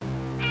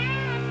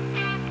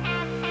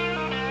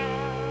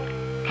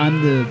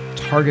I'm the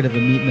target of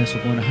a meat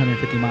missile going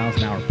 150 miles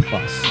an hour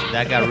plus.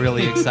 That got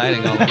really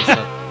exciting all of a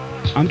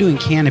sudden. I'm doing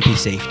canopy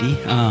safety.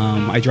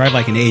 I drive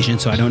like an Asian,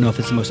 so I don't know if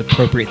it's the most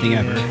appropriate thing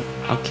ever.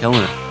 I'm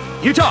killing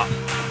it. Utah,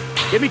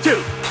 give me 2.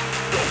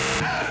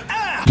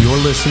 You're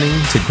listening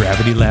to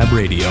Gravity Lab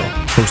Radio,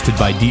 hosted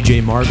by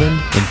DJ Marvin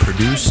and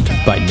produced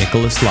by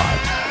Nicholas Live.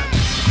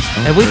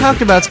 Have we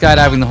talked about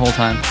skydiving the whole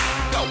time?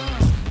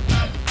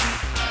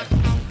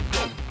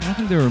 I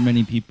think there are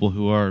many people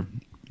who are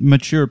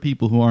mature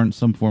people who aren't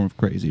some form of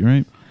crazy,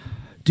 right?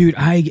 Dude,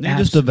 They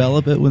just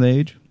develop it with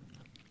age.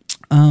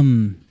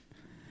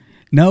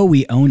 No,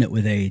 we own it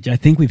with age. I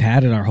think we've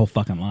had it our whole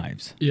fucking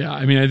lives. Yeah,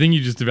 I mean, I think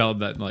you just develop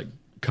that like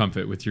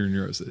comfort with your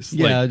neurosis.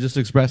 Yeah, Like, just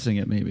expressing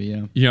it, maybe.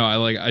 Yeah. you know,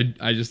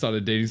 I just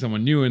started dating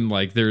someone new, and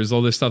like there's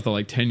all this stuff that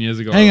like 10 years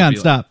ago. Hang I would on, be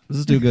stop. This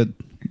is too good.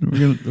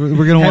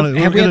 We're gonna want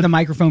to. Have we had the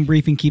microphone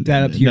briefing? Keep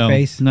that up to your No,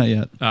 face. not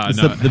yet. It's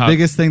no, the how-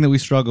 biggest thing that we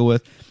struggle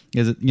with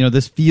is that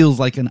this feels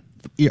like an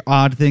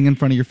odd thing in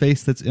front of your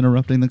face that's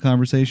interrupting the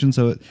conversation,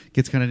 so it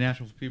gets kind of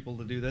natural for people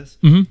to do this.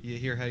 Mhm. You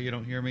hear how you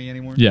don't hear me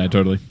anymore? Yeah,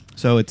 totally.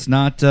 So it's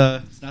not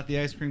the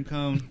ice cream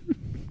cone.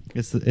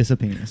 It's a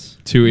penis.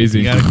 Too easy.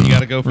 You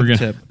gotta go for we're the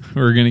gonna, tip.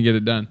 We're gonna get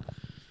it done.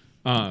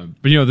 But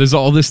there's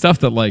all this stuff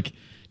that like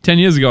 10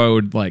 years ago I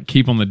would like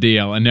keep on the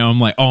DL, and now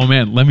I'm like, oh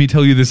man, let me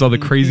tell you this other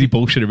crazy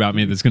bullshit about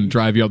me that's gonna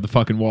drive you up the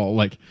fucking wall.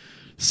 Like,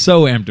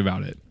 so amped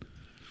about it.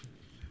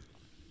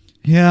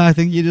 Yeah, I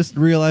think you just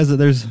realize that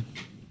there's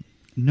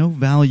no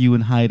value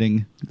in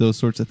hiding those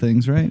sorts of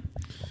things, right?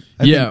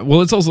 I Yeah,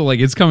 well, it's also like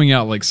it's coming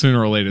out like sooner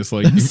or later, so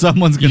like think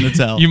someone's gonna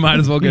tell. you might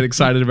as well get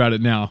excited about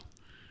it now.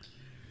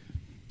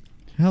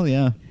 Hell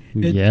yeah.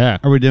 Yeah.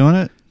 Are we doing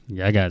it?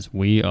 Yeah, guys,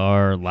 we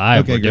are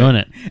live. Okay, We're good. doing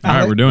it. All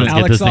right, we're doing it. Let's get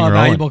Alex this saw thing a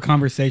rolling. valuable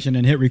conversation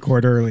and hit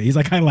record early. He's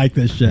like, I like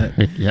this shit.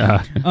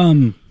 Yeah.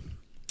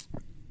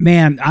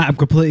 Man, I'm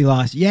completely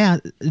lost. Yeah,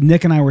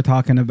 Nick and I were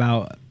talking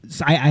about.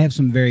 So I have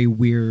some very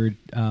weird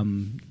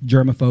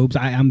germaphobes.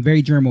 I'm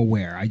very germ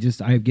aware. I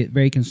get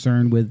very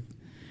concerned with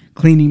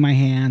cleaning my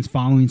hands,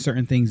 following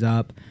certain things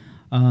up.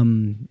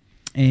 And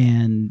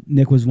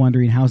Nick was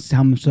wondering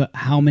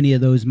how many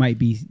of those might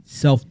be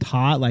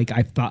self-taught. Like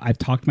I've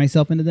talked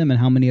myself into them, and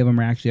how many of them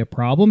are actually a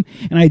problem.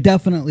 And I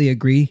definitely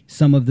agree.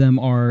 Some of them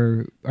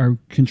are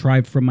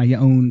contrived from my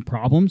own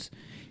problems.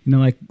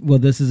 Like, well,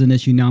 this is an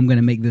issue. Now I'm going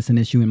to make this an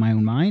issue in my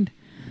own mind.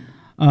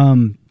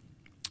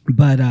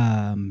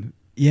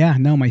 Yeah,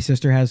 no, my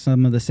sister has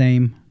some of the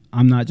same.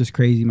 I'm not just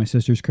crazy. My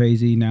sister's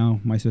crazy.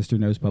 Now my sister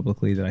knows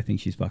publicly that I think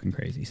she's fucking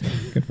crazy. So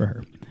good for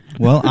her.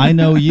 Well, I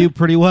know you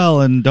pretty well,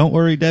 and don't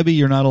worry, Debbie,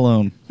 you're not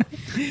alone.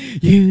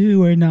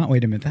 You are not.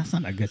 Wait a minute. That's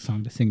not a good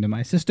song to sing to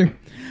my sister.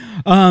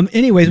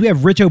 Anyways, we have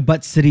Richo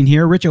Butts sitting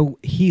here. Richo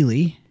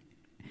Healy.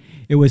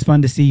 It was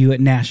fun to see you at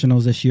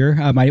Nationals this year.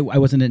 I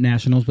wasn't at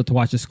Nationals, but to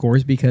watch the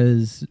scores,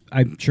 because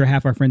I'm sure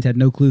half our friends had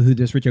no clue who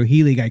this Richo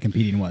Healy guy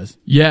competing was.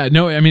 Yeah,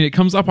 no, I mean, it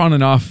comes up on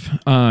and off,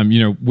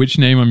 which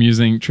name I'm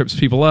using trips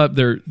people up.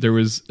 There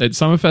was, at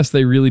Summerfest,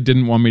 they really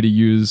didn't want me to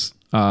use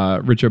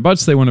Richo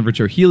Butts. They wanted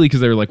Richo Healy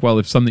because they were like, well,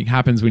 if something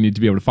happens, we need to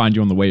be able to find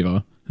you on the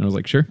waiver. And I was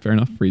like, sure, fair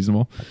enough,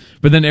 reasonable.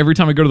 But then every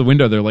time I go to the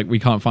window, they're like, we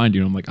can't find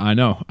you. And I'm like, I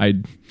know. I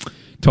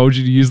told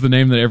you to use the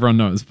name that everyone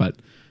knows. But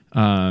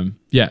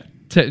yeah.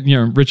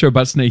 Richo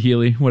Butts, Nate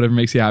Healy, whatever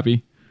makes you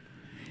happy.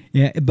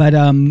 Yeah, but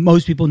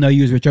most people know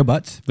you as Richo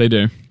Butts. They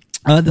do.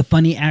 The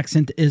funny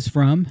accent is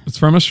from It's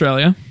from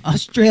Australia.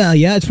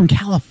 Australia. It's from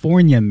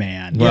California,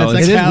 man. Well, Yeah,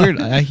 it is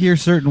weird. I hear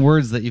certain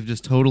words that you've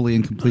just totally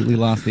and completely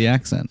lost the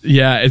accent.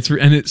 Yeah,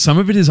 some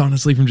of it is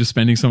honestly from just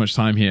spending so much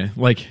time here.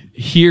 Like,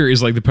 here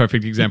is like the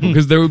perfect example,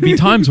 because there would be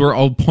times where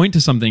I'll point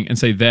to something and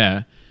say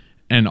there,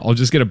 and I'll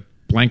just get a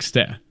blank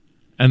stare.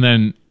 And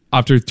then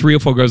after 3 or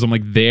 4 goes, I'm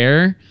like,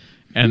 there.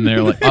 And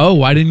they're like, oh,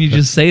 why didn't you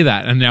just say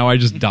that? And now I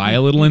just die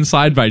a little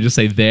inside, but I just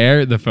say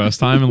there the first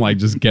time and like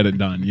just get it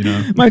done,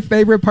 My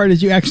favorite part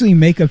is you actually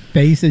make a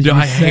face as you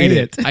I say hate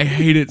it. I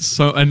hate it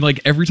so. And like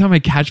every time I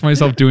catch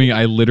myself doing it,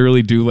 I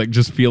literally do like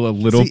just feel a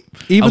little. See,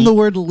 even the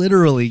word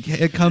literally,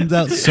 it comes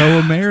out so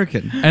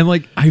American. And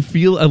like I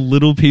feel a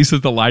little piece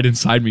of the light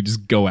inside me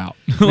just go out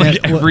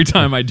like every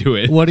time I do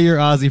it. What do your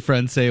Aussie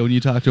friends say when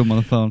you talk to them on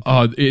the phone?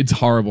 Oh, it's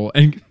horrible.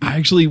 And I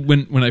actually,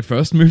 when I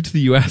first moved to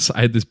the US,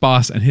 I had this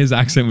boss, and his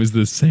accent was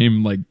the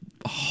same like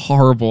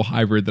horrible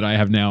hybrid that I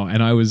have now,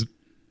 and I was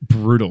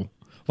brutal.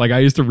 Like I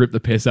used to rip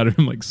the piss out of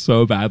him like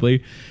so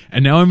badly,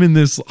 and now I'm in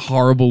this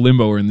horrible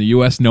limbo where in the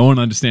US no one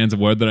understands a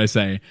word that I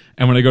say,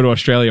 and when I go to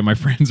Australia my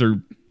friends are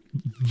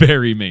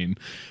very mean.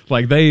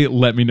 Like they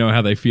let me know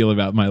how they feel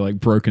about my like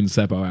broken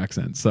Seppo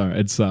accent, so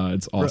it's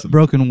awesome.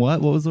 Broken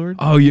what? What was the word?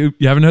 Oh, you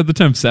haven't heard the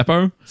term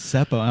Seppo?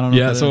 Seppo. I don't know.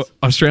 Yeah, what that so is.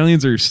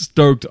 Australians are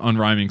stoked on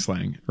rhyming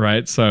slang,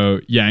 right? So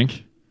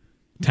yank,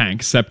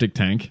 tank, septic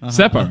tank,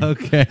 Seppo.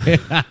 Okay.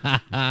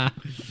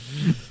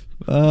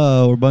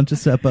 Oh, we're a bunch of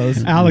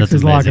Seppos. Alex That's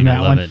is logging amazing. I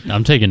that love one. it.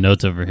 I'm taking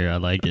notes over here. I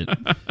like it.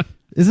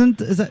 Is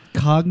that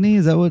Cockney?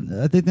 Is that what?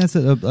 I think that's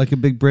like a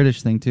big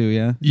British thing too.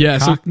 Yeah. Yeah,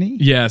 Cockney?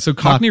 So Cockney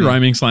Cockney.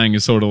 rhyming slang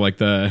is sort of like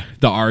the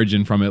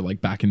origin from it,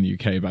 like back in the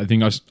UK. But I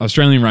think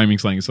Australian rhyming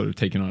slang is sort of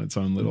taken on its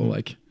own little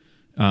like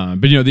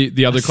But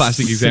the other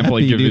classic example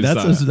I Seppi, give dude,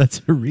 is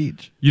that's a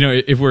reach.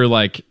 if we're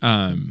like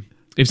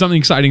if something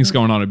exciting is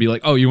going on, it'd be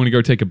like, oh, you want to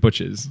go take a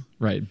Butch's,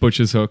 right?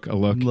 Butch's hook, a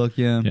look. Look,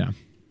 yeah.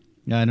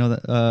 Yeah, I know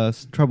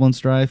that. Trouble and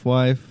Strife,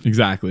 wife.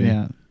 exactly.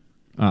 Yeah.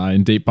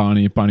 And Date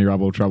Bonnie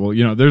Rubble Trouble.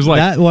 There's like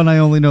that one I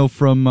only know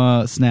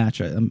from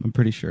Snatch. I'm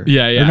pretty sure.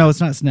 Yeah. Or no, it's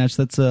not Snatch.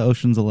 That's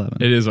Ocean's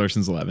 11. it is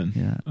Ocean's 11.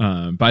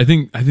 Yeah. But I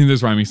think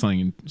there's rhyming slang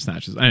in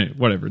Snatches. Anyway,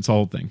 whatever. It's a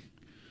whole thing.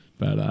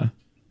 But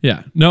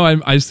yeah, no,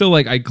 I still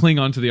like I cling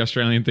on to the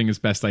Australian thing as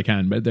best I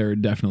can. But there are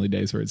definitely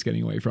days where it's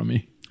getting away from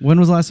me. When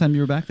was the last time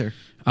you were back there?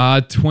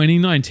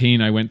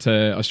 2019, I went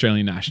to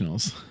Australian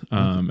Nationals,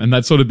 and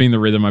that's sort of been the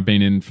rhythm I've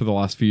been in for the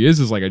last few years.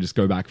 Is like I just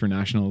go back for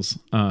Nationals,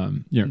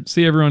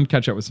 see everyone,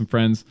 catch up with some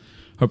friends,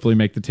 hopefully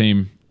make the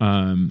team.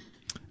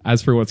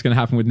 As for what's going to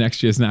happen with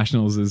next year's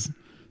Nationals is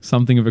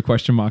something of a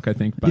question mark, I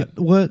think. But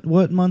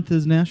what month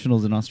is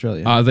Nationals in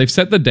Australia? they've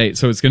set the date,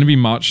 so it's going to be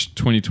March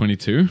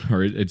 2022,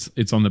 or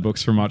it's on the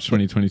books for March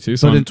 2022.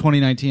 So but in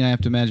 2019, I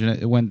have to imagine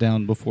it went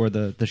down before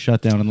the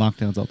shutdown and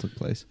lockdowns all took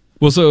place.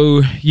 Well,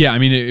 so yeah, I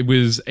mean, it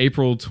was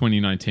April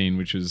 2019,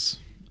 which was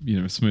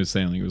smooth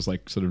sailing. It was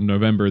like sort of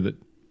November that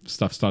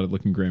stuff started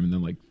looking grim, and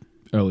then like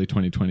early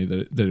 2020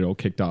 that it all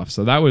kicked off.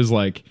 So that was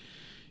like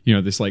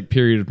this like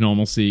period of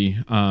normalcy.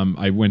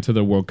 I went to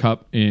the World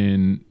Cup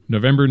in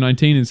November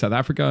 19 in South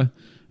Africa,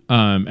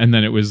 and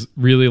then it was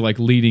really like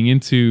leading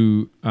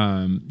into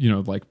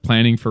like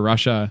planning for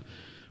Russia.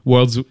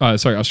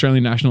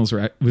 Australian Nationals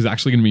was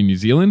actually going to be New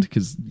Zealand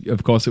because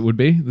of course it would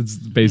be. It's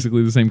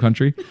basically the same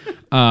country.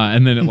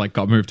 And then it like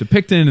got moved to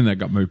Picton, and then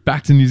got moved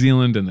back to New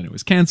Zealand, and then it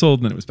was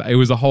cancelled, and then it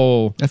was a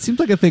whole. That seems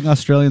like a thing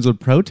Australians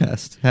would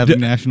protest, having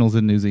Nationals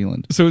in New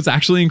Zealand. So it's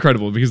actually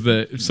incredible because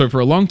for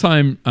a long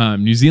time,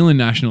 New Zealand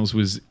Nationals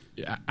was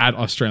at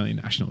Australian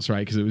Nationals, right?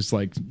 Because it was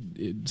like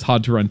it's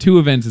hard to run two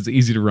events, it's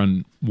easy to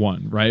run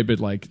one, right? But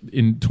like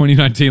in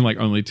 2019, like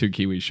only 2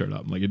 Kiwis showed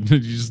up. Like you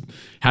just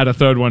had a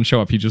third one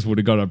show up, he just would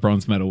have got a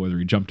bronze medal whether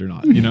he jumped or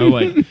not,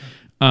 like.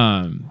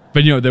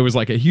 But there was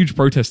like a huge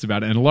protest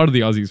about it, and a lot of the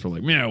Aussies were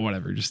like, yeah,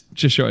 whatever, just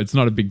show it. It's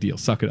not a big deal.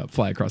 Suck it up,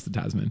 fly across the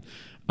Tasman.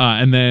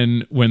 And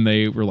then when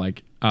they were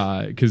like,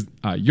 because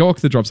York,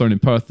 the drop zone in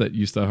Perth that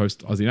used to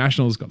host Aussie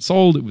Nationals, got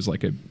sold. It was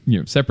like a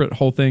separate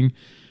whole thing.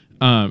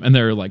 And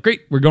they were like,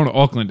 great, we're going to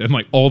Auckland. And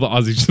like all the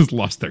Aussies just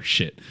lost their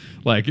shit.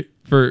 Like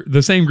for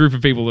the same group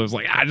of people that was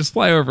like, just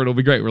fly over, it'll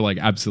be great. We're like,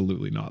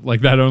 absolutely not.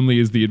 Like that only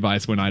is the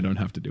advice when I don't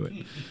have to do it.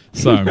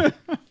 So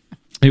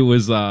it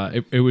was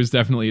it was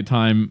definitely a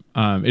time.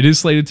 It is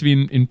slated to be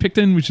in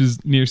Picton, which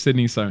is near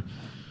Sydney. So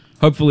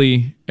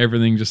hopefully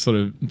everything just sort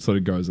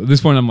of goes. At this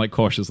point, I'm like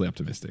cautiously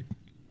optimistic.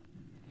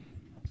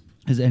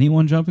 Is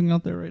anyone jumping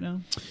out there right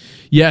now?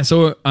 Yeah,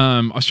 so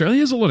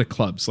Australia has a lot of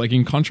clubs. Like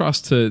in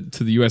contrast to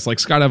the US, like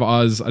Skydive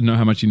Oz, I don't know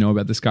how much you know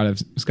about the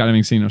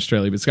skydiving scene in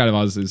Australia, but Skydive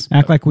Oz is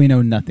Act like we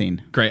know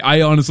nothing. Great.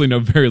 I honestly know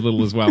very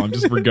little as well. I'm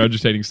just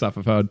regurgitating stuff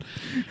I've heard.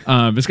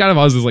 But Skydive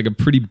Oz is like a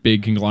pretty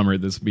big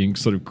conglomerate that's being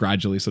sort of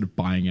gradually sort of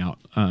buying out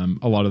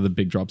a lot of the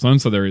big drop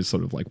zones. So there is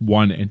sort of like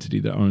one entity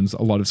that owns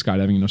a lot of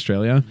skydiving in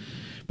Australia.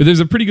 But there's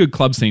a pretty good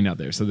club scene out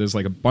there. So there's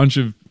like a bunch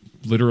of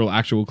literal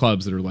actual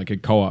clubs that are like a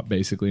co-op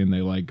basically, and they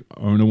like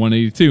own a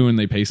 182 and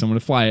they pay someone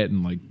to fly it,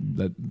 and like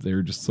that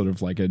they're just sort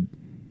of like a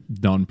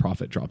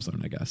non-profit drop zone,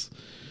 I guess.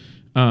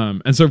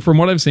 And so from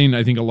what I've seen,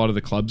 I think a lot of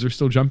the clubs are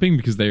still jumping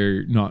because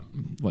they're not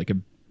like a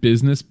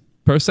business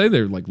per se.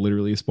 They're like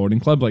literally a sporting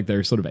club. Like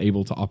they're sort of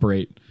able to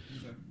operate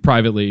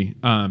privately.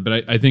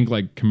 But I think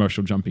like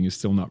commercial jumping is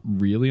still not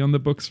really on the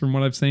books from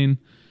what I've seen.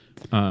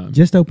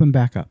 Just open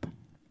back up.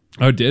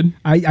 Oh, it did?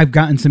 I've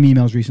gotten some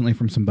emails recently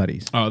from some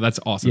buddies. Oh, that's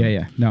awesome.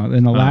 Yeah. No,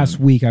 in the last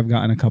week, I've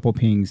gotten a couple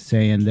pings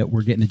saying that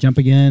we're getting to jump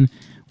again.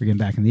 We're getting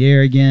back in the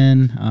air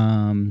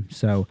again.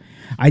 So,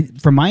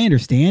 from my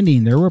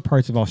understanding, there were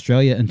parts of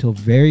Australia until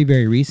very,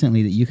 very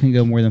recently that you can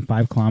go more than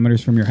 5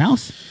 kilometers from your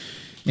house.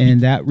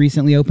 And that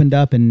recently opened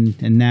up, and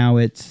now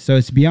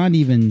it's beyond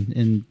even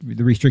in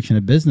the restriction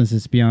of business.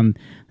 It's beyond,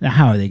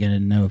 how are they going to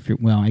know if you're,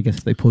 well, I guess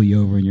if they pull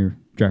you over and your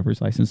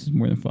driver's license is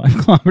more than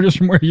 5 kilometers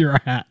from where you're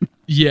at.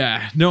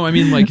 Yeah, no, I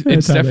mean, like,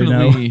 it's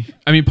definitely,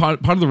 I mean, part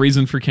of the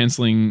reason for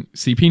canceling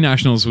CP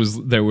Nationals was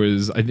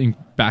I think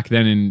back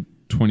then in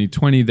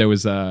 2020, there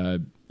was a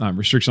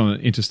restriction on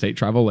interstate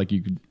travel. Like,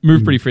 you could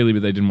move pretty freely,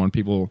 but they didn't want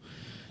people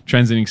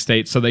transiting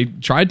states. So they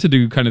tried to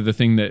do kind of the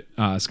thing that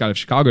Skydive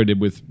Chicago did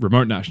with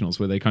remote nationals,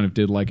 where they kind of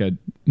did like a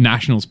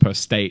nationals per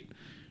state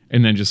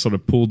and then just sort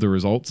of pooled the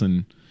results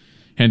and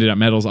handed out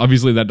medals.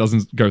 Obviously, that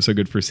doesn't go so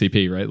good for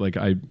CP, right? Like,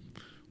 I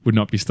would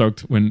not be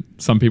stoked when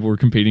some people were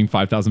competing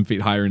 5,000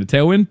 feet higher in a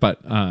tailwind,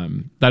 but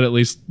that at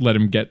least let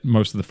him get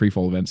most of the free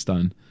fall events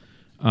done.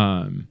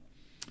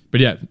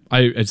 But yeah,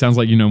 it sounds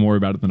like you know more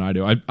about it than I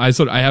do. I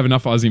have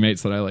enough Aussie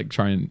mates that I like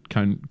try and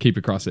kind of keep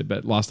across it,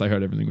 but last I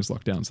heard everything was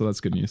locked down, so that's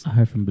good news. I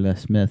heard from Blair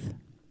Smith.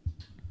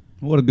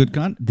 What a good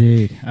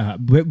dude.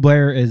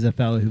 Blair is a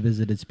fellow who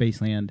visited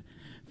Spaceland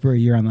for a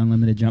year on the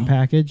unlimited jump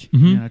package.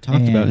 Mm-hmm. Yeah, I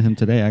talked about him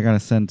today. I gotta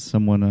send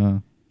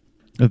someone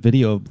a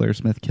video of Blair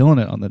Smith killing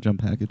it on the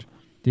jump package.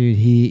 Dude,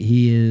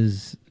 he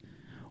is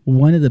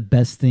one of the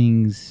best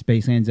things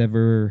Spaceland's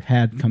ever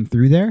had come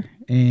through there.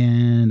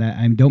 And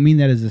I don't mean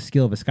that as a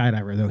skill of a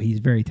skydiver, though. He's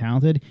very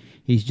talented.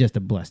 He's just a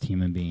blessed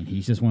human being.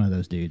 He's just one of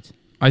those dudes.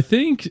 I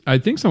think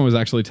someone was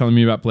actually telling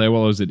me about Blair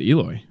while I was at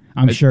Eloy.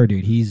 I'm sure,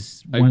 dude.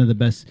 He's one of the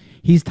best.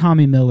 He's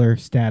Tommy Miller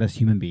status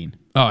human being.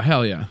 Oh,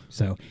 hell yeah.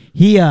 So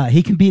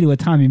he competed with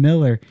Tommy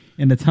Miller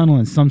in the tunnel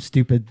in some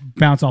stupid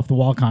bounce off the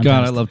wall contest.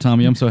 God, I love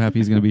Tommy. I'm so happy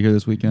he's going to be here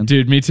this weekend.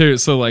 Dude, me too.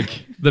 So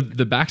like the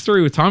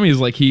backstory with Tommy is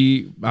like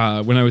he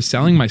when I was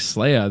selling my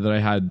Slayer that I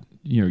had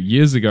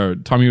years ago,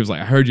 Tommy was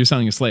like, I heard you're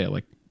selling a Slayer,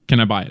 like can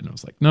I buy it? And I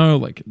was like, no,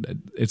 like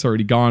it's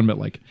already gone, but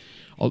like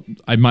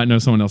I might know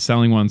someone else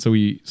selling one. So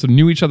we sort of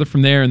knew each other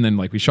from there, and then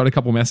like we shot a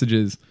couple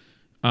messages,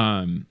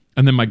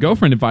 and then my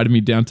girlfriend invited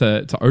me down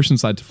to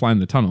Oceanside to fly in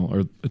the tunnel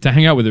or to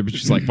hang out with her, but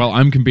she's like, well,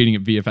 I'm competing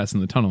at VFS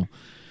in the tunnel,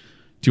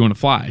 do you want to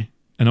fly?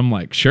 And I'm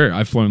like, sure.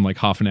 I've flown like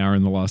half an hour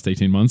in the last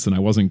 18 months and I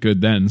wasn't good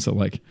then. So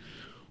like,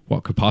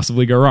 what could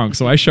possibly go wrong?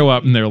 So I show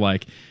up and they're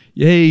like,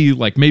 yay,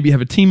 like maybe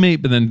have a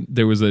teammate. But then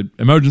there was an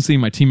emergency.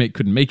 My teammate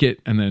couldn't make it.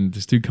 And then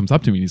this dude comes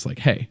up to me and he's like,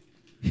 hey,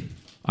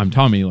 I'm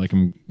Tommy. Like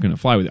I'm going to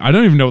fly with you. I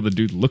don't even know what the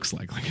dude looks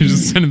like. Like I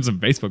just sent him some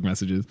Facebook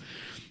messages.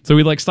 So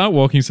we like start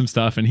walking some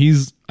stuff and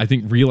he's, I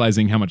think,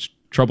 realizing how much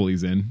trouble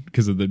he's in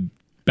because of the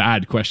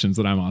bad questions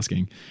that I'm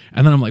asking.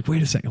 And then I'm like,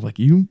 wait a second, like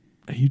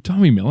are you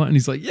Tommy Miller? And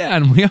he's like, yeah.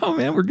 And I'm like, oh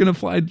man, we're going to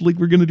fly. Like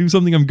we're going to do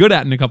something I'm good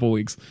at in a couple of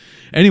weeks.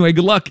 Anyway,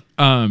 good luck.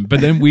 But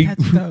then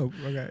That's dope.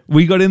 Okay.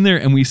 we got in there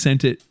and we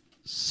sent it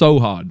so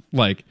hard.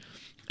 Like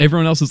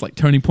everyone else is like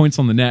turning points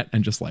on the net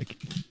and just like,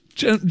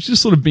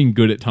 just sort of being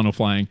good at tunnel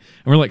flying.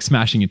 And we're like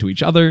smashing into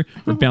each other.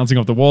 We're bouncing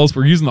off the walls.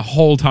 We're using the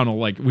whole tunnel.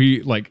 Like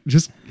we like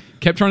just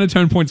kept trying to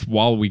turn points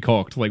while we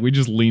caulked. Like we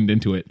just leaned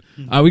into it.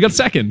 We got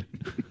second.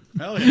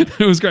 Hell yeah.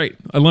 It was great.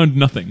 I learned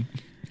nothing.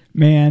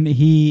 Man,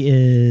 he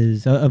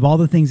is, of all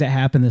the things that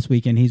happened this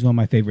weekend, he's one of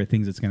my favorite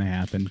things that's going to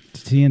happen.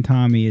 Seeing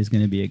Tommy is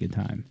going to be a good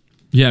time.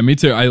 Yeah, me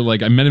too. I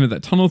met him at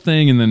that tunnel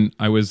thing, and then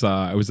I was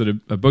at a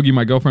boogie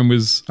my girlfriend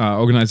was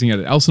organizing at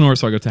Elsinore,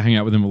 so I got to hang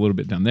out with him a little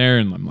bit down there,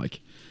 and I'm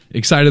like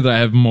excited that I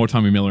have more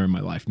Tommy Miller in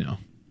my life now.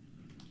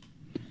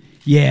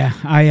 Yeah,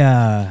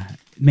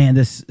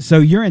 so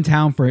you're in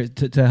town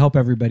to help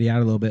everybody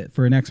out a little bit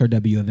for an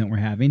XRW event we're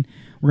having.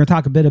 We're going to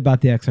talk a bit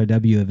about the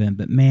XRW event,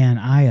 but man,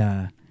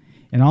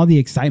 and all the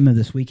excitement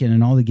this weekend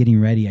and all the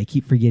getting ready, I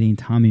keep forgetting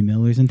Tommy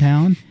Miller's in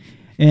town.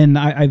 And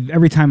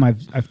every time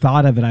I've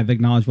thought of it, I've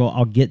acknowledged, well,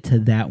 I'll get to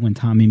that when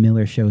Tommy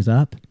Miller shows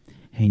up.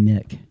 Hey,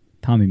 Nick,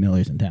 Tommy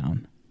Miller's in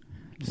town.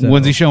 So,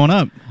 when's he showing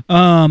up?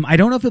 I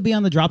don't know if he'll be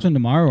on the drop zone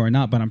tomorrow or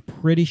not, but I'm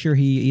pretty sure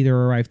he either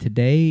arrived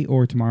today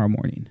or tomorrow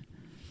morning.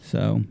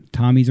 So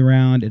Tommy's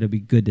around. It'll be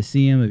good to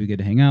see him. It'll be good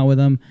to hang out with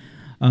him.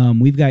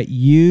 We've got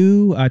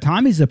you.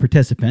 Tommy's a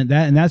participant,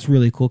 and that's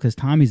really cool because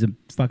Tommy's a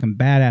fucking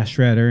badass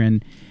shredder,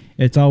 and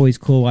it's always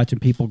cool watching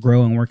people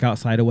grow and work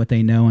outside of what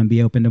they know and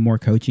be open to more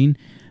coaching.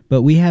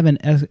 But we have an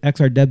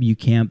XRW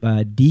camp.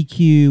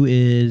 DQ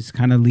is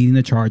kind of leading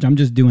the charge. I'm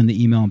just doing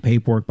the email and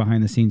paperwork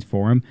behind the scenes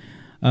for him.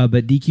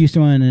 But DQ's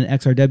throwing an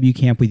XRW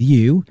camp with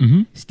you,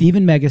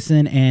 Stephen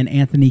Megason, and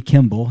Anthony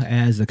Kimball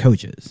as the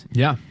coaches.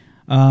 Yeah.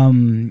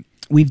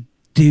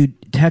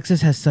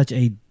 Texas has such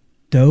a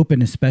dope,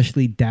 and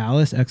especially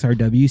Dallas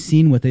XRW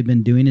scene. What they've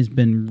been doing has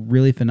been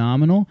really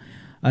phenomenal.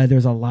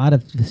 There's a lot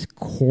of this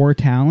core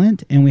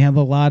talent, and we have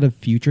a lot of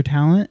future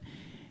talent.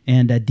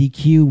 And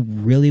DQ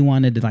really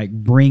wanted to like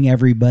bring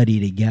everybody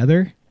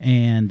together,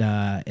 and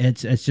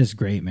it's just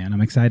great, man.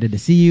 I'm excited to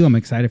see you. I'm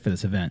excited for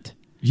this event.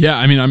 Yeah,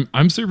 I mean,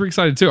 I'm super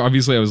excited too.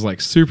 Obviously, I was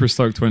like super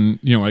stoked when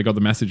I got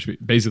the message,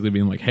 basically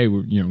being like, "Hey,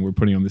 we're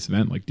putting on this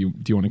event. Like, do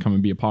you want to come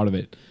and be a part of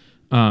it?"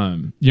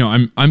 I'm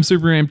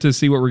super amped to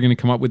see what we're going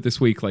to come up with this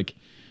week. Like,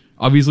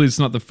 obviously, it's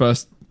not the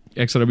first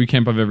XRW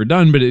camp I've ever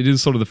done, but it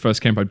is sort of the first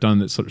camp I've done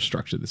that's sort of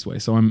structured this way.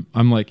 So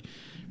I'm like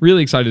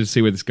really excited to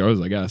see where this goes,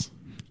 I guess.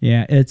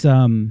 Yeah, it's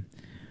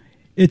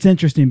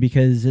interesting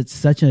because it's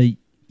such a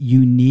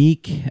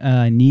unique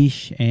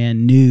niche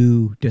and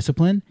new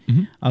discipline.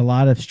 A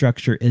lot of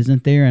structure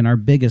isn't there, and our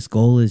biggest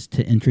goal is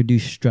to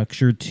introduce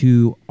structure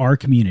to our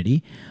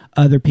community.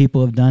 Other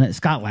people have done it.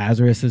 Scott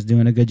Lazarus is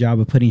doing a good job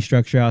of putting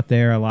structure out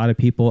there. A lot of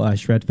people,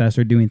 Shredfest,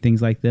 are doing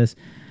things like this.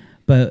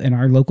 But in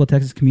our local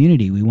Texas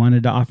community, we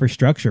wanted to offer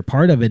structure.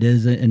 Part of it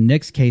is, in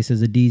Nick's case,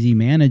 as a DZ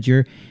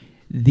manager,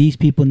 these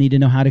people need to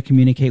know how to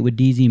communicate with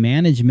DZ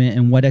management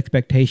and what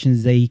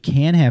expectations they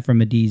can have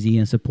from a DZ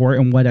and support,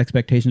 and what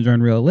expectations are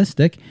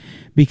unrealistic,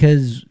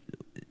 because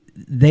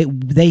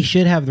they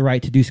should have the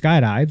right to do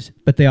skydives,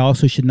 but they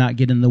also should not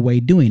get in the way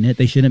doing it.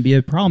 They shouldn't be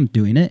a problem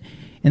doing it,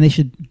 and they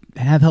should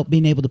have help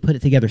being able to put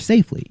it together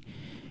safely.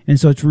 And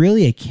so it's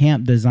really a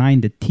camp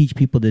designed to teach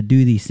people to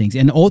do these things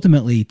and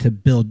ultimately to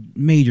build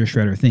major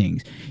shredder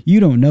things. You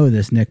don't know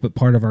this, Nick, but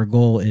part of our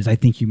goal is, I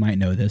think you might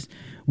know this,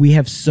 we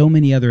have so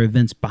many other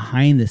events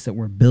behind this that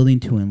we're building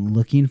to and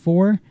looking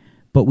for,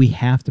 but we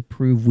have to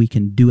prove we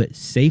can do it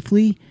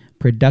safely,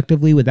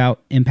 productively,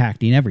 without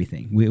impacting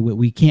everything.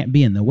 We can't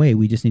be in the way.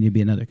 We just need to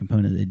be another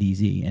component of the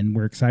DZ. And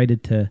we're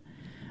excited to,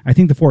 I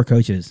think the 4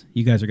 coaches,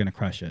 you guys are going to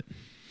crush it.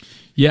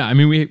 Yeah, I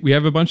mean, we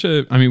have a bunch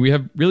of, I mean, we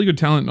have really good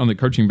talent on the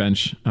coaching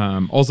bench.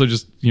 Also,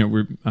 just, you know,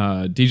 we're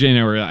DJ and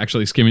I were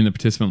actually skimming the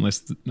participant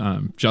list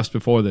just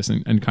before this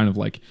and kind of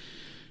like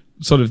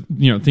sort of,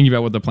 you know, thinking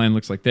about what the plan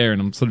looks like there.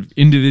 And I'm sort of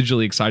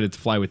individually excited to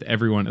fly with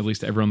everyone, at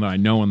least everyone that I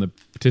know on the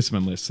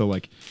participant list. So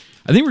like,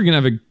 I think we're going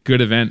to have a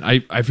good event.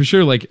 I for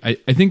sure, like, I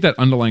think that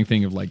underlying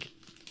thing of like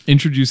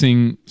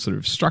introducing sort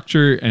of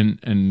structure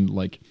and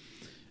like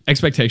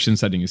expectation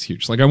setting is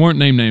huge. Like, I won't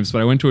name names, but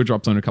I went to a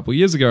drop zone a couple of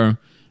years ago.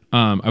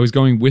 I was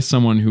going with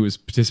someone who was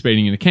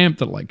participating in a camp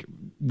that like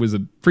was a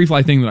free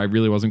fly thing that I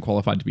really wasn't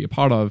qualified to be a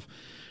part of.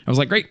 I was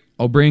like, great,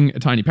 I'll bring a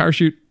tiny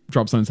parachute.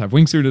 Drop zones have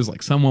wingsuiters.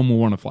 Like, someone will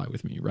want to fly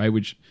with me, right?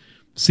 Which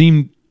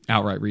seemed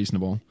outright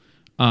reasonable.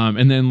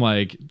 And then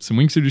like some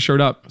wingsuiters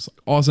showed up. I was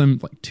like, awesome.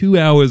 Like 2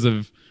 hours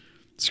of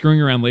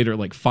screwing around later,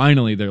 like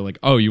finally they're like,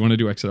 oh, you want to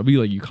do XW?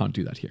 Like, you can't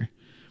do that here.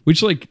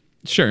 Which, like,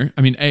 sure.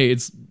 I mean,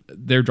 it's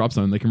their drop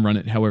zone. They can run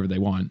it however they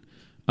want.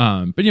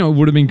 But, you know, it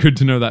would have been good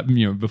to know that,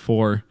 you know,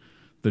 before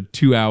the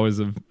 2 hours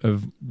of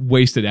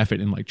wasted effort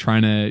in like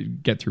trying to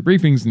get through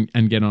briefings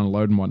and get on a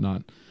load and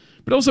whatnot.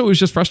 But also it was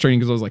just frustrating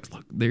because I was like,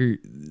 look, they're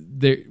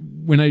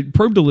when I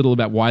probed a little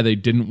about why they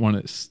didn't want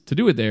us to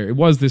do it there, it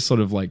was this sort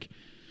of like,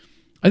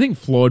 I think,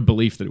 flawed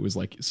belief that it was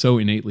like so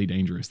innately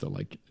dangerous that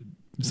like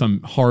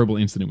some horrible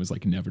incident was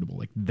like inevitable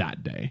like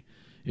that day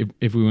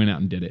if we went out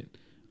and did it.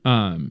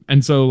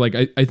 And so like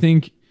I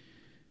think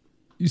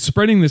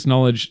spreading this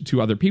knowledge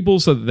to other people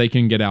so that they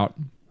can get out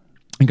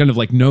and kind of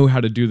like know how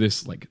to do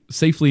this like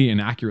safely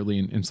and accurately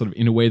and sort of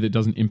in a way that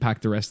doesn't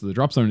impact the rest of the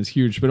drop zone is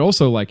huge. But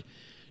also like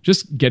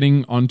just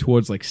getting on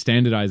towards like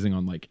standardizing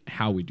on like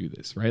how we do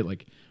this, right?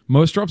 Like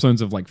most drop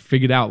zones have like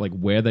figured out like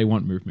where they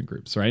want movement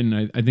groups, right?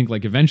 And I think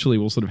like eventually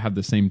we'll sort of have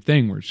the same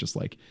thing where it's just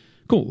like,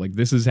 cool, like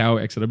this is how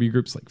XLW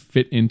groups like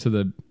fit into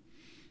the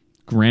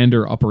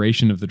grander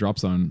operation of the drop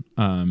zone.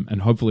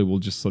 And hopefully we'll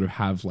just sort of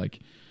have like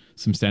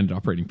some standard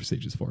operating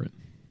procedures for it.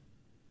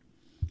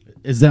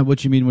 Is that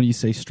what you mean when you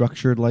say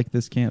structured like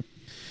this camp?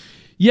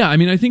 Yeah, I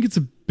mean, I think it's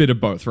a bit of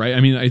both, right? I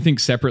mean, I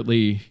think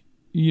separately,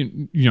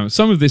 you know,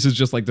 some of this is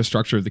just like the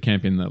structure of the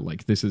camp in that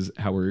like this is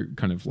how we're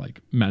kind of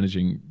like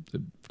managing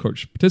the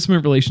coach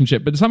participant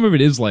relationship, but some of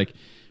it is like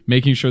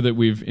making sure that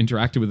we've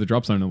interacted with the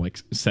drop zone and like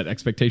set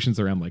expectations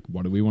around like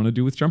what do we want to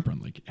do with jump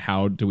run, like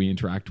how do we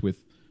interact with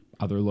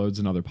other loads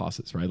and other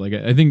passes, right? Like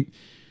I think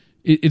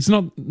it's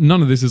not,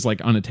 none of this is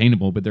like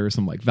unattainable, but there are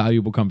some like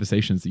valuable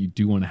conversations that you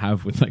do want to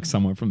have with like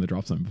someone from the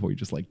drop zone before you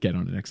just like get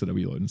on an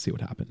XW load and see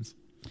what happens.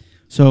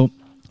 So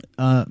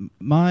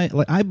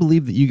I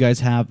believe that you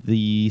guys have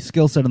the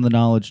skill set and the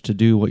knowledge to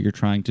do what you're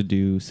trying to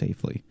do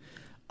safely.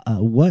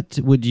 What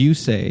would you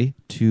say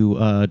to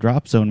a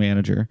drop zone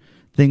manager,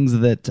 things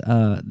that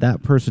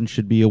that person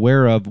should be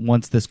aware of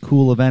once this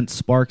cool event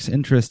sparks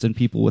interest in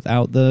people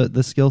without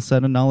the skill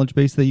set and knowledge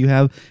base that you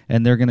have,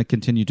 and they're going to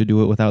continue to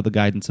do it without the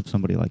guidance of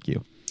somebody like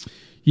you?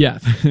 Yeah,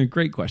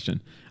 great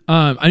question.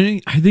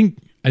 I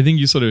think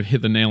you sort of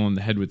hit the nail on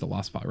the head with the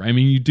last part, right? I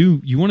mean,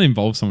 you want to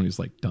involve someone who's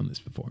like done this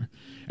before,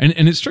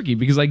 and it's tricky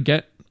because I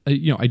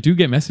do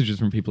get messages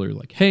from people who are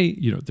like, hey,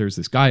 you know, there's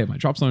this guy at my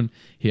drop zone.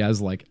 He has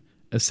like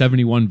a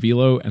 71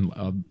 velo and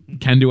a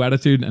can-do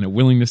attitude and a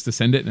willingness to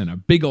send it and a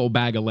big old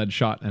bag of lead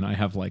shot, and I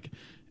have like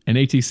an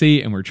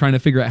ATC and we're trying to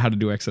figure out how to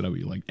do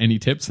XLW. Like, any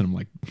tips? And I'm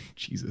like,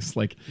 Jesus,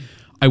 like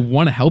I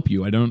want to help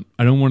you. I don't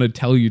want to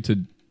tell you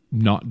to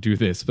not do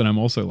this, but I'm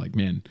also like,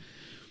 man,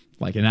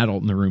 like an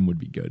adult in the room would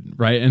be good,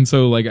 right? And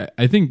so like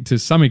I think to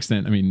some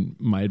extent, I mean,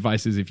 my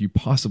advice is if you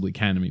possibly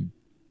can, I mean,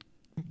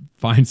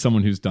 find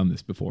someone who's done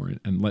this before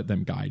and let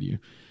them guide you.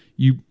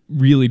 You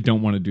really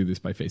don't want to do this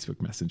by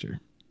Facebook Messenger.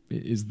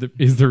 Is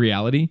the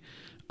reality.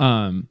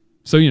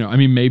 So, you know, I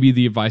mean, maybe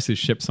the advice is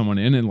ship someone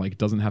in and like it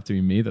doesn't have to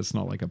be me. That's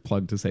not like a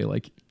plug to say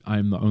like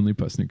I'm the only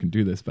person who can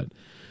do this, but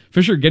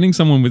for sure getting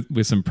someone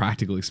with some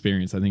practical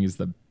experience I think is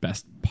the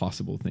best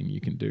possible thing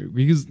you can do,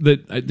 because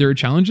there are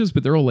challenges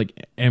but they're all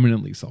like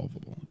eminently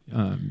solvable.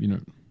 You know,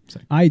 so.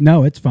 I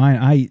know it's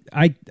fine.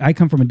 I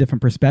come from a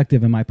different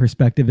perspective, and my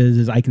perspective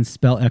is I can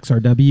spell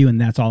XRW and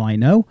that's all I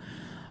know.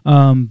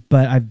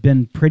 But I've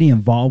been pretty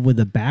involved with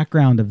the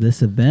background of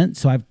this event,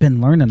 so I've been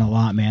learning a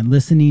lot, man.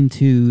 Listening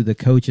to the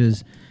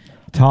coaches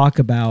talk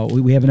about,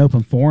 we have an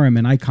open forum,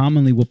 and I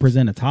commonly will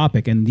present a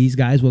topic, and these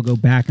guys will go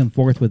back and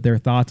forth with their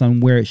thoughts on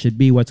where it should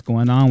be, what's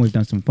going on. We've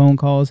done some phone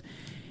calls,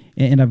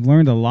 and I've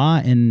learned a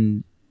lot.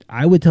 And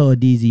I would tell a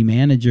DZ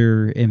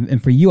manager,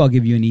 and for you, I'll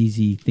give you an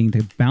easy thing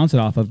to bounce it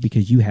off of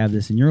because you have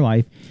this in your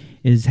life,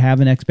 is have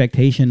an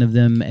expectation of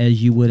them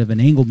as you would of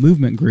an angled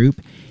movement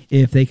group.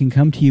 If they can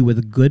come to you with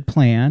a good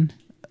plan,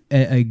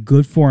 a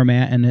good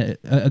format, and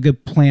a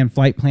good plan,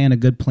 flight plan, a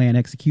good plan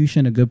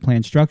execution, a good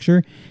plan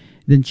structure,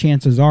 then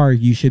chances are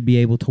you should be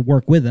able to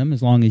work with them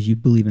as long as you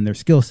believe in their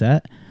skill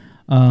set.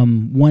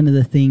 One of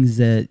the things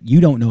that you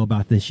don't know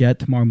about this yet,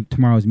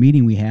 tomorrow's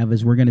meeting we have,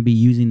 is we're going to be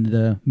using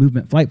the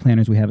movement flight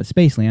planners we have at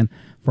Spaceland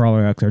for all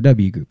our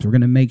XRW groups. We're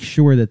going to make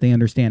sure that they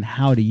understand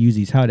how to use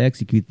these, how to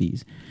execute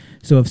these.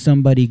 So if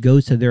somebody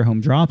goes to their home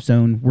drop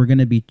zone, we're going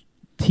to be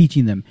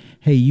teaching them,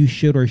 hey, you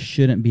should or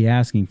shouldn't be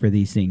asking for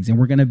these things. And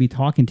we're going to be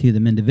talking to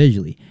them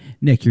individually.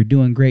 Nick, you're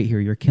doing great here.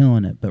 You're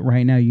killing it. But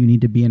right now you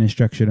need to be in a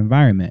structured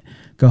environment.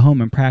 Go home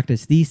and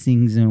practice these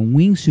things in a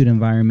wingsuit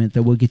environment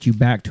that will get you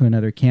back to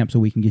another camp so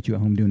we can get you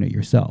at home doing it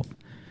yourself.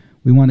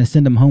 We want to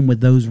send them home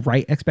with those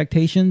right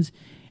expectations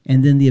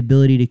and then the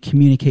ability to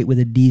communicate with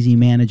a DZ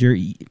manager.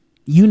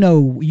 You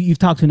know, you've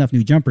talked to enough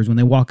new jumpers. When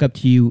they walk up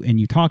to you and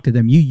you talk to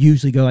them, you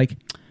usually go like,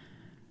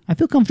 I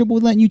feel comfortable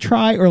with letting you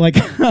try, or like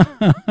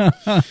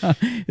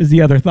is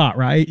the other thought,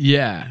 right?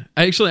 Yeah.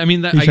 Actually, I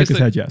mean, that, He I shook guess his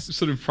that head, yes.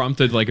 sort of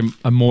prompted like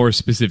a more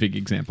specific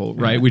example,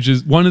 right? Which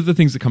is one of the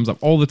things that comes up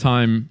all the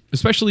time,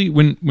 especially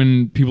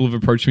when people have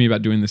approached me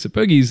about doing this at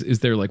Boogies, is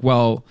they're like,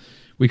 well,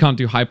 we can't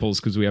do high pulls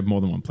because we have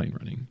more than one plane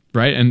running,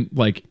 right? And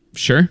like,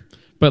 sure.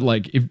 But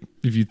like, if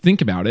you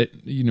think about it,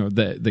 you know,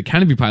 the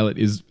canopy pilot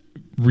is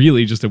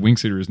really just a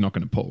wingsuiter is not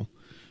going to pull.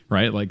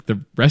 Right? Like the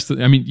rest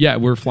of, I mean, yeah,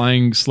 we're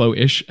flying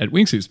slow-ish at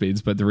wingsuit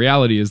speeds, but the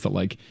reality is that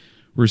like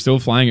we're still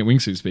flying at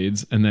wingsuit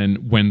speeds. And then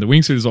when the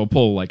wingsuiters all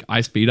pull, like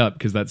I speed up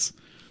because that's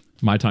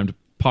my time to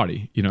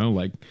party, you know,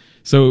 like,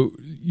 so,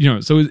 you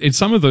know, so it's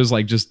some of those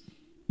like just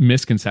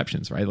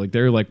misconceptions, right? Like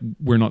they're like,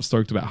 we're not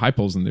stoked about high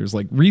pulls and there's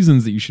like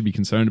reasons that you should be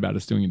concerned about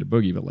us doing it a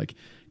boogie, but like,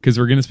 cause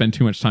we're going to spend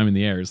too much time in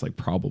the air is like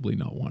probably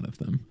not one of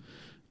them.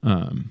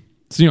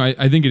 So, you know,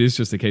 I think it is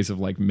just a case of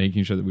like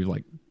making sure that we've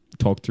like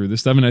talk through this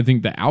stuff, and I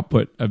think the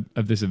output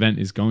of this event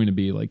is going to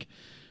be like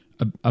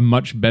a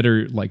much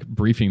better like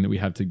briefing that we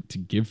have to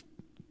give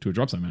to a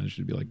drop zone manager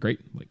to be like, great,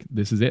 like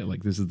this is it,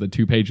 like this is the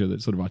 2-pager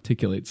that sort of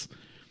articulates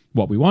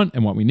what we want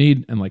and what we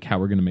need and like how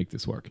we're going to make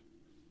this work.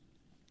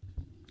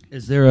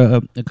 Is there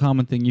a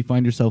common thing you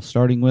find yourself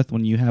starting with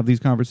when you have these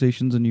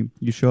conversations and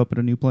you show up at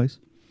a new place?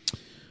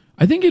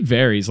 I think it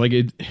varies. Like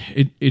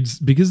it's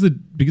because the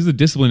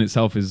discipline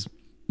itself is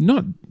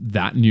not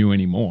that new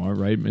anymore,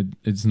 right?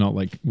 It's not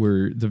like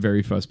we're the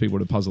very first people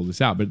to puzzle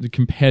this out, but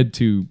compared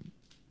to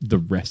the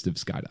rest of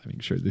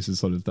skydiving, sure, this is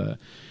sort of the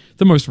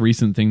most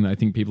recent thing that I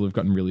think people have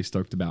gotten really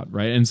stoked about,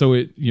 right? And so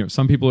it, you know,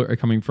 some people are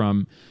coming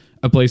from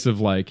a place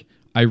of like,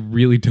 I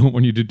really don't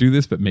want you to do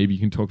this, but maybe you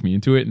can talk me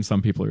into it. And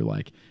some people are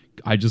like,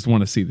 I just want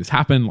to see this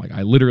happen. Like,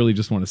 I literally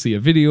just want to see a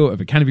video of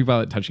a canopy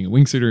pilot touching a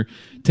wingsuiter,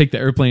 take the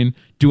airplane,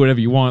 do whatever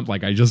you want.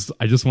 Like, I just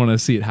want to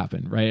see it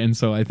happen, right? And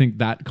so I think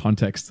that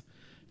context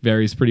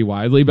varies pretty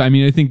widely, but I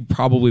mean, I think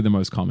probably the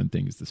most common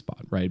thing is the spot,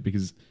 right?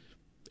 Because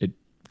it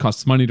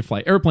costs money to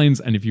fly airplanes,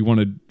 and if you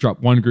want to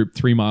drop one group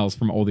 3 miles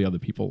from all the other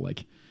people,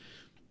 like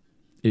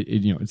it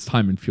you know, it's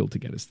time and fuel to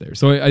get us there.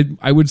 So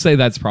I would say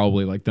that's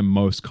probably like the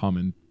most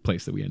common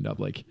place that we end up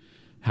like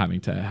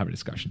having to have a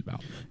discussion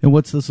about. And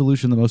what's the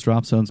solution that most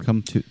drop zones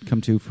come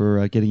to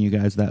for getting you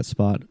guys that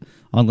spot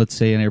on, let's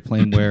say, an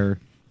airplane where,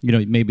 you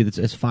know, maybe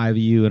it's 5 of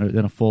you and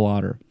a full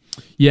otter?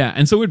 Yeah,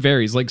 and so it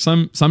varies. Like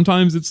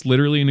sometimes it's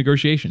literally a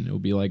negotiation. It'll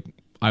be like,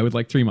 I would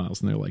like 3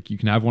 miles, and they're like, you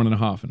can have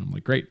 1.5, and I'm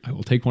like, great, I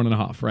will take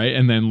 1.5, right?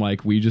 And then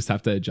like we just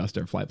have to adjust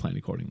our flight plan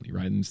accordingly,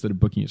 right? And instead of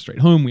booking it straight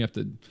home, we have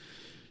to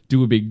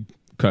do a big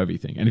curvy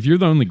thing. And if you're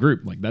the only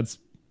group, like that's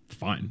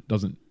fine.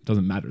 Doesn't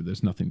matter.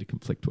 There's nothing to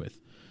conflict with.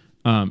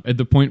 At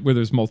the point where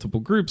there's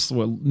multiple groups,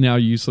 well, now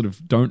you sort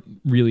of don't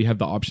really have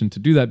the option to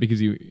do that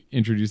because you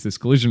introduce this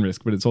collision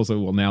risk. But it's also,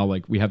 well, now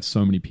like we have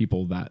so many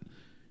people that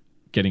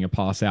getting a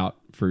pass out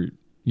for,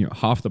 you know,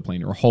 half the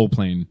plane or a whole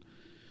plane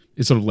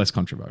is sort of less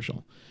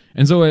controversial.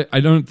 And so I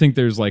don't think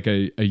there's like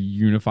a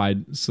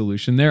unified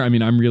solution there. I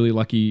mean, I'm really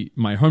lucky.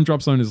 My home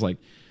drop zone is like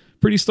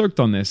pretty stoked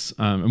on this.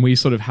 And we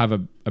sort of have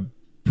a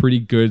pretty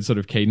good sort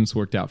of cadence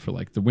worked out for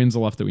like the winds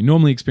aloft that we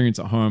normally experience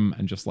at home,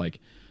 and just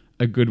like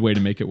a good way to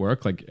make it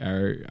work. Like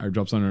our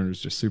drop zone owner is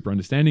just super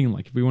understanding. And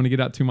like, if we want to get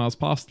out 2 miles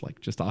past, like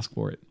just ask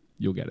for it,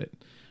 you'll get it.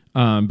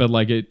 But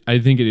like I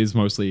think it is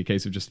mostly a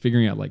case of just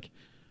figuring out like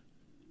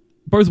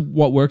both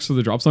what works for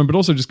the drop zone, but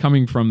also just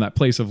coming from that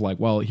place of like,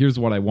 well, here's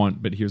what I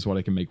want, but here's what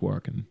I can make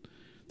work. And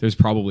there's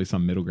probably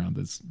some middle ground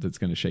that's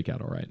going to shake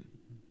out all right.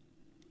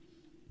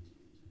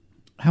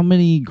 How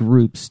many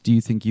groups do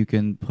you think you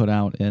can put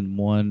out in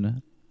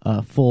one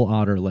full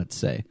otter, let's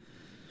say?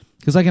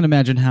 Because I can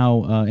imagine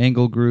how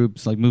angle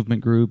groups, like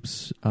movement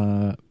groups,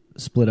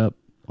 split up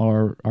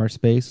our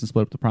space and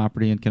split up the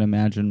property, and can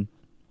imagine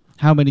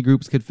how many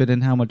groups could fit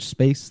in, how much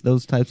space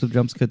those types of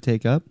jumps could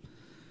take up.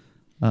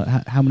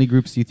 How many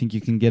groups do you think you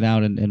can get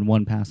out in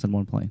one pass in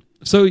one plane?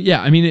 So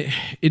yeah, I mean,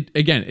 it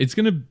again, it's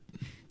gonna.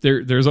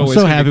 There's always.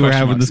 I'm so happy we're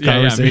having this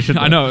conversation.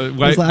 I know.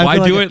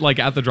 Why do it like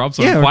at the drop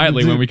zone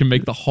quietly when we can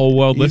make the whole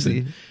world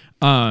listen?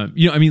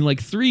 You know, I mean, like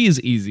 3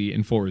 is easy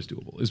and 4 is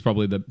doable. Is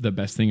probably the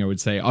best thing I would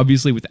say.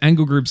 Obviously, with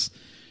angle groups,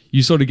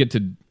 you sort of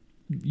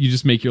you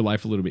just make your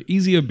life a little bit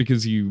easier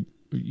because you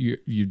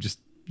just,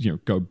 you know,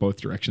 go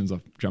both directions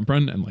of jump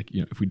run, and like,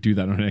 you know, if we do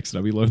that on an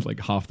XW load, like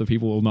half the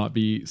people will not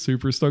be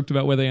super stoked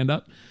about where they end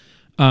up.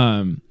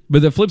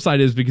 But the flip side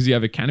is because you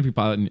have a canopy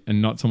pilot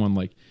and not someone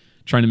like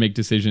trying to make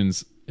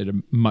decisions at a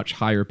much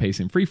higher pace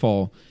in free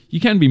fall, you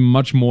can be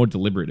much more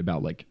deliberate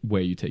about like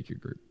where you take your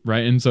group,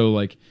 right? And so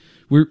like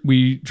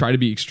we try to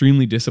be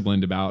extremely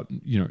disciplined about,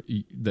 you know,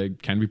 the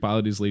canopy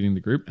pilot is leading the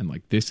group, and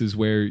like this is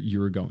where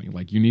you're going.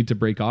 Like you need to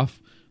break off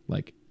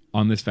like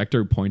on this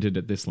vector pointed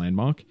at this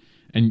landmark,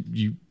 and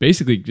you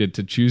basically get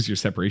to choose your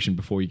separation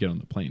before you get on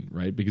the plane,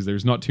 right? Because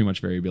there's not too much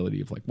variability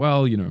of like,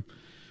 well, you know,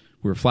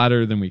 we're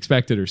flatter than we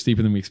expected or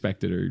steeper than we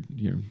expected, or,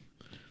 you know,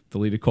 the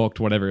leader corked,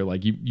 whatever.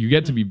 Like you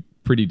get to be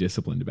pretty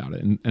disciplined about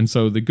it. And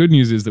so the good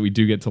news is that we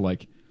do get to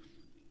like,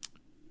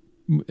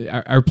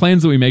 our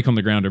plans that we make on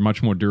the ground are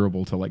much more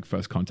durable to like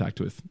first contact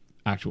with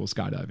actual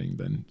skydiving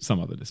than some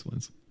other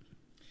disciplines.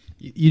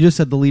 You just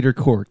said the leader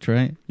corked,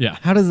 right? Yeah.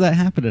 How does that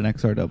happen in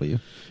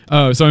XRW?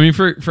 Oh, so I mean,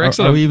 for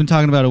XRW, Are we even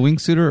talking about a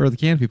wingsuiter or the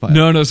canopy pilot?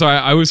 No. So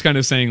I was kind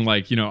of saying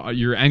like, you know,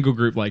 your angle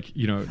group, like,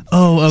 you know,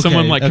 Oh, okay.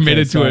 someone like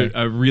committed sorry.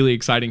 to a really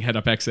exciting head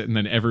up exit, and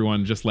then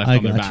everyone just left I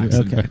on their got you. backs.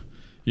 Okay. And,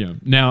 you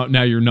know,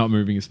 now you're not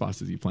moving as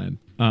fast as you planned.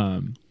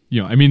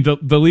 You know, I mean,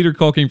 the leader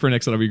caulking for an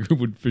XLW group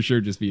would for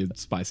sure just be a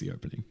spicy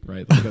opening,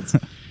 right? Like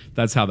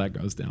that's how that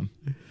goes down.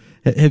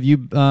 Have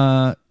you?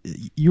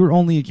 You were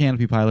only a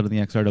canopy pilot in the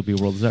XRW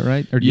world, is that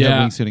right? Or do you have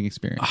Yeah. wingsuiting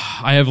experience?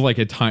 I have like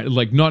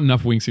like not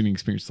enough wingsuiting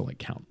experience to like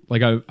count.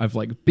 Like I've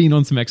like been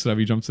on some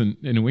XLW jumps in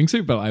a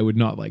wingsuit, but I would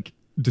not like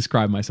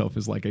describe myself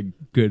as like a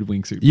good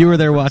wingsuit. You were pilot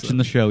there for watching XLW.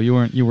 the show. You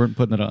weren't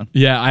putting it on.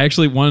 Yeah, I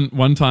actually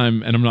one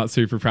time, and I'm not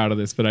super proud of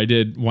this, but I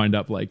did wind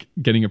up like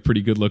getting a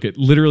pretty good look at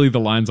literally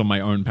the lines on my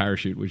own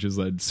parachute, which is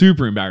a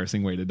super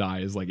embarrassing way to die,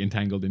 is like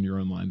entangled in your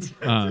own lines.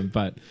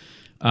 But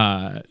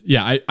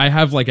yeah, I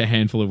have like a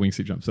handful of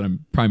wingsuit jumps, and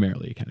I'm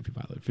primarily a canopy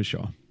pilot for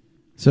sure.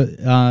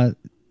 So,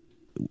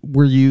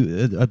 were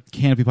you a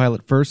canopy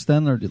pilot first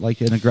then, or like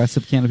an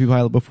aggressive canopy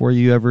pilot before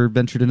you ever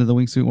ventured into the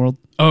wingsuit world?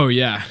 Oh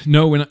yeah,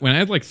 no. When I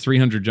had like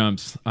 300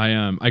 jumps,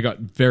 I got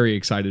very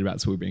excited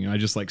about swooping. I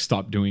just like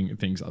stopped doing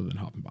things other than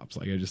hop and pops.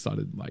 Like I just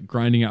started like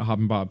grinding out hop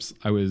and pops.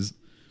 I was,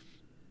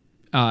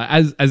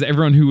 as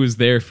everyone who was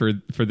there for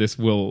this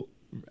will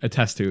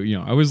attest to, you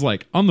know, I was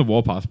like on the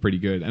warpath pretty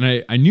good,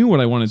 and I knew what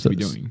I wanted to be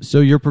doing.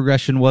 So your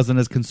progression wasn't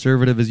as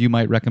conservative as you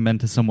might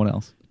recommend to someone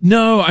else.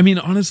 No, I mean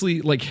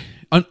honestly, like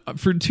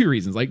for two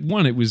reasons. Like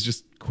one, it was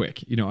just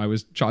quick. You know, I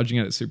was charging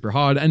at it super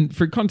hard, and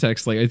for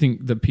context, like I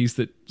think the piece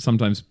that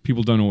sometimes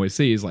people don't always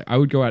see is like I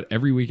would go out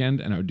every weekend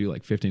and I would do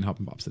like 15 hop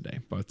and pops a day,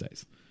 both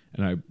days,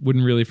 and I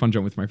wouldn't really fun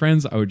jump with my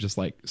friends. I would just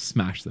like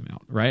smash them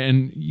out, right?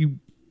 And you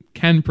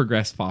can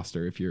progress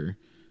faster if you're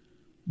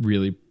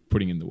really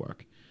putting in the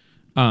work.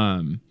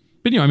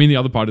 But you know, I mean, the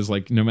other part is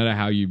like no matter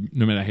how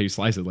you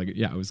slice it, like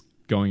yeah, I was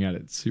going at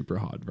it super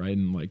hard, right?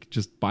 And like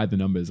just by the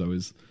numbers, I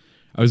was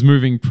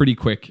moving pretty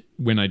quick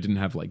when I didn't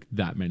have like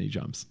that many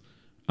jumps.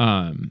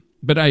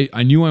 But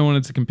I knew I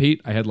wanted to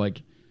compete. I had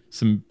like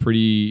some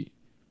pretty,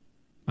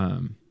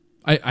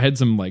 I had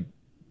some like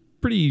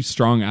pretty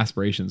strong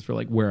aspirations for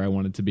like where I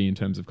wanted to be in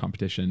terms of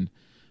competition.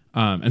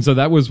 And so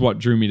that was what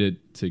drew me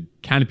to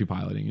canopy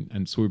piloting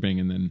and swooping.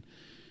 And then,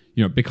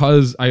 you know,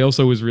 because I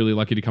also was really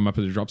lucky to come up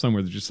with a drop zone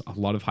where there's just a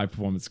lot of high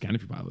performance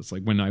canopy pilots.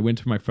 Like when I went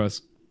to my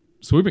first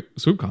swoop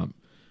comp,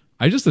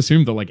 I just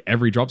assumed that like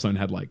every drop zone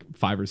had like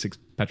 5 or 6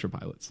 Petra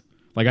pilots.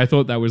 Like I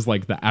thought that was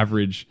like the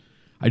average.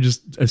 I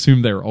just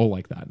assumed they were all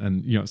like that.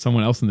 And you know,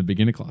 someone else in the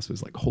beginner class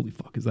was like, holy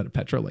fuck, is that a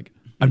Petra? Like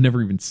I've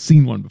never even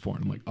seen one before.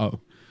 And I'm like, oh,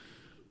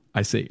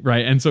 I see.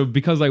 Right. And so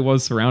because I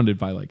was surrounded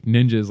by like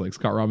ninjas like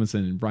Scott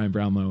Robinson and Brian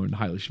Brownlow and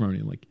Haile Shimoni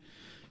and like,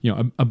 you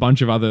know, a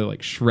bunch of other like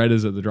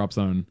shredders at the drop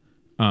zone,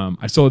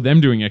 I saw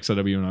them doing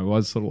XLW and I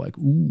was sort of like,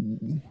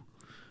 ooh,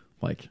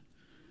 like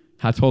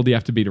how tall do you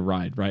have to be to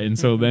ride? Right. And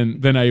so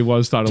then I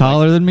was started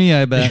Taller than me,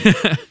 I bet.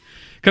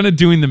 kind of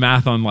doing the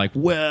math on like,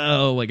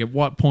 well, like at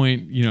what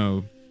point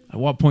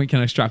can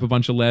I strap a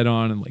bunch of lead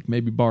on and like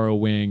maybe borrow a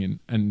wing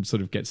and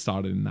sort of get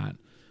started in that.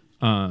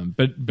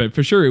 But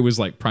for sure it was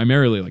like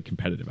primarily like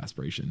competitive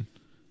aspiration.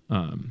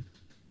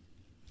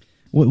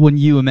 When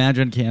you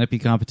imagine canopy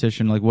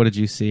competition, like what did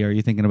you see? Are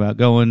you thinking about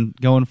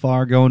going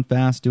far, going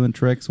fast, doing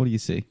tricks? What do you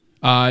see?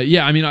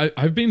 Yeah, I mean,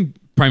 I've been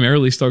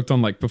primarily stoked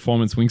on like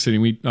performance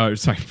wingsuiting.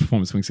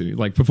 Performance wingsuiting,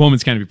 like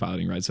performance canopy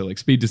piloting, right? So like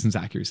speed, distance,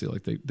 accuracy,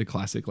 like the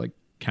classic like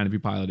canopy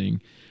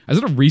piloting. I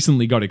sort of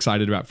recently got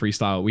excited about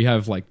freestyle. We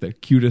have like the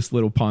cutest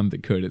little pond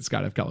that could at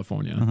Skydive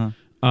California. Uh-huh.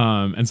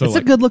 And so It's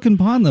like, a good looking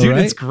pond though, dude,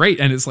 right? it's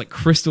great and it's like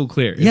crystal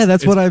clear. Yeah,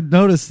 that's it's what I've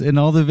noticed in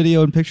all the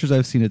video and pictures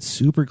I've seen. It's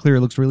super clear.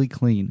 It looks really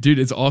clean. Dude,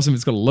 it's awesome.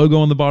 It's got a logo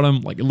on the bottom.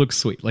 Like it looks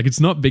sweet. Like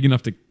it's not big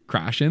enough to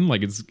crash in.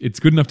 Like it's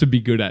good enough to be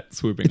good at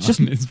swooping. It's just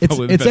probably the it's best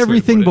way to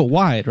everything put it. but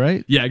wide,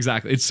 right? Yeah,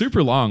 exactly. It's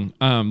super long.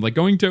 Like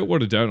going dirt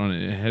water dirt on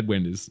it in a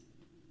headwind is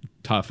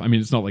tough. I mean,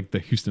 it's not like the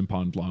Houston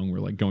Pond long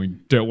where like going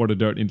dirt water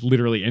dirt in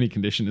literally any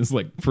condition is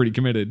like pretty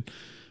committed.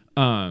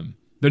 But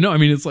no, I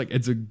mean it's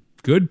a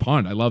good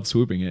pond. I love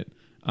swooping it.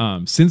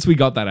 Since we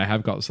got that, I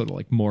have got sort of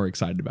like more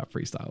excited about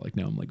freestyle. Like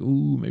now I'm like,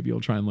 ooh, maybe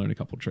I'll try and learn a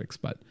couple tricks.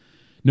 But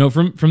no,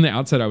 from the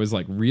outset, I was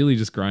like really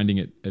just grinding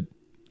it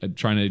at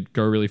trying to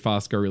go really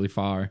fast, go really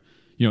far.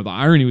 You know, the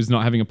irony was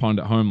not having a pond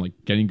at home, like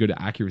getting good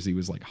at accuracy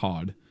was like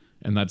hard.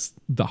 And that's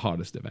the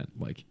hardest event.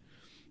 Like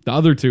The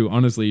other two,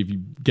 honestly, if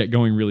you get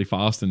going really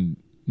fast and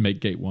make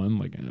gate one,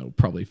 like it'll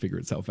probably figure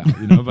itself out,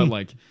 but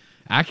like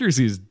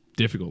accuracy is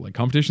difficult. Like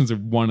competitions are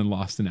won and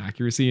lost in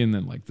accuracy, and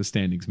then like the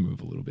standings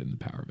move a little bit in the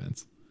power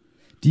events.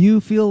 Do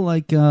you feel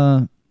like,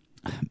 man,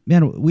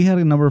 we had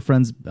a number of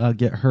friends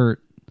get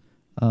hurt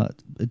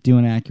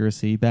doing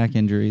accuracy, back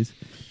injuries.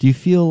 Do you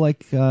feel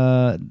like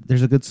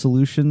there's a good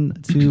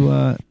solution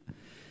to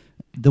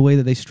the way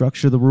that they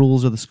structure the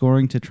rules or the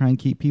scoring to try and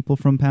keep people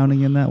from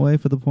pounding in that way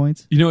for the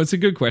points? It's a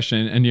good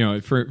question.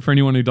 And, for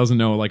anyone who doesn't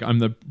know, like I'm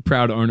the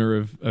proud owner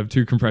of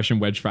 2 compression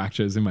wedge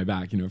fractures in my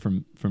back,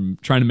 from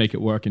trying to make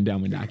it work in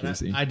downwind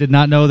accuracy. I did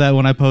not know that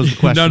when I posed the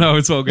question. No,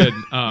 it's all good.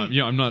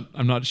 I'm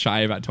not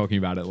shy about talking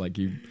about it. Like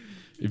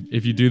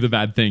if you do the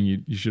bad thing,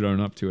 you should own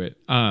up to it.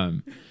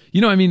 And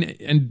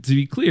to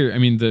be clear,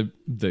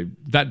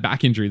 that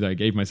back injury that I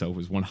gave myself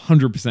was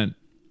 100%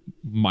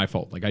 my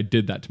fault. Like I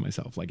did that to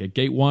myself. Like at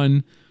gate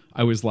 1,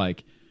 I was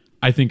like,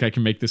 I think I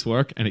can make this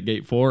work. And at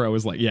gate 4, I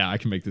was like, yeah, I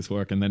can make this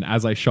work. And then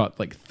as I shot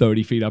like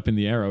 30 feet up in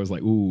the air, I was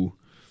like, ooh,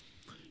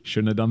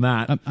 shouldn't have done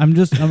that.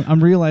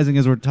 I'm realizing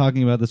as we're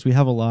talking about this, we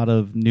have a lot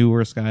of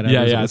newer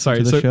skydivers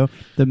to the show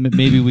that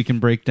maybe we can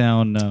break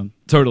down.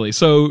 Totally.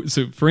 So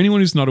for anyone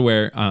who's not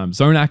aware,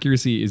 zone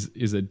accuracy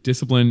is a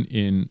discipline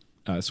in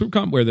swoop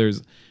comp where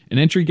there's an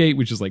entry gate,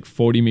 which is like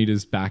 40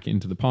 meters back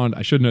into the pond.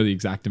 I should know the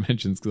exact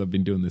dimensions because I've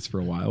been doing this for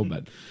a while,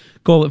 but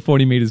call it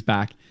 40 meters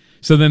back.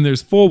 So then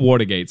there's 4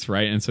 water gates,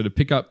 right? And so to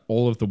pick up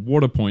all of the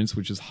water points,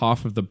 which is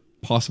half of the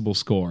possible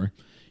score,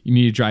 you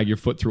need to drag your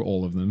foot through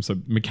all of them. So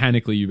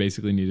mechanically, you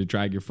basically need to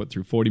drag your foot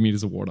through 40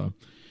 meters of water. And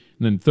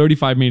then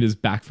 35 meters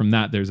back from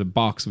that, there's a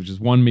box, which is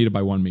 1 meter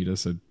by 1 meter.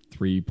 So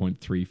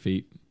 3.3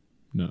 feet.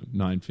 No,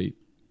 9 feet.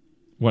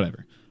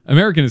 Whatever.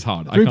 American is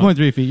hard.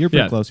 3.3 feet. You're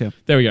pretty close, yeah.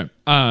 There we go.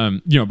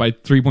 By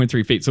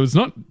 3.3 feet. So it's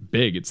not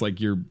big. It's like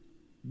your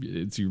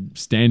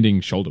standing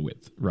shoulder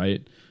width,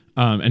 right?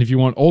 And if you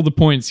want all the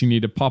points, you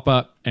need to pop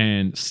up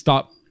and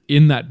stop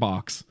in that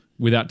box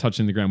without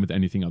touching the ground with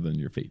anything other than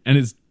your feet. And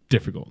it's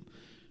difficult.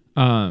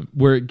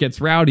 Where it gets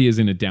rowdy is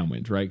in a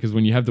downwind, right? Because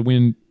when you have the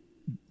wind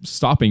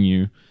stopping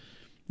you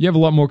have a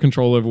lot more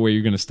control over where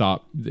you're going to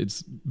stop.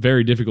 It's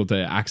very difficult to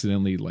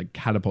accidentally like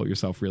catapult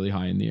yourself really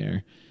high in the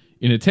air.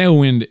 In a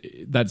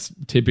tailwind, that's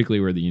typically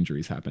where the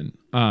injuries happen.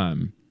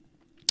 I'm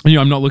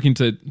not looking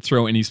to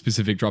throw any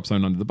specific drop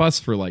zone under the bus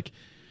for like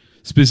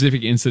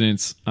specific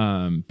incidents.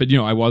 But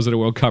I was at a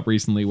World Cup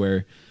recently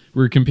where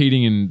we were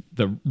competing in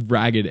the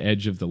ragged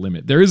edge of the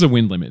limit. There is a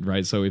wind limit,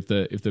 right? So if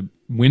the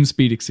wind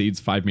speed exceeds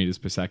 5 meters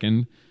per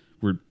second,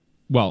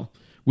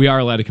 we are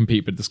allowed to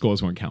compete, but the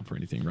scores won't count for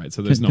anything, right?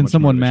 So there's Can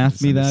someone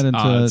math me that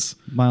into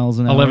miles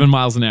an hour? 11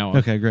 miles an hour.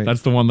 Okay, great.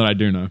 That's the one that I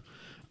do know.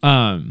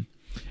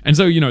 And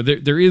so,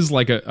 there is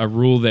like a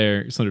rule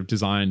there sort of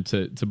designed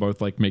to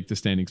both like make the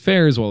standings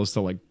fair as well as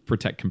to like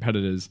protect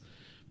competitors.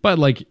 But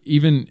like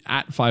even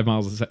at 5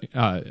 meters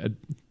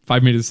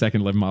a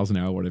second, 11 miles an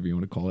hour, whatever you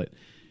want to call it,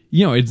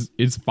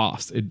 it's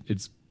fast.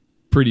 It's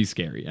pretty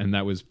scary. And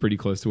that was pretty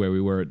close to where we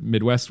were at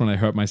Midwest when I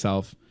hurt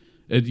myself.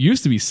 It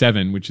used to be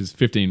 7, which is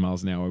 15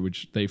 miles an hour,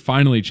 which they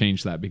finally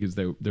changed that because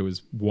there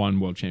was one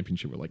world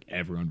championship where like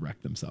everyone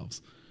wrecked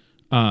themselves.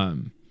 I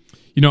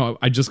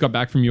just got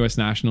back from US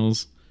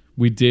Nationals.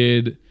 We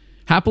did,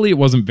 happily, it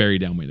wasn't very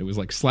downwind. It was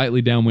like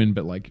slightly downwind,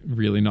 but like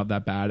really not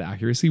that bad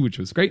accuracy, which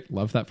was great.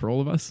 Love that for all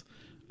of us.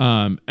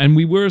 And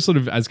we were sort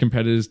of, as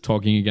competitors,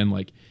 talking again,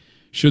 like,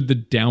 should the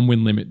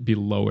downwind limit be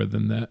lower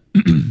than the,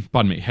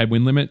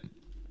 headwind limit?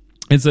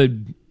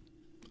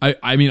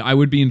 I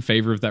would be in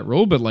favor of that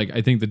rule, but like,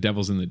 I think the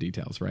devil's in the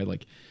details, right?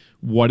 Like,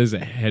 what is a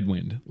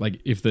headwind? Like,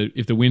 if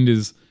the wind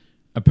is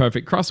a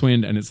perfect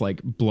crosswind and it's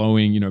like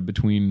blowing,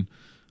 between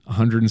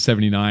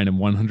 179 and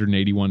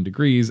 181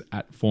 degrees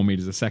at 4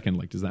 meters a second,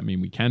 like, does that mean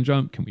we can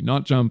jump? Can we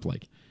not jump?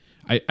 Like,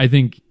 I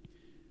think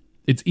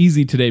it's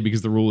easy today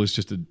because the rule is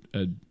just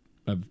a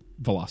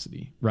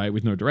velocity, right?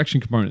 With no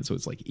direction component. So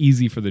it's like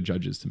easy for the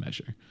judges to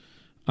measure.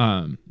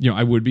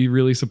 I would be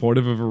really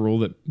supportive of a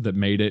rule that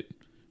made it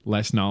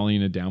less gnarly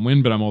in a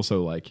downwind, but I'm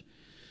also like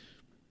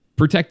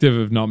protective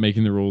of not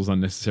making the rules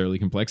unnecessarily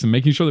complex and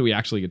making sure that we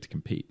actually get to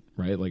compete,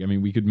 right? Like,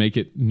 we could make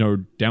it no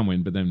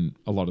downwind, but then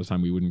a lot of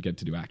time we wouldn't get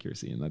to do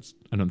accuracy. And that's,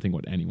 I don't think,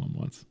 what anyone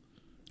wants.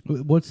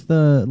 What's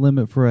the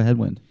limit for a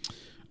headwind?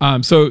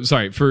 So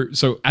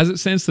as it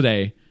stands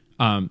today,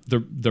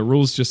 the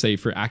rules just say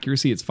for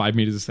accuracy, it's 5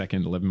 meters a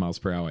second, 11 miles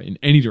per hour in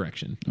any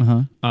direction.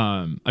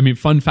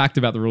 Fun fact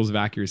about the rules of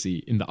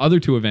accuracy, in the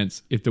other 2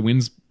 events, if the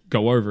winds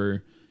go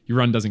over, your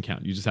run doesn't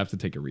count. You just have to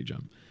take a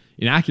rejump.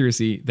 In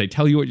accuracy, they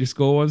tell you what your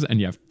score was, and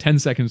you have 10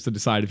 seconds to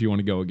decide if you want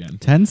to go again.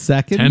 10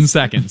 seconds? 10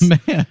 seconds.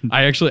 Man.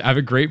 I have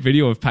a great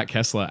video of Pat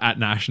Kessler at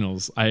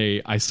Nationals.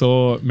 I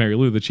saw Mary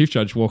Lou, the chief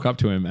judge, walk up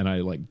to him, and I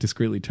like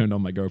discreetly turned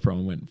on my GoPro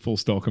and went full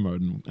stalker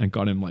mode and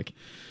got him like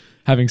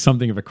having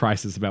something of a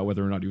crisis about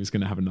whether or not he was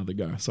going to have another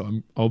go. So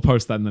I'll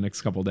post that in the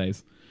next couple of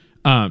days.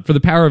 For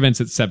the power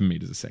events, it's 7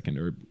 meters a second,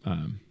 or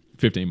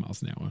 15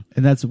 miles an hour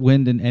And that's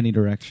wind in any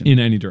direction. in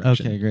any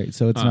direction. Okay, great.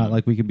 So it's not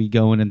like we could be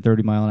going in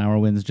 30-mile-an-hour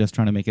winds just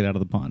trying to make it out of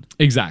the pond.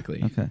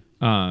 Exactly. Okay.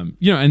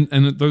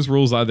 And those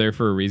rules are there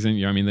for a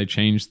reason. I mean, they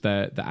changed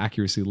the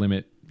accuracy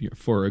limit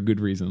for a good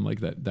reason.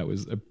 Like that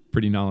was a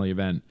pretty gnarly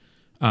event.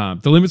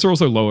 The limits are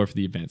also lower for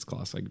the advanced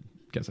class. I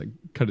guess I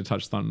could have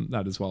touched on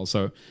that as well.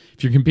 So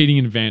if you're competing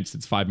in advanced,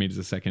 it's 5 meters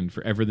a second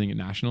for everything at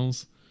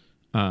nationals.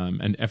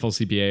 And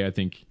FLCPA, I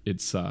think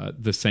it's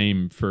the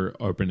same for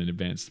open and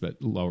advanced,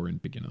 but lower in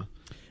beginner.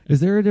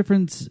 Is there a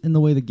difference in the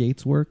way the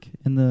gates work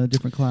in the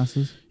different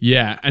classes?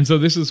 Yeah, and so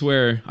this is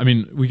where, I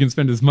mean, we can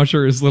spend as much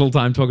or as little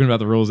time talking about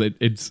the rules.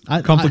 It's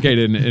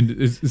complicated and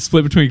it's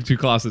split between two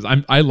classes.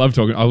 I love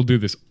talking. I'll do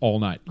this all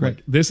night. Great.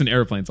 Like this and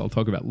airplanes, I'll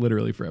talk about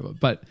literally forever.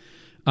 But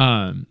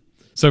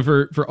so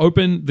for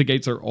open, the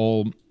gates are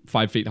all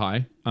 5 feet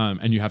high,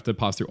 and you have to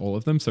pass through all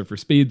of them. So for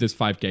speed, there's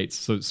 5 gates.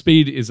 So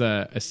speed is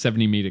a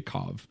 70-meter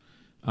carve,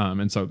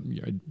 and so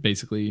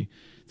basically,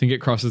 I think it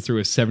crosses through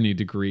a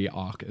 70-degree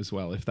arc as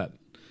well. If that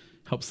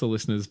helps the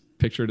listeners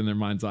picture it in their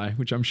mind's eye,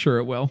 which I'm sure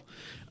it will.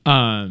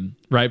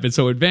 Right, but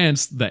so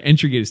advanced, the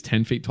entry gate is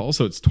 10 feet tall,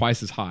 so it's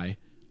twice as high,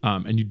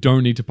 and you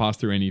don't need to pass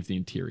through any of the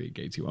interior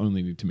gates. You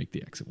only need to make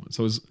the exit one.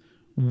 So it's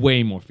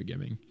way more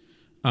forgiving.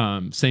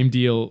 Same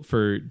deal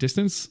for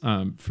distance.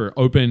 For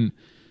open,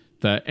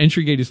 the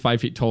entry gate is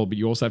 5 feet tall, but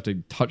you also have to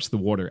touch the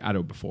water at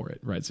or before it,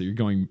 right? So you're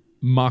going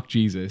Mach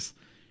Jesus.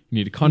 You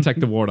need to contact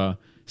the water,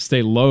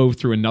 stay low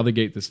through another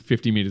gate that's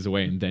 50 meters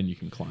away, and then you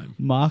can climb.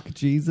 Mach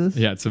Jesus?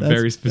 Yeah, it's a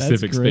very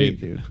specific that's great,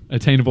 speed. dude.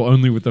 Attainable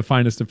only with the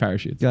finest of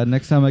parachutes. God,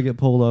 next time I get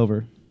pulled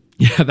over.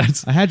 Yeah,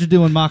 that's... I had you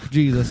doing Mach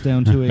Jesus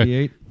down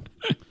 288.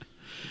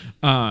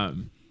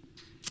 And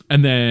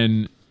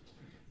then...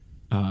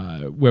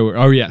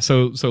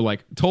 So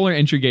like taller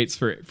entry gates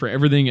for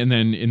everything, and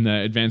then in the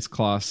advanced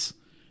class,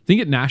 I think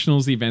at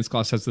nationals the advanced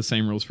class has the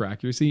same rules for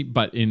accuracy,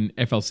 but in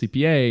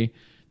FLCPA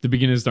the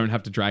beginners don't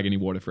have to drag any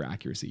water for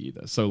accuracy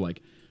either. So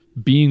like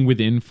being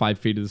within 5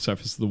 feet of the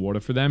surface of the water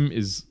for them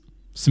is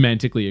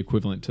semantically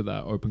equivalent to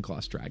the open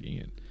class dragging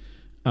it.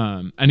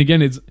 And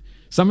again, it's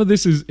some of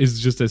this is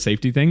just a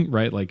safety thing,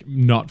 right? Like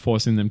not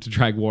forcing them to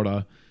drag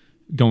water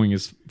going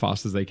as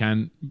fast as they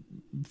can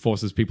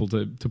forces people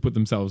to put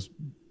themselves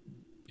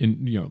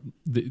in,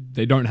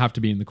 they don't have to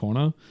be in the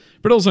corner,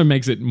 but also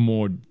makes it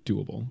more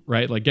doable,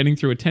 right? Like getting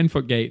through a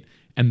 10-foot gate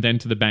and then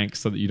to the bank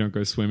so that you don't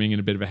go swimming in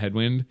a bit of a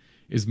headwind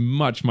is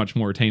much, much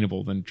more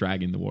attainable than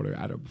dragging the water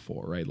out of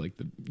before, right? Like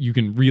you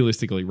can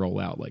realistically roll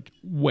out like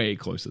way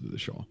closer to the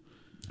shore.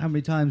 How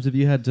many times have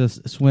you had to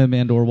swim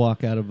and or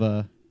walk out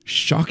of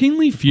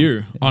Shockingly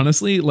few,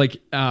 honestly. Like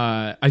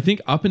I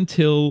think up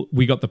until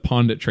we got the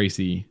pond at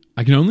Tracy,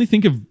 I can only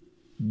think of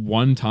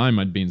one time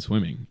I'd been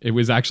swimming. It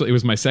was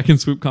my second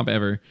swoop comp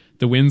ever.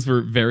 The winds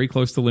were very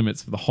close to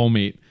limits for the whole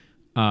meet.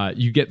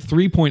 You get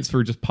 3 points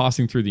for just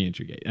passing through the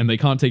entry gate, and they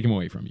can't take them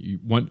away from you.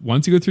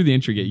 Once you go through the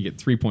entry gate, you get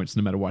 3 points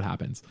no matter what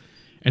happens.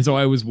 And so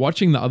I was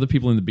watching the other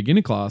people in the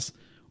beginner class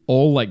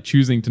all like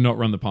choosing to not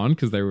run the pond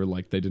because they were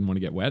like, they didn't want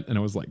to get wet. And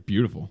I was like,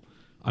 beautiful.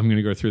 I'm going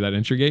to go through that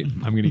entry gate.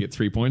 I'm going to get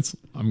 3 points.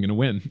 I'm going to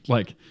win.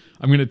 Like,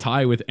 I'm going to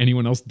tie with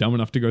anyone else dumb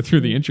enough to go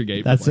through the entry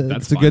gate. That's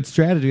that's a good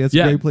strategy. That's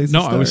a great place to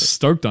no, start. I was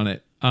stoked on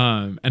it.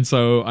 And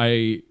so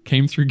I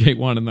came through gate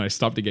 1 and then I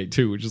stopped at gate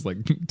 2, which is like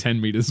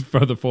 10 meters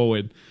further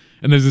forward.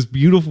 And there's this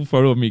beautiful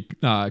photo of me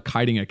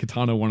kiting a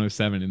Katana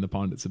 107 in the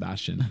pond at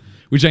Sebastian,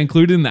 which I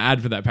included in the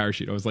ad for that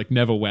parachute. I was like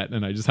never wet,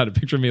 and I just had a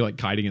picture of me like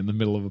kiting in the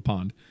middle of a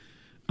pond.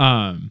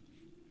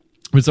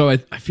 But so I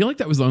feel like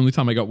that was the only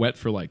time I got wet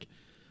for like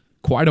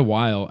quite a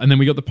while. And then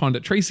we got the pond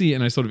at Tracy,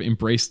 and I sort of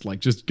embraced like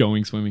just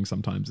going swimming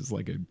sometimes is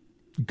like a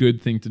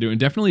good thing to do, and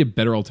definitely a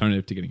better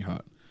alternative to getting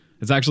hurt.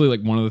 It's actually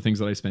like one of the things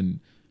that I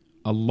spend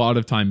a lot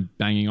of time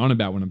banging on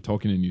about when I'm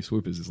talking to new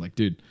swoopers is like,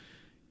 dude,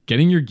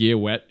 getting your gear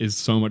wet is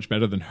so much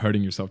better than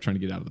hurting yourself trying to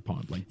get out of the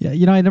pond. Like,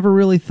 yeah, I never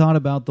really thought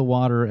about the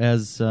water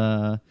as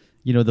the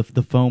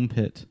foam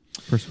pit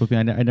for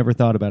swimming. I never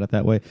thought about it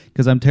that way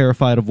because I'm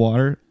terrified of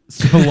water.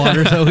 So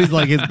water's always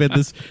like it's been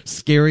this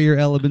scarier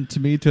element to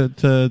me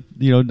to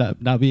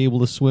not be able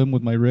to swim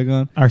with my rig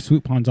on. Our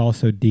swoop pond's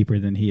also deeper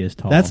than he is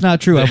tall. That's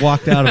not true. I've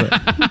walked out of it.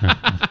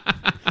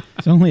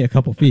 It's only a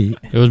couple feet.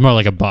 It was more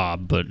like a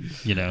bob, but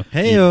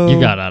Heyo.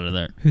 you got out of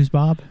there. Who's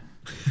Bob?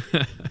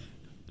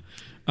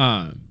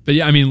 But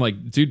yeah, I mean,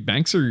 like, dude,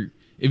 banks are,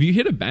 if you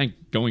hit a bank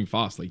going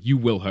fast, like, you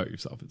will hurt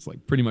yourself. It's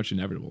like pretty much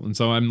inevitable. And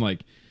so I'm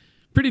like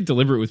pretty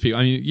deliberate with people.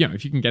 I mean,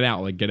 if you can get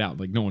out, like, get out.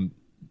 Like, no one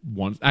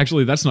wants,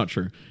 actually, that's not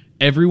true.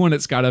 Everyone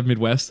at Skydive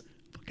Midwest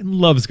fucking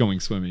loves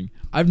going swimming.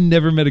 I've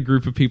never met a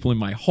group of people in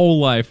my whole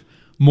life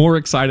more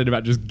excited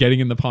about just getting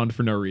in the pond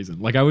for no reason.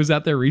 Like, I was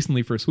out there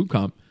recently for a swoop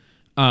comp,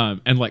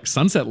 and like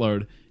sunset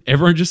load,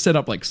 everyone just set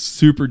up like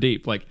super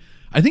deep. Like,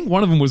 I think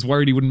one of them was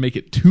worried he wouldn't make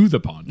it to the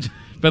pond,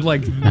 but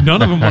like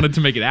none of them wanted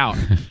to make it out.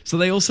 So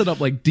they all set up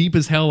like deep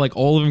as hell. Like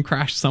all of them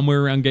crashed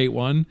somewhere around gate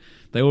 1.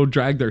 They all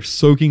dragged their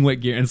soaking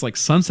wet gear, and it's like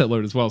sunset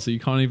load as well. So you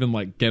can't even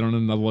like get on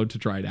another load to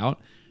dry it out.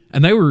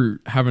 And they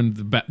were having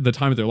the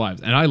time of their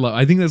lives. And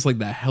I think that's like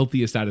the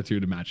healthiest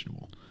attitude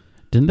imaginable.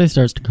 Didn't they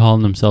start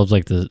calling themselves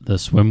like the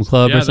swim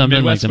club Yeah, or the something,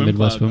 Midwest like the Swim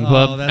Midwest Club. Swim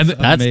Club? Oh, And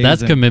that's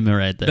amazing. commitment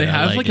right there. They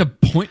I have like it. a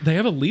point. They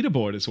have a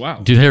leaderboard as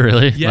well. Do they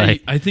really? Yeah,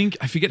 Like, I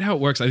forget how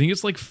it works. I think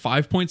it's like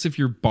 5 points if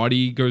your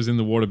body goes in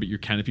the water, but your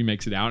canopy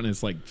makes it out, and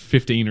it's like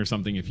 15 or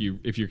something if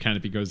your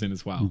canopy goes in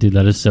as well. dude,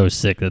 that is so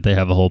sick that they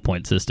have a whole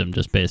point system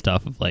just based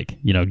off of like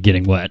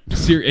getting wet.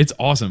 It's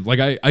awesome. Like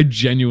I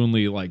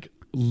genuinely like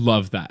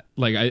love that.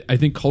 Like I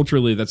think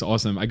culturally that's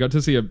awesome. I got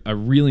to see a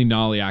really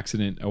gnarly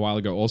accident a while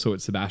ago, also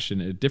at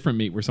Sebastian, at a different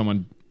meet where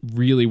someone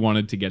really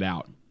wanted to get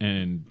out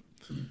and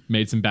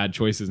made some bad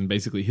choices, and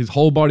basically his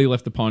whole body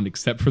left the pond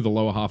except for the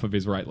lower half of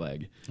his right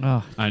leg.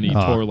 Oh. And he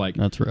tore like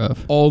That's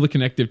rough. all the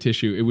connective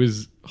tissue. It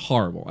was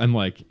horrible. And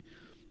like,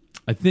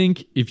 I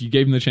think if you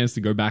gave him the chance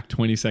to go back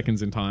 20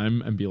 seconds in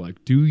time and be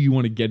like, do you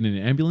want to get in an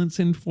ambulance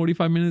in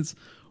 45 minutes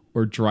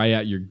or dry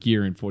out your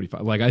gear in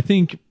 45? Like, I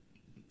think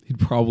he'd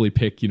probably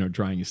pick,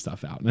 drying his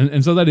stuff out.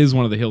 And so that is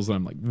one of the hills that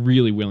I'm like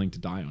really willing to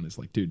die on, is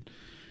like, dude,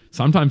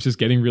 sometimes just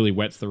getting really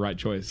wet's the right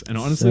choice. And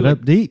honestly, Set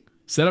up deep.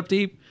 Set up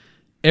deep.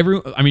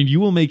 You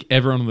will make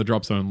everyone on the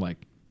drop zone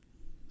like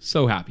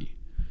so happy.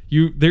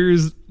 There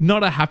is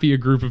not a happier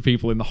group of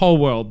people in the whole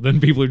world than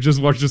people who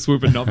just watch the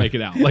swoop and not make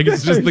it out. Like,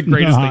 it's just the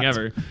greatest thing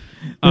ever.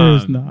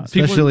 There's not.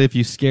 People- Especially if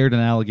you scared an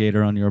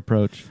alligator on your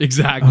approach.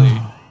 Exactly.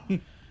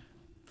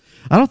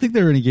 I don't think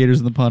there are any gators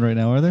in the pond right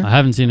now, are there? I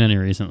haven't seen any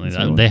recently.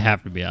 So- They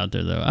have to be out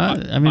there though.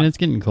 I mean, it's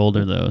getting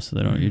colder though, so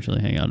they don't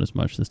usually hang out as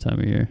much this time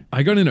of year.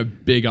 I got in a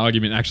big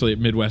argument actually at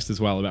Midwest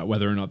as well about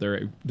whether or not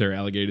there are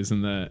alligators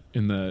in the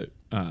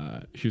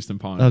Houston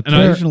pond. And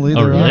I- Occasionally,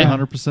 Oh, there really? are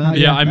 100%.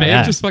 yeah, I may Yeah,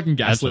 have just fucking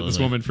gaslit this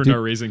absolutely. woman for no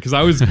reason, because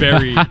I was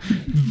very,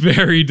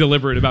 very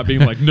deliberate about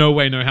being like, no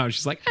way, no how.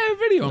 She's like, I have a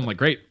video. I'm like,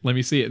 great, let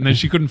me see it. And then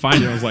she couldn't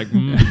find it. I was like,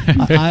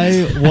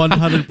 I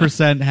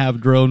 100%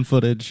 have drone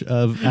footage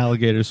of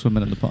alligators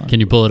swimming in the pond. Can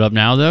you pull it up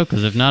now though?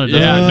 Because if not, it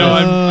doesn't. yeah, no,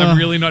 I'm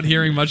really not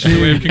hearing much in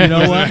the way of You know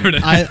conclusive what?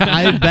 evidence.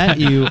 I bet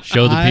you.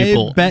 Show the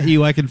people. I bet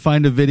you I can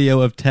find a video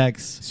of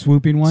Tex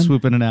Swooping one.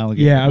 swooping an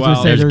alligator. Yeah, I was Wow.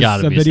 gonna say There's there's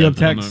gotta a be video of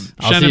something. Tex.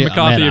 I'll Shannon see-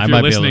 McCarthy, man, I if might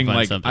you're be able to listening, find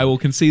like, something. I will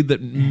concede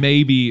that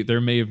maybe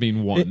there may have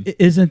been one.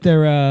 Isn't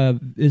there?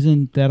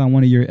 Isn't that on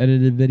one of your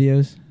edited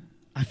videos?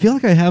 I feel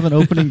like I have an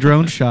opening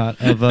drone shot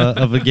of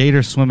a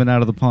gator swimming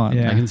out of the pond.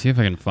 Yeah. I can see if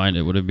I can find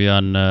it. Would it be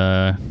on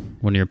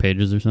one of your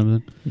pages or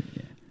something?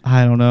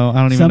 I don't know. I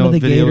don't even Some know of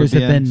what the video gators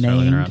it'd have be been in.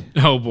 Showing named. around.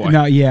 Oh boy.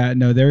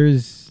 No.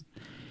 There's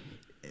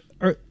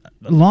a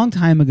long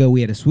time ago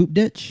we had a swoop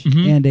ditch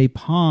and a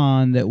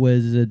pond that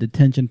was a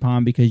detention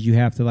pond because you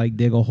have to like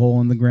dig a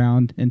hole in the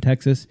ground in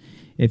Texas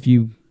if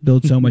you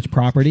build so much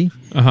property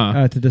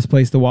to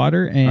displace the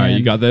water. And All right,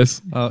 you got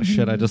this. Oh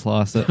shit! I just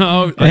lost it.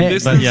 Oh, Hey,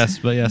 this but is- yes.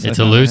 It's I found it.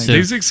 elusive.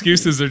 These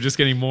excuses are just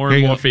getting more Here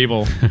and you more go.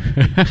 feeble.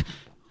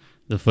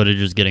 The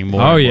footage is getting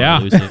more. Oh, and more yeah.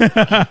 elusive.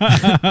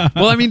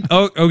 Well, I mean,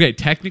 okay,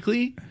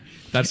 technically,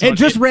 that's It not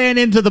just ran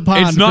into the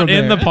pond. It's not from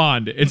in there. the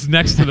pond. It's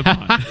next to the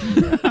pond.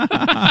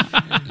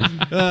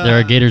 There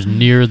are gators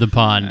near the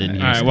pond in All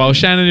Houston. right. Well,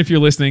 Shannon, if you're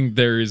listening,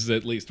 there is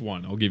at least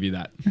one. I'll give you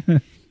that.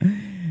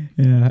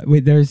 Yeah,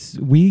 wait. There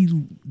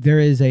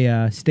is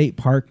a state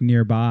park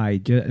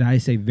nearby. And I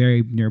say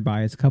very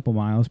nearby. It's a couple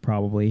miles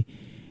probably,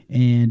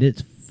 and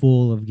it's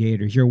full of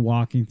gators. You're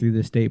walking through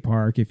the state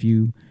park.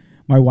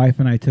 My wife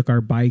and I took our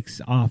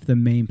bikes off the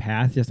main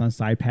path, just on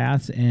side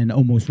paths, and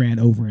almost ran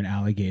over an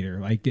alligator.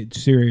 Like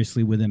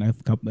seriously, within a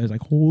couple. I was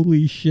like,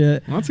 holy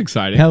shit! Well, that's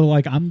exciting. Hell,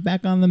 like I'm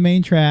back on the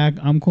main track.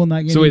 I'm cool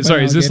not getting. So wait, hit by sorry.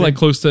 an Is this like alligator.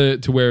 close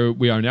to where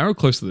we are now, or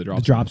close to the drop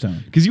the drop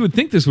zone? Because you would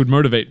think this would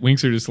motivate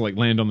Wingster just to like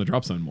land on the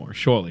drop zone more.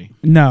 Surely.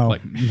 No,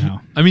 Like-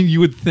 no. I mean,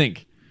 you would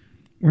think.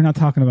 We're not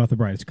talking about the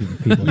brightest group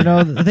of people. You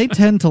know, they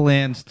tend to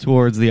land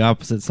towards the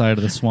opposite side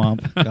of the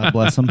swamp. God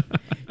bless them.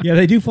 Yeah,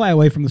 they do fly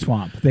away from the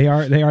swamp. They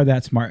are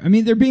that smart. I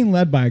mean, they're being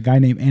led by a guy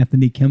named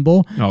Anthony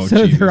Kimball. Oh,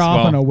 so Jesus. they're off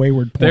Well, on a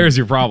wayward point. There's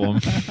your problem.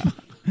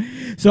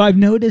 So I've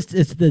noticed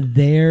it's the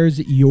theirs,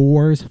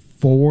 yours,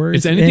 fours.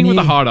 It's anything with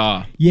a hard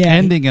R. Yeah,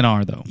 Ending in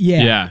R though.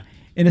 Yeah, Yeah.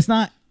 and it's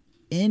not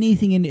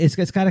anything in. It's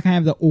got to kind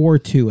of the or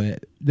to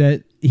it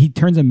that he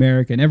turns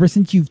American. Ever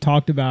since you've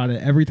talked about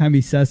it, every time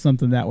he says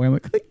something that way, I'm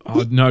like,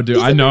 Oh no, dude!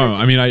 I know.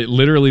 I mean, I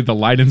literally the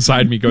light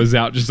inside me goes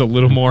out just a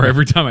little more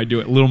every time I do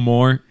it. A little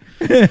more.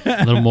 A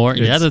little more.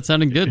 Yeah, that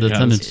sounded good. That Yeah,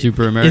 sounded it's-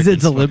 super American. Is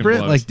it fucking deliberate?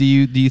 blows. Like, do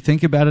you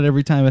think about it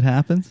every time it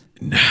happens?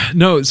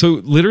 No, so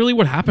literally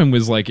what happened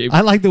was like it, I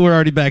like that we're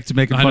already back to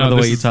making I fun know, of the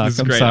way this you is- talk. this is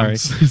I'm great. sorry.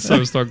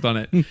 So stoked on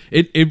it.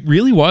 It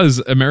really was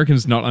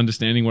Americans not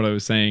understanding what I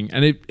was saying,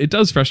 and it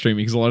does frustrate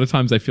me because a lot of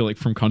times I feel like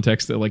from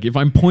context that like if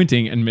I'm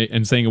pointing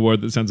and saying a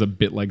word that sounds a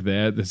bit like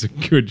there's a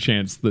good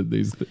chance that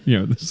these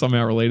they're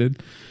somehow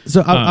related.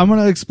 So I'm going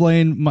to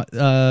explain.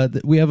 That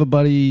we have a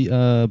buddy,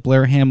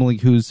 Blair Hamling,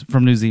 who's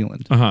from New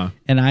Zealand,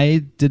 and I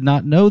did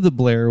not know that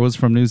Blair was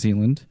from New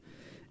Zealand.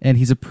 And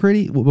he's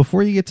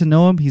before you get to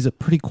know him, he's a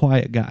pretty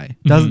quiet guy.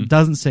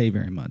 Doesn't say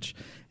very much.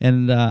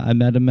 And I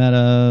met him at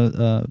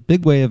a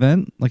Big Way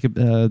event, like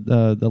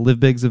the Live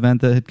Bigs event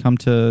that had come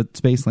to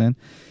Spaceland.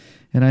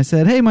 And I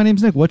said, "Hey, my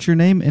name's Nick. What's your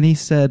name?" And he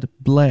said,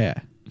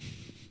 "Blair."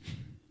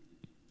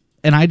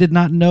 And I did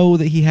not know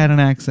that he had an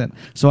accent.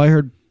 So I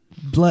heard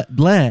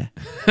bleh.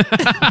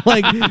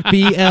 Like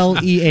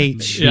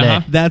BLEH.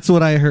 Yeah. That's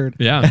what I heard.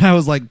 Yeah. And I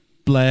was like,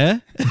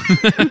 bleh.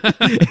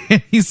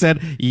 And he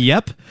said,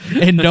 yep.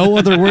 And no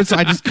other words. So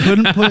I just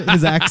couldn't put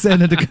his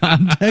accent into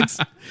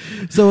context.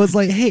 So it's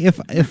like, hey,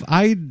 if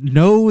I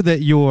know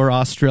that you're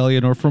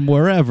Australian or from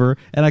wherever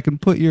and I can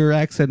put your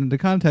accent into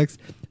context,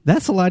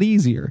 that's a lot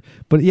easier.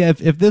 But yeah,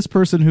 if this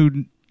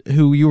person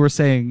who you were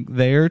saying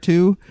there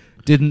to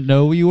didn't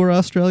know you were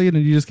Australian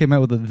and you just came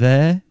out with a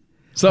the.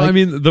 So, Like, I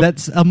mean,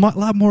 that's a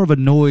lot more of a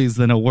noise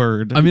than a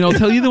word. I mean, I'll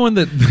tell you the one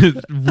that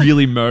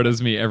really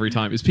murders me every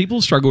time is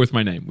people struggle with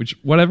my name, which,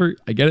 whatever,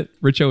 I get it.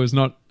 Richo is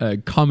not a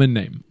common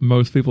name.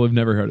 Most people have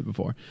never heard it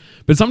before.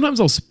 But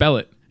sometimes I'll spell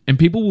it, and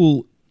people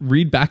will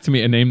read back to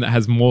me a name that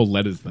has more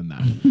letters than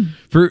that.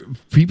 For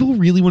people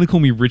really want to call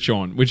me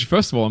Richon, which,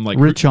 first of all, I'm like...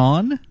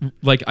 Richon?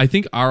 Like, I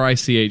think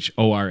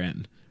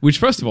Richorn. Which,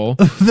 first of all,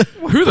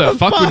 who the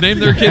fuck would name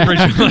their kid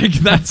Richard? Like,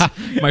 that's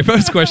my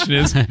first question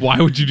is,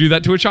 why would you do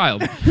that to a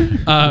child?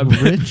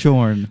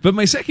 Richorn. But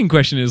my second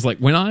question is, like,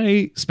 when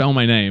I spell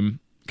my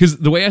name, because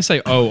the way I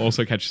say "oh"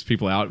 also catches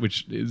people out,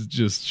 which is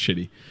just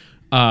shitty.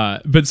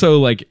 But so,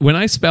 like, when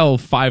I spell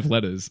 5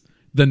 letters,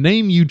 the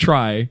name you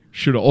try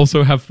should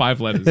also have 5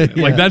 letters in it.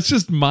 Yeah. Like, that's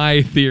just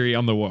my theory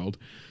on the world.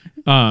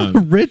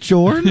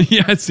 Richorn?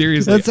 Yeah,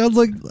 seriously. That sounds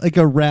like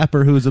a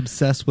rapper who's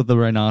obsessed with the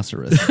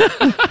rhinoceros.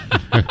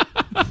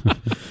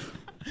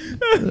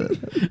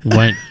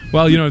 When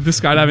Well, you know, if this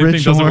skydiving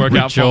thing doesn't work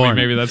out for me, Richorn.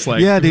 maybe that's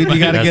like... Yeah, dude, you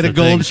got to That's get a the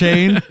gold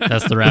thing. chain.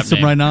 that's the rap With some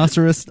name.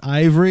 rhinoceros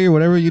ivory or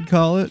whatever you'd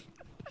call it.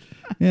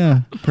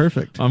 Yeah,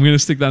 perfect. I'm going to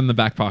stick that in the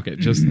back pocket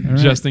just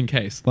in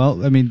case.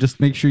 Well, I mean, just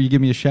make sure you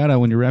give me a shout out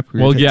when your rap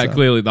career Well, takes yeah, off.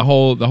 clearly the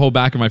whole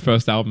back of my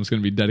first album is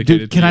going to be dedicated.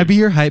 Dude, to can you. I be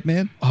your hype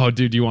man? Oh,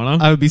 dude, do you want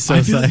to? I would be so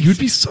I feel like psyched. you'd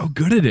be so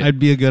good at it. I'd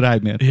be a good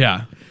hype man.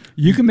 Yeah.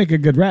 You can make a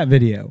good rap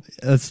video.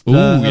 That's, Ooh,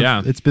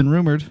 yeah. It's been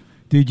rumored.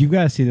 Dude, you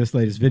gotta see this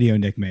latest video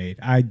Nick made.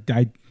 I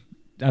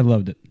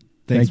loved it.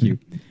 Thanks, Thank you.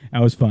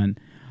 That was fun.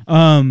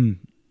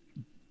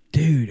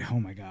 Dude, oh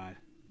my god.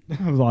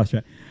 I was lost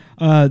track.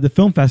 The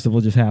film festival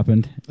just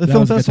happened. The That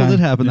film was a good festival time.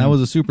 did happen. Yeah. That was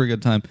a super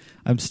good time.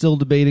 I'm still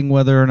debating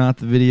whether or not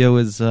the video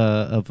is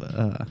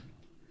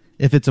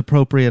if it's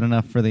appropriate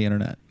enough for the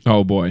internet.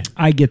 Oh boy.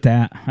 I get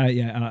that.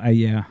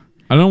 Yeah.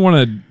 I don't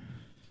want to,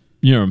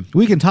 you know.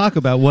 We can talk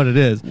about what it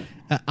is.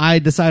 I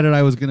decided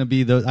I was going to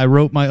be I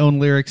wrote my own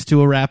lyrics to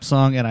a rap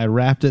song and I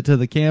rapped it to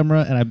the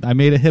camera and I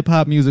made a hip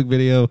hop music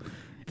video.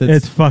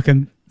 It's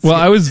fucking. Well,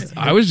 I was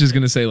just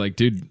gonna say, like,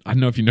 dude, I don't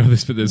know if you know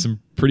this, but there's some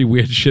pretty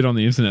weird shit on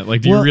the internet.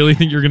 Like, do you Well- really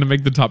think you're gonna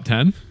make the top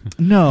 10?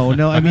 No.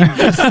 I mean,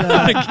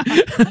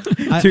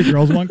 just, 2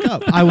 girls, 1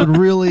 cup. I would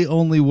really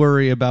only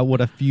worry about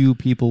what a few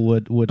people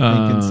would think and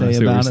I say see what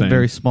you're about it. A saying.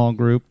 very small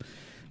group.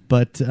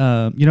 But you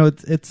know,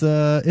 it's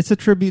a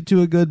tribute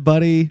to a good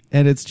buddy,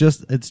 and it's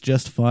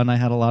just fun. I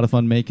had a lot of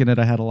fun making it.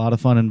 I had a lot of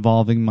fun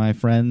involving my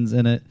friends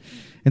in it,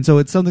 and so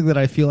it's something that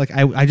I feel like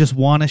I just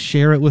want to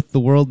share it with the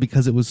world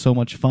because it was so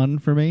much fun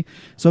for me.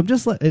 So I'm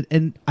just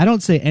and I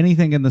don't say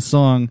anything in the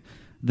song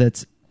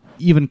that's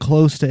even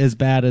close to as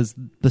bad as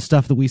the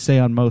stuff that we say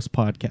on most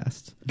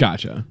podcasts.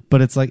 Gotcha.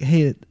 But it's like,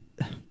 hey,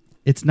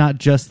 it's not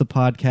just the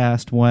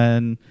podcast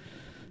when,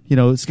 you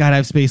know,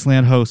 Skydive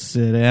Spaceland hosts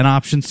it and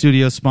Option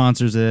Studio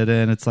sponsors it,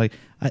 and it's like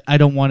I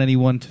don't want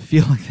anyone to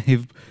feel like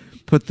they've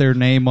put their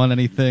name on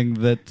anything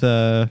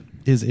that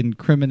is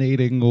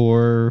incriminating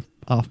or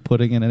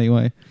off-putting in any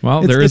way.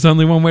 Well, there is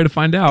only one way to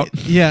find out.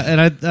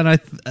 Yeah, and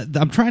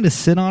I'm trying to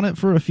sit on it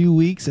for a few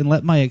weeks and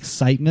let my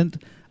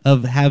excitement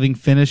of having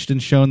finished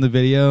and shown the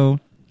video,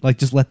 like,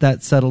 just let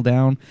that settle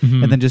down,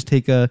 and then just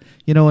take a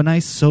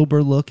nice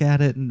sober look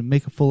at it and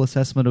make a full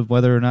assessment of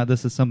whether or not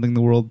this is something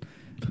the world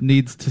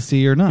needs to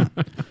see or not.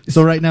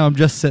 So right now I'm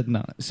just sitting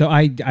on it. So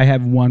I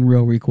have one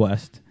real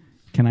request.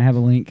 Can I have a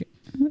link?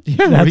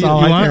 Yeah, That's all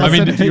I want? care. I'll I mean,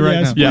 send it to you right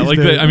yes, now. Yeah, Please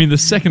like, do. I mean, the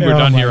second we're Oh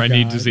done my here, I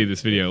need to God. see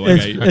this video. Like,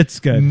 It's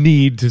good.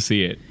 Need to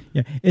see it.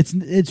 Yeah,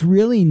 it's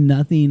really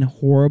nothing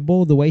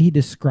horrible. The way he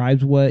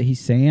describes what he's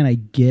saying, I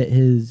get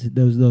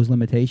those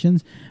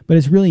limitations, but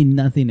it's really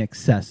nothing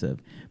excessive.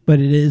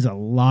 But it is a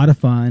lot of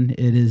fun.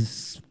 It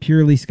is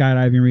purely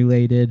skydiving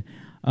related.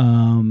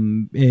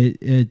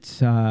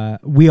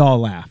 We all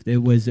laughed. It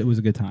was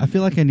a good time. I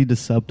feel like I need to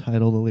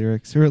subtitle the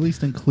lyrics or at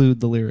least include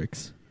the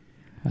lyrics.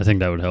 I think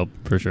that would help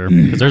for sure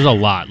because there's a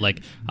lot.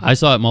 Like I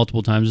saw it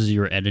multiple times as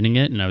you were editing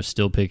it, and I was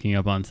still picking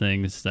up on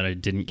things that I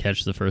didn't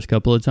catch the first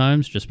couple of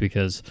times, just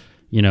because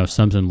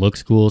something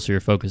looks cool, so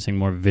you're focusing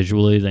more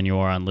visually than you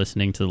are on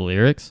listening to the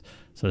lyrics.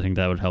 So I think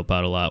that would help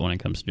out a lot when it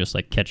comes to just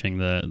like catching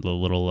the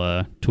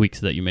little tweaks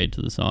that you made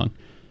to the song.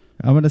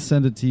 I'm gonna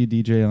send it to you,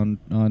 DJ,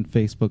 on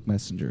Facebook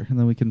Messenger, and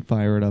then we can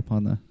fire it up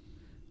on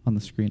the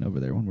screen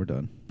over there when we're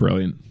done.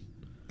 Brilliant.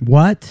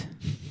 what?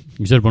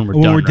 You said when we're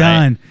When done. we're right?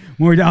 done.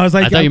 When we're done. I was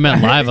like, I thought you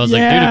meant live. I was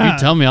like, dude, if yeah. you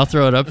tell me, I'll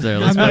throw it up there.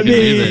 Let's I fucking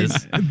do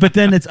this. But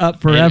then it's up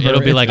forever.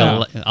 It'll be It's like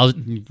up.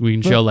 we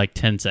can show like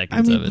 10 seconds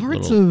I mean, of it.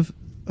 parts little- of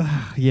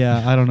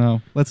yeah, I don't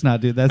know. Let's not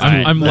do that.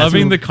 I'm That's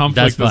loving what- the conflict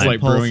that's that's fine. like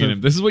brewing in Impulsive.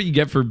 him. This is what you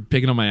get for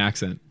picking on my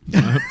accent.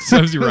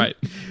 Serves you right.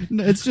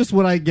 It's just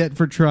what I get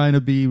for trying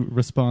to be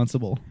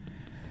responsible.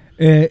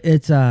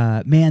 It's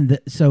man.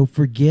 So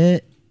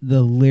forget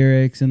the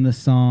lyrics and the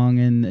song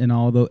and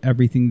all the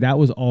everything. That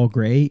was all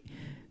great.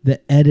 The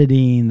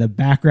editing, the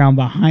background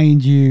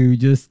behind you,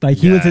 just like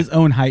he was his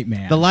own hype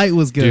man. The light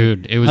was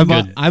good, Dude, it was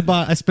good.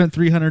 I spent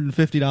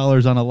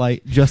 $350 on a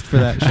light just for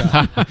that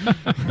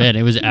shot. Man,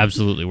 it was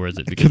absolutely worth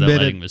it because that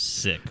lighting was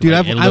sick. Dude,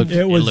 Like,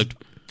 it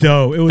looked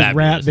dope. It was fabulous.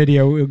 rap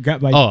video. It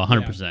got like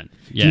 100%.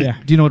 Yeah.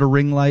 Do you know what a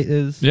ring light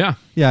is? Yeah.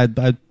 Yeah,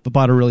 I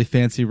bought a really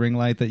fancy ring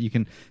light that you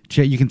can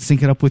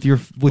sync it up with your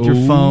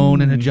phone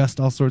and adjust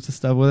all sorts of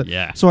stuff with it.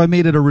 Yeah. So I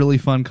made it a really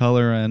fun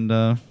color and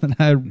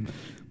I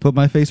put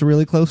my face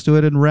really close to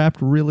it and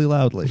rapped really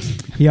loudly.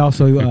 He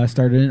also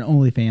started an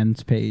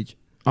OnlyFans page.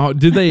 Oh,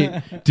 did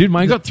they? Dude,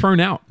 mine got thrown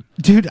out.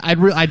 Dude,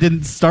 I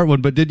didn't start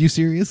one, but did you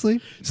seriously?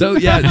 So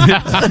yeah.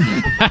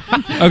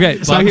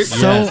 Okay, so I'm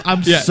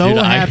Dude,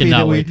 I happy cannot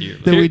that wait to hear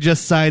that this. we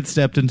just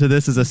sidestepped into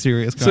this as a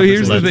serious So conversation.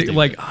 here's the Let's thing. do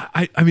Like,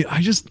 I mean,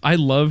 I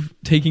love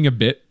taking a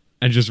bit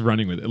and just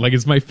running with it. Like,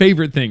 it's my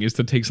favorite thing is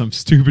to take some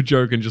stupid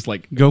joke and just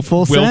like Go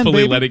full send,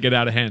 willfully baby. let it get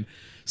out of hand.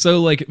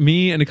 So like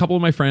me and a couple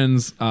of my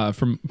friends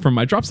from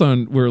my drop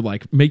zone were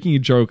like making a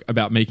joke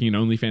about making an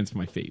OnlyFans for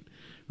my feet,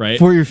 right?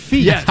 For your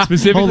feet. Yeah,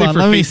 specifically Hold on, for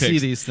let feet me see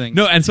pics. these things.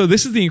 No, and so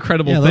this is the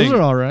incredible Yeah, thing. those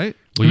are all right.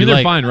 Well, I mean, you they're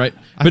like- fine, right?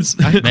 But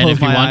I Man, close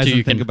if you my want eyes to, and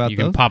you think can about you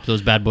can those. pop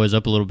those bad boys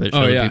up a little bit.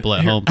 Show Oh, the yeah. people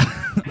at home.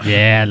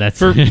 Yeah, that's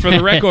for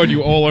the record,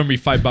 you all owe me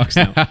 $5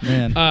 now.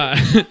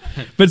 Man.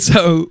 But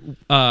so,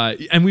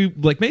 and we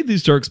like made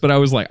these jokes, but I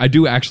was like, I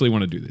do actually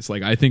want to do this.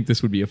 Like, I think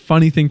this would be a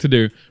funny thing to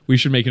do. We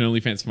should make an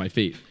OnlyFans for my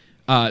feet.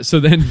 So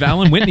then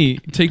Val and Whitney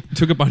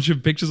took a bunch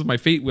of pictures of my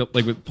feet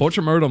with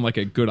portrait mode on like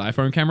a good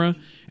iPhone camera,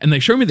 and they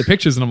showed me the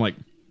pictures, and I'm like,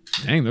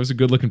 dang, those are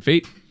good looking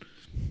feet.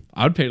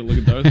 I would pay to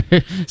look at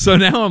those. So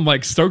now I'm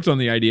like stoked on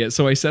the idea.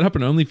 So I set up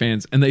an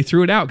OnlyFans, and they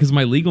threw it out because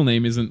my legal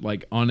name isn't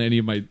like on any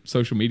of my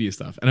social media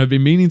stuff, and I've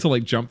been meaning to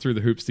like jump through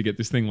the hoops to get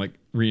this thing like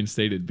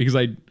reinstated because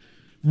I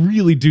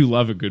really do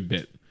love a good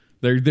bit.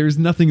 There's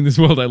nothing in this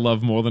world I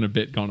love more than a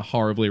bit gone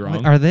horribly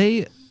wrong. Are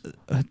they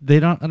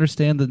don't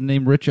understand that the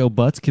name Rich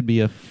O'Butts could be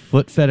a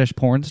foot fetish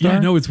porn star? Yeah,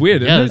 no, it's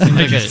weird. Yeah, isn't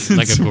that it? seems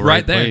like a It's great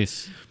right there.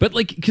 place. But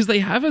like, because they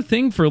have a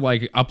thing for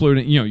like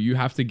uploading. You know, you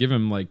have to give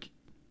them like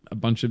a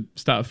bunch of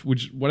stuff.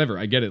 Which whatever,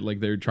 I get it. Like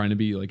they're trying to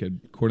be like a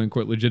quote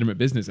unquote legitimate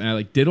business, and I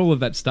like did all of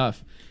that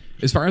stuff.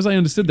 As far as I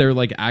understood, they're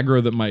like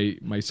aggro that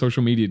my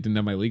social media didn't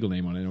have my legal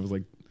name on it. And I was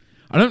like,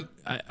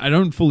 I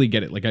don't fully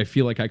get it. Like I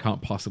feel like I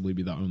can't possibly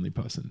be the only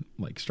person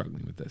like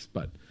struggling with this,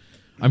 but.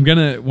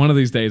 One of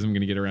these days I'm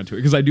gonna get around to it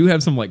because I do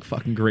have some like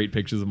fucking great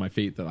pictures of my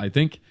feet that I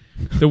think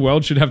the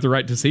world should have the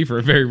right to see for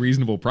a very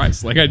reasonable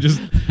price. Like I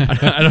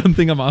don't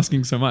think I'm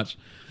asking so much.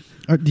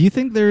 Do you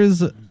think there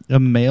is a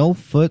male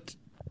foot?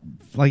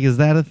 Like, is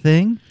that a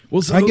thing?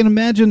 Well, so- I can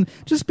imagine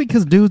just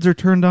because dudes are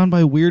turned on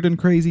by weird and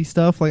crazy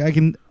stuff. Like, I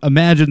can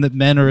imagine that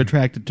men are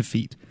attracted to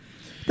feet.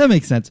 That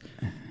makes sense.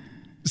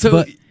 So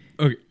But-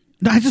 okay.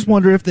 No, I just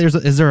wonder if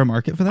is there a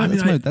market for that? I mean,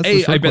 that's the A,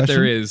 short I bet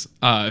there question. is.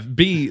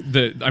 B,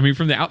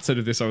 from the outset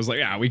of this, I was like,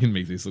 yeah, we can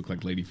make these look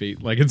like lady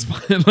feet. Like it's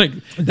fine. Like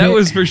that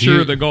was for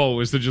sure the goal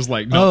was to just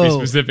like not be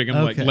specific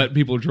and like okay. let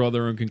people draw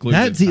their own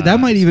conclusions.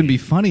 That might even be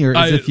funnier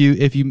I- is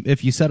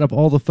if you set up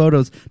all the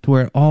photos to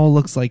where it all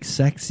looks like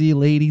sexy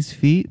ladies'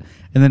 feet,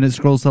 and then it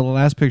scrolls to the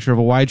last picture of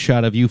a wide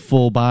shot of you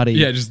full body.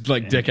 Yeah, just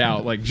like dick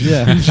out, like just,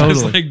 Yeah, just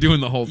totally. like doing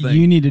the whole thing.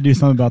 You need to do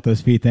something about those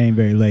feet. They ain't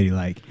very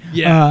ladylike.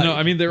 Yeah, no,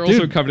 I mean they're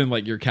also dude. covered in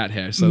like your cat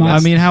hair. So My- I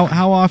that's, mean,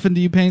 how often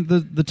do you paint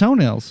the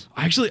toenails?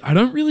 actually, I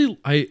don't really.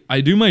 I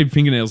do my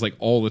fingernails like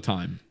all the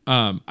time.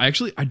 I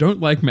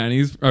don't like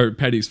manis or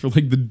pedis for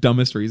like the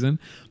dumbest reason.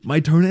 My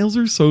toenails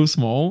are so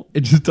small,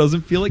 it just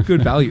doesn't feel like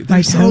good value. They're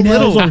My so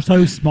toenails little. are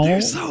so small.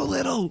 They're so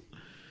little.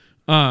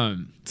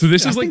 So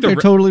this is I like think the they're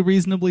totally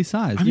reasonably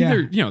sized. I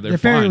mean, Yeah. they're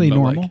fairly fine,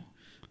 but, normal. like,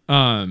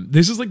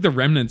 this is like the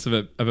remnants of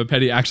a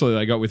pedi actually that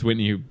I got with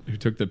Whitney who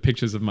took the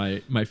pictures of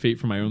my feet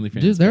from my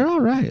OnlyFans. Dude, they're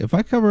all right. If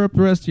I cover up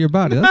the rest of your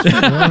body, that's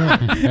all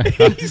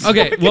right.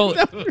 Okay, well,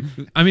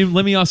 I mean,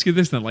 let me ask you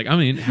this then. Like, I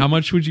mean, how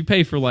much would you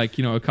pay for like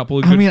a couple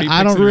of? I Good mean, feet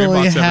I pics don't in your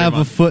really box every have a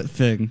month? foot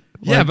thing.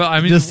 Yeah, Like, but I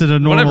mean, just at a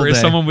normal whatever. day.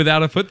 Is someone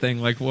without a foot thing?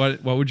 Like,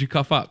 what would you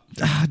cuff up?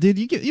 Dude,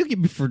 you give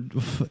me for.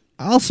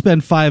 I'll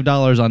spend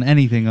 $5 on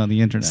anything on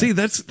the internet. See,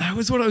 that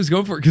was what I was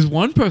going for. Because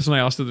one person I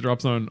asked at the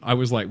drop zone, I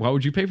was like, "What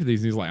would you pay for these?"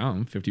 And he's like, "I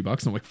don't know,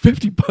 $50." I'm like,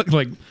 $50?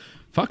 Like,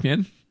 fuck,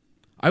 man,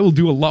 I will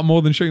do a lot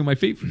more than show you my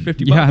feet for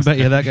 $50. yeah, I bet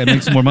you that guy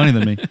makes more money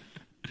than me.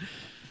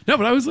 No,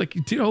 but I was like,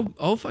 dude,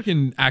 I'll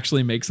fucking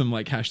actually make some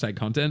like hashtag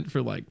content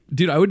for like,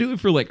 dude, I would do it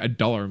for like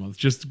 $1 a month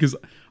just because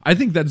I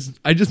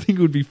just think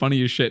it would be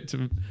funny as shit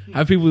to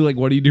have people be like,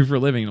 what do you do for a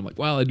living? And I'm like,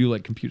 well, I do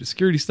like computer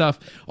security stuff.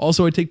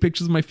 Also, I take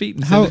pictures of my feet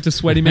and send it to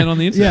Sweaty Man on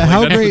the internet. Yeah, Like,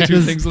 how that's the great two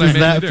does things that I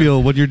managed that to do.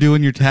 feel when you're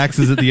doing your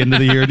taxes at the end of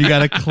the year and you got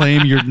to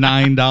claim your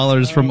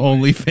 $9 from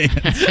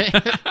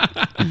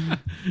OnlyFans?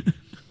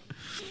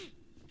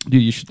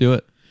 Dude, you should do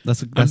it.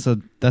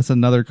 That's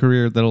another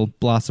career that'll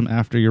blossom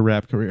after your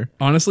rap career.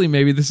 Honestly,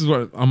 maybe this is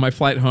what on my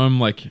flight home,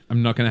 like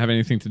I'm not going to have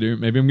anything to do.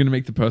 Maybe I'm going to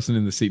make the person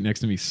in the seat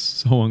next to me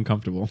so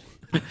uncomfortable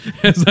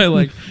as I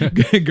like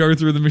go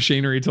through the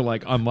machinery to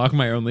like unlock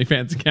my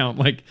OnlyFans account,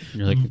 like,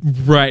 You're like,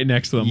 right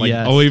next to them. Like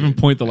Yes. I'll even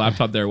point the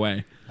laptop their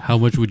way. how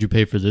much would you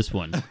pay for this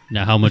one?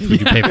 Now, how much would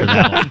you pay for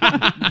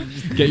that one?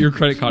 Get your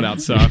credit card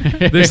out, sir.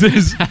 This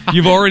is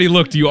you've already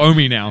looked. You owe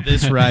me now.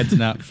 This ride's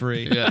not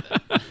free.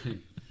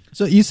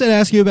 So you said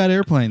ask you about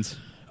airplanes.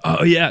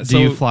 Oh yeah. Do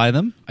you fly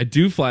them? I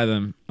do fly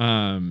them.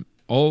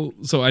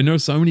 So I know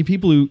so many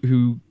people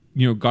who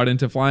got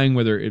into flying,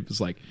 whether it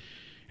was like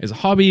as a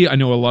hobby. I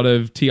know a lot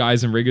of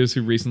TIs and riggers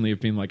who recently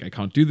have been like, I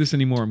can't do this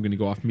anymore. I'm going to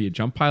go off and be a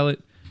jump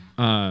pilot.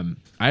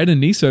 I had a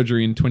knee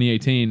surgery in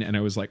 2018 and I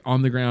was like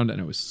on the ground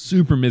and I was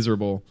super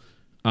miserable.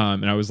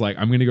 And I was like,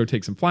 I'm going to go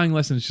take some flying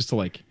lessons just to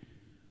like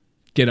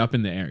get up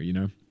in the air,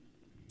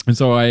 And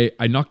so I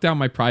knocked down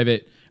my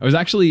private.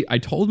 I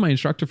told my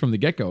instructor from the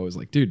get-go, I was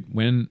like, dude,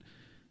 when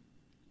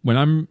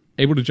I'm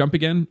able to jump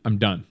again, I'm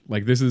done.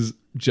 Like, this is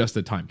just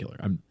a time killer.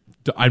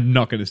 I'm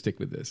not going to stick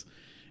with this.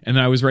 And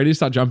then I was ready to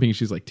start jumping. And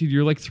she's like, dude,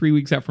 you're like 3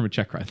 weeks out from a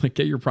check ride. Like,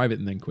 get your private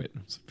and then quit.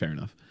 I was, fair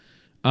enough.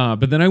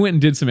 But then I went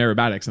and did some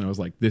aerobatics and I was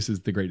like, this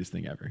is the greatest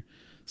thing ever.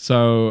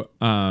 So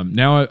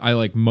now I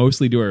like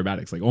mostly do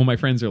aerobatics. Like all my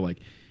friends are like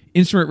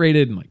instrument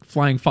rated and like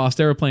flying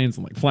fast airplanes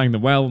and like flying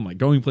them well and like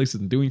going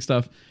places and doing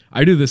stuff.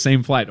 I do the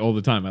same flight all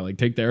the time. I like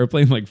take the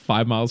airplane like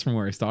 5 miles from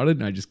where I started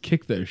and I just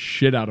kick the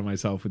shit out of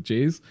myself with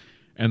G's.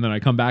 And then I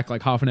come back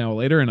like half an hour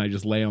later and I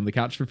just lay on the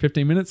couch for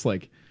 15 minutes,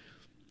 like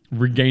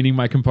regaining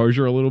my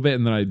composure a little bit.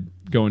 And then I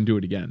go and do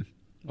it again.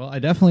 Well, I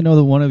definitely know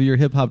that one of your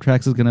hip hop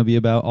tracks is going to be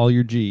about all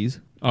your G's.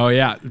 Oh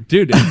yeah,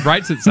 dude, it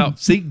writes itself.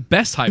 See,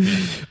 best hype.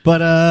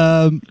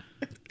 But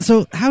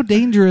so how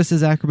dangerous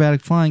is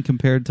acrobatic flying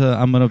compared to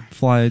I'm going to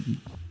fly,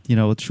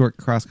 a short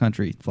cross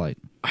country flight?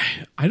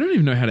 I don't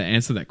even know how to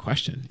answer that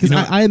question. Because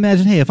I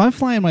imagine, hey, if I'm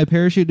flying my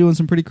parachute doing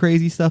some pretty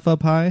crazy stuff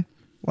up high,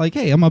 like,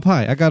 hey, I'm up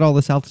high. I got all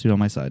this altitude on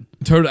my side.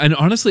 Totally. And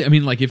honestly, I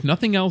mean, like, if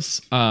nothing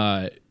else,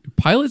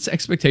 pilots'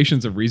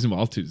 expectations of reasonable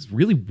altitude is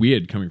really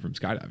weird coming from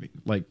skydiving.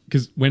 Like,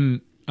 because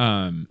when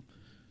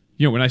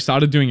I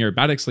started doing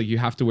aerobatics, like, you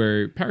have to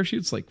wear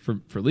parachutes, like,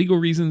 for legal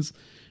reasons.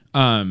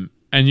 But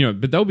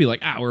they'll be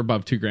like, we're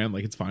above $2,000.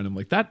 Like, it's fine. I'm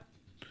like, that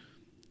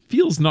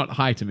feels not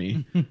high to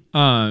me.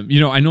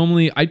 I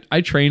normally I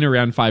train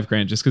around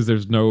 $5,000 just because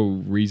there's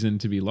no reason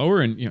to be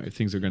lower. And, if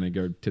things are going to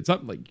go tits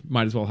up, like, you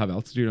might as well have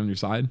altitude on your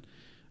side.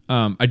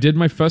 I did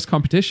my first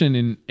competition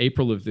in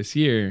April of this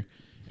year,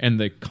 and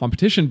the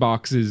competition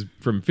box is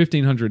from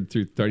 1,500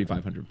 through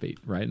 3,500 feet,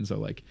 right? And so,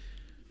 like,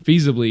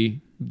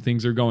 feasibly,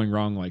 things are going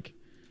wrong, like,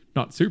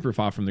 not super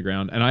far from the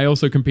ground. And I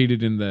also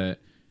competed in the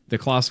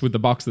class with the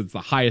box that's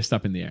the highest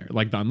up in the air.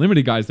 Like, the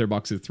unlimited guys, their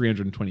box is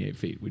 328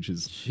 feet, which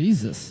is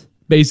Jesus,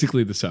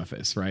 basically the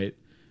surface, right?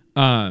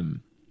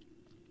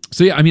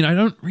 So, yeah, I mean, I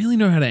don't really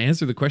know how to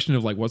answer the question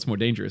of, like, what's more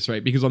dangerous,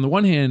 right? Because on the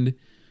one hand,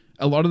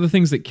 a lot of the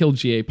things that kill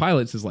GA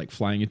pilots is like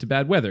flying into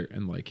bad weather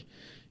and like,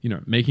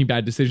 making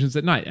bad decisions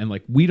at night. And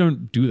like, we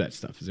don't do that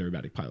stuff as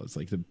aerobatic pilots.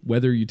 Like the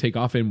weather you take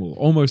off in will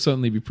almost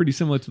certainly be pretty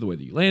similar to the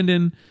weather you land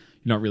in.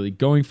 You're not really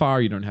going far.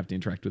 You don't have to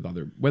interact with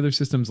other weather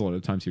systems. A lot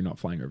of times you're not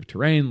flying over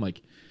terrain.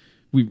 Like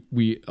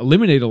we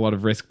eliminate a lot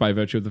of risk by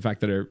virtue of the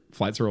fact that our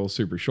flights are all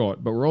super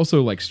short, but we're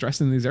also like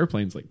stressing these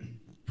airplanes like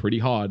pretty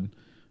hard.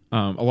 A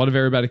lot of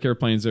aerobatic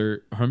airplanes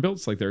are home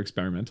built, like they're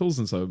experimentals.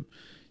 And so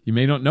you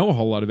may not know a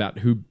whole lot about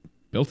who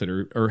built it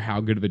or how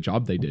good of a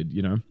job they did,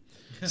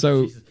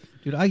 So,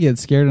 dude, I get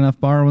scared enough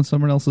borrowing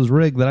someone else's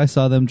rig that I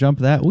saw them jump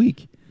that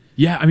week.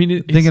 Yeah, I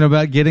mean, thinking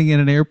about getting in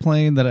an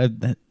airplane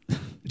that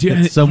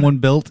someone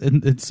built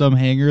in some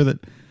hangar that.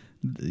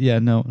 Yeah,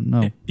 no.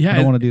 Yeah, I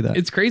don't want to do that.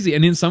 It's crazy,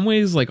 and in some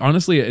ways, like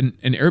honestly, an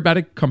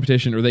aerobatic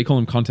competition, or they call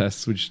them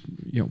contests, which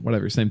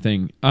whatever, same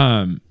thing.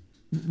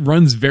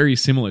 Runs very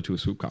similar to a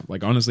swoop comp.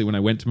 Like honestly, when I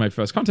went to my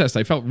first contest,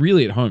 I felt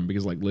really at home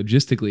because like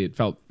logistically, it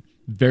felt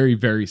very,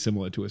 very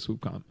similar to a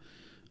swoop comp.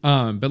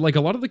 But like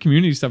a lot of the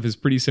community stuff is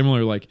pretty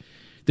similar. Like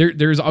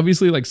there's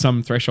obviously like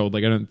some threshold.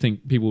 Like I don't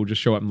think people will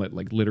just show up and let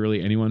like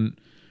literally anyone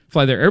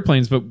fly their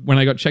airplanes. But when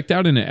I got checked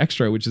out in an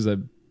Extra, which is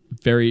in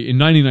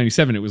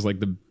 1997, it was like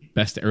the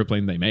best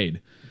airplane they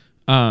made.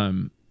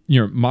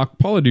 Mark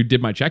Pollard, who did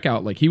my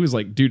checkout, like he was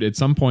like, dude, at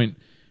some point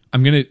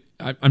I'm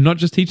not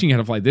just teaching you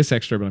how to fly this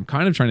Extra, but I'm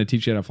kind of trying to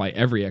teach you how to fly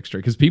every Extra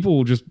because people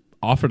will just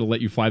offer to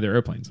let you fly their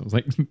airplanes. I was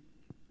like,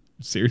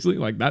 seriously?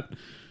 Like that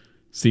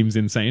seems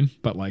insane,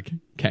 but like,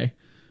 okay.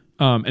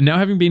 And now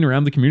having been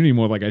around the community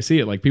more, like I see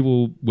it, like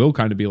people will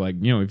kind of be like,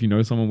 if you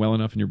know someone well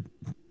enough and you're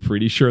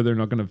pretty sure they're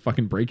not going to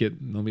fucking break it,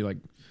 and they'll be like,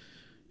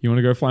 you want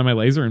to go fly my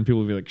laser? And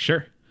people will be like,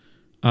 sure.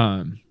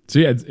 So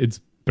yeah, it's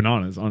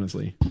bananas,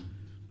 honestly.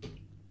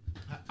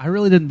 I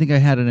really didn't think I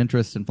had an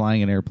interest in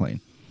flying an airplane.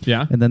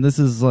 Yeah. And then this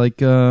is like,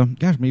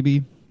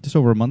 maybe just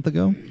over a month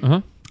ago.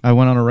 Uh-huh. I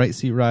went on a right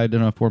seat ride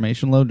in a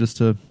formation load just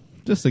to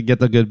get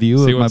the good view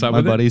See of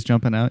my buddies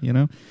jumping out,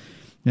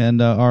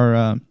 And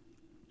our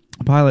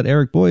pilot,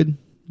 Eric Boyd,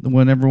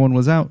 when everyone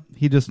was out,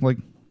 he just like,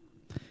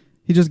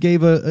 He just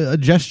gave a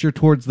gesture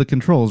towards the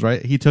controls,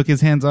 right? He took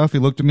his hands off. He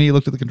looked at me. He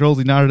looked at the controls.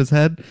 He nodded his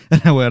head,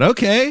 and I went,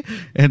 "Okay,"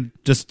 and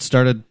just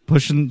started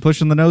pushing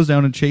the nose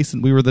down and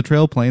chasing. We were the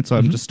trail plane, so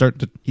I'm just starting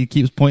to. He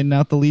keeps pointing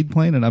out the lead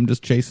plane, and I'm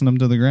just chasing him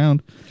to the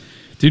ground.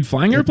 Dude,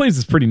 flying airplanes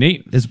is pretty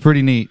neat. It's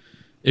pretty neat.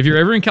 If you're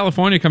ever in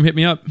California, come hit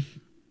me up.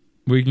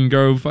 We can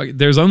go.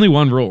 There's only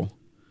one rule: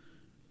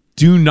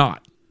 do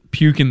not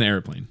puke in the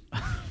airplane.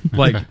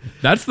 Like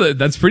that's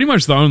pretty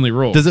much the only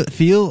rule. Does it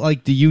feel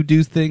like? Do you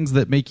do things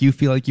that make you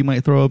feel like you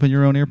might throw up in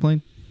your own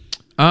airplane?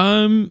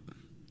 Not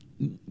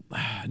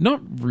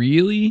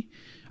really.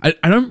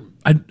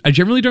 I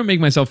generally don't make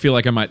myself feel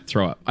like I might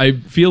throw up. I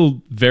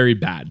feel very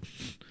bad.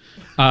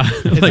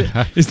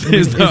 Is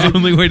the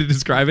only way to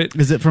describe it.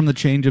 Is it from the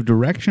change of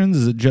directions?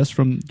 Is it just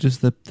from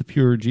the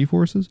pure G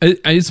forces?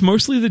 It's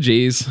mostly the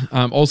G's.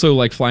 Also,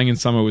 like flying in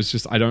summer was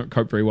just I don't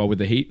cope very well with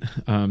the heat.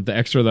 The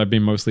extra that I've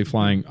been mostly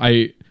flying.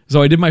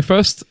 So I did my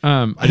first.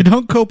 I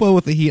don't cope well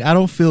with the heat. I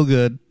don't feel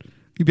good.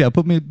 Yeah,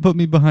 put me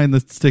behind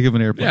the stick of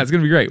an airplane. Yeah, it's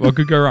gonna be great. What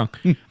could go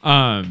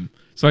wrong?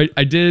 So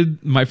I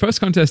did my first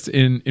contest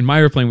in my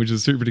airplane, which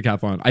is a Super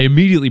Decathlon. I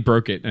immediately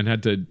broke it and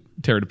had to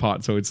tear it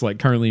apart. So it's like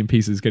currently in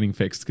pieces getting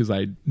fixed because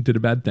I did a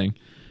bad thing.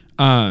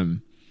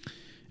 And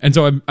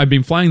so I've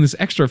been flying this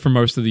extra for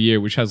most of the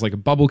year, which has like a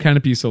bubble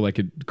canopy. So like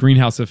it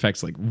greenhouse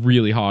effects like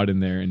really hard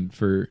in there. And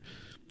for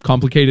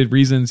complicated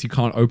reasons, you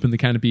can't open the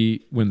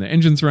canopy when the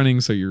engine's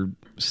running. So you're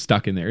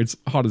stuck in there. It's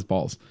hot as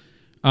balls.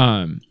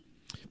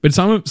 But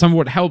some of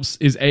what helps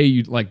is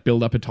you like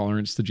build up a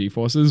tolerance to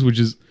G-forces, which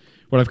is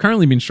what I've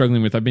currently been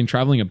struggling with. I've been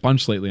traveling a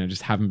bunch lately and I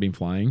just haven't been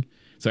flying.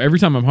 So every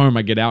time I'm home,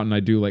 I get out and I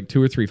do like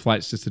 2 or 3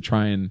 flights just to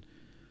try and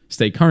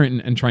stay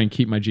current and try and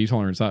keep my G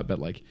tolerance up. But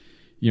like,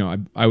 you know,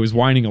 I was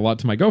whining a lot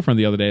to my girlfriend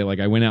the other day. Like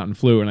I went out and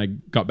flew and I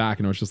got back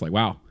and I was just like,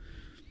 wow,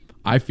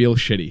 I feel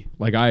shitty.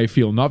 Like I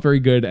feel not very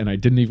good and I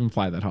didn't even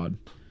fly that hard.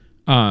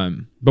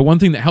 But one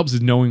thing that helps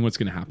is knowing what's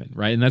going to happen,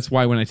 right? And that's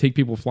why when I take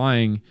people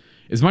flying,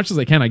 as much as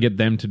I can, I get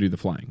them to do the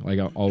flying. Like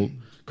I'll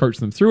coach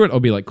them through it. I'll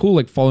be like, cool,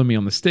 like follow me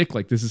on the stick.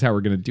 Like this is how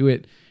we're going to do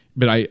it.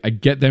 But I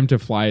get them to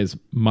fly as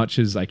much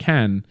as I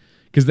can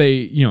because they,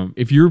 you know,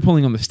 if you're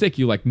pulling on the stick,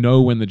 you like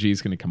know when the G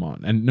is going to come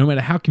on. And no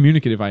matter how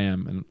communicative I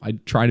am, and I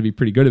try to be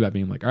pretty good about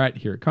being like, all right,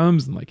 here it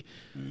comes, and like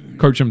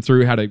coach them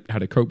through how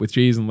to cope with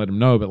G's and let them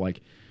know. But like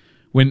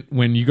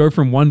when you go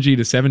from 1G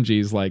to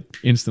 7Gs, like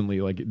instantly,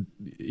 like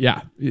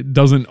it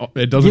doesn't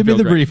Give me feel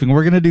the great. briefing.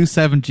 We're gonna do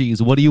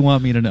 7Gs. What do you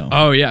want me to know?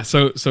 Oh yeah,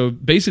 so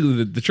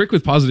basically the trick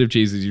with positive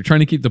G's is you're trying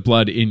to keep the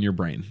blood in your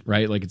brain,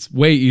 right? Like it's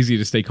way easier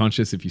to stay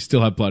conscious if you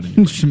still have blood in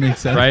your brain.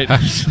 Makes sense. Right?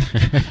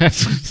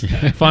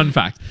 Fun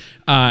fact.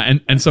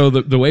 And so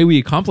the way we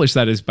accomplish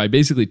that is by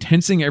basically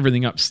tensing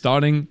everything up,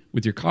 starting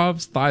with your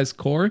calves, thighs,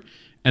 core,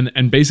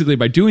 and basically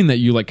by doing that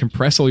you like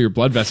compress all your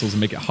blood vessels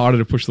and make it harder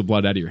to push the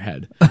blood out of your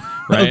head, right?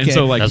 Okay. And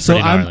so like That's So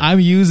pretty gnarly.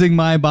 I'm using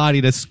my body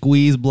to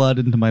squeeze blood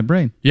into my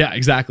brain. yeah,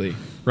 exactly,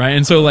 right?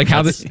 And so like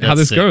how this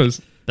That's sick.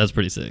 goes. That's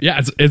pretty sick.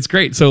 Yeah, it's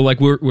great. So like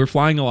we're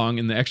flying along,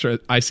 and the extra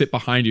I sit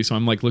behind you, so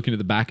I'm like looking at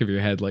the back of your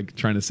head, like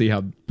trying to see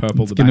how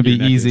purple the back gonna of your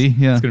be neck easy, is.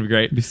 yeah. It's gonna be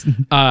great.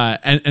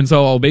 And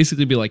so I'll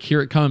basically be like,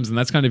 here it comes, and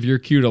that's kind of your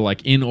cue to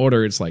like in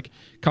order. It's like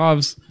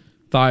calves,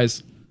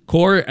 thighs,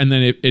 core, and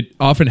then it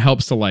often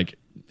helps to like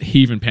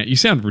heave and pant. You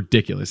sound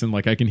ridiculous, and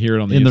like I can hear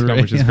it on the In the intercom,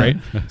 ra- which is yeah. great.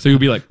 So you'll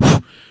be like,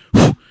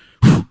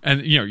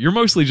 and you know you're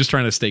mostly just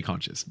trying to stay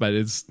conscious, but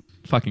it's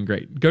fucking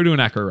great. Go to an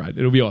acro ride;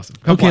 it'll be awesome.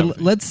 Come Okay, fly with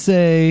me. let's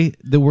say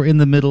that we're in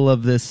the middle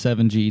of this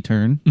 7G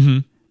turn,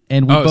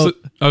 and we both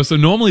So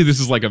normally this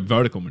is like a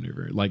vertical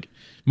maneuver. Like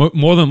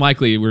more than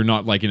likely we're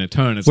not like in a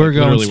turn. It's we're like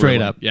going literally straight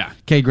we're up. like- yeah.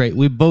 Okay, great.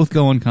 We both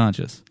go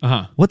unconscious.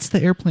 Uh-huh. What's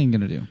the airplane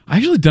gonna do? I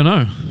actually don't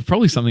know.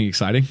 Probably something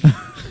exciting.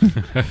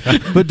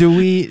 But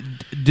do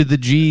the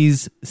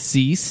G's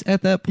cease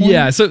at that point?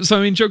 Yeah. So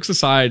I mean, jokes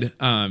aside,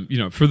 you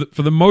know, for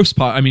the most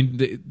part, I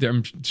mean,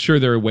 I'm sure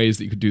there are ways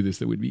that you could do this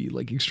that would be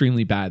like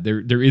extremely bad.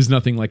 There is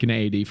nothing like an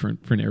AAD for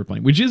an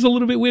airplane, which is a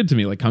little bit weird to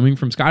me. Like coming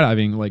from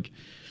skydiving, like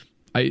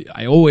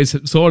I always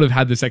sort of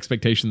had this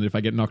expectation that if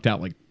I get knocked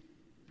out, like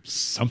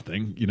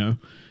something, you know,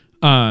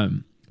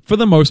 for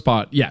the most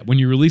part, yeah. When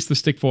you release the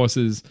stick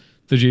forces,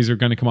 the G's are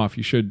going to come off.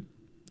 You should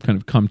kind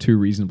of come to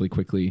reasonably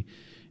quickly.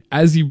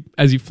 As you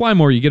fly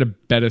more, you get a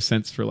better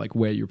sense for like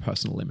where your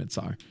personal limits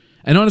are.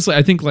 And honestly,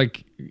 I think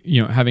like,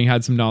 you know, having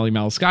had some gnarly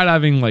mal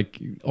skydiving, like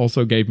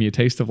also gave me a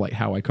taste of like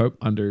how I cope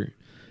under,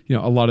 you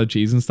know, a lot of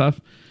G's and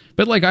stuff.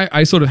 But like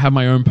I sort of have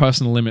my own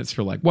personal limits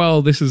for like,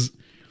 well, this is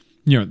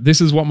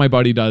what my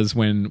body does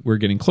when we're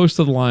getting close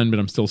to the line, but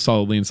I'm still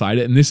solidly inside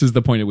it. And this is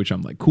the point at which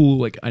I'm like, cool,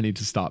 like I need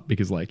to stop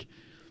because like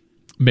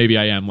maybe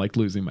I am like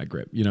losing my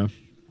grip, you know?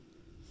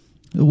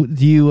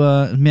 Do you,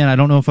 man, I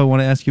don't know if I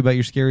want to ask you about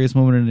your scariest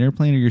moment in an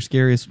airplane or your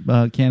scariest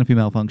canopy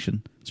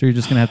malfunction. So you're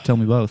just going to have to tell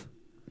me both.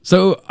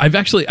 So I've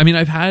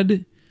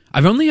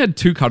only had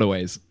 2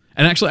 cutaways.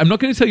 And actually, I'm not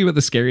going to tell you about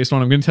the scariest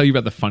one. I'm going to tell you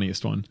about the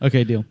funniest one.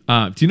 Okay, deal.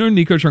 Do you know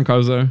Nico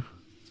Troncoso?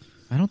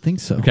 I don't think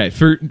so. Okay,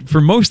 for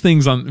most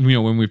things on, you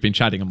know, when we've been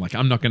chatting, I'm like,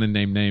 I'm not going to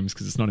name names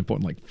because it's not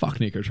important. Like,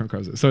 fuck Nico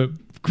Troncoso. So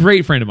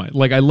great friend of mine.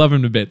 Like, I love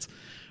him to bits.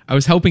 I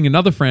was helping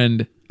another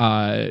friend.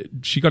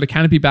 She got a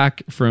canopy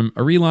back from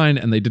a reline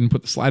and they didn't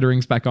put the slider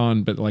rings back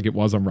on, but like it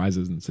was on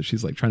risers. And so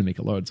she's like trying to make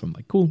a load. So I'm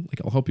like, cool, like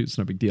I'll help you. It's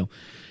no big deal.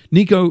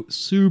 Nico,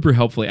 super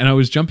helpfully. And I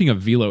was jumping a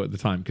velo at the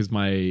time because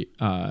my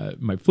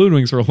fluid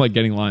wings were all like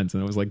getting lines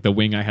and it was like the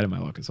wing I had in my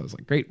locker. So I was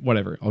like, great,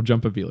 whatever. I'll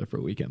jump a velo for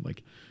a weekend.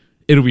 Like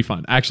it'll be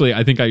fun. Actually,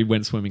 I think I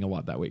went swimming a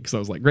lot that week because I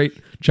was like, great,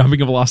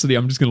 jumping a velocity.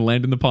 I'm just going to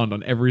land in the pond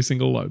on every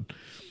single load.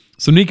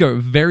 So Nico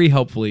very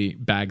helpfully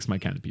bags my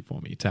canopy for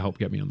me to help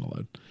get me on the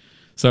load.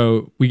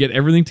 So we get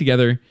everything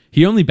together.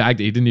 He only bagged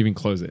it. He didn't even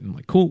close it. And I'm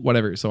like, cool,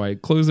 whatever. So I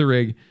close the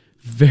rig.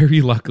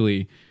 Very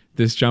luckily,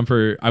 this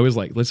jumper, I was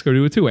like, let's go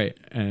do a 2-8.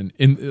 And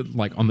in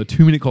like on the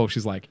 2-minute call,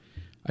 she's like,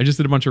 I just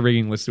did a bunch of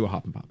rigging. Let's do a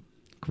hop and pop.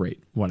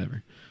 Great,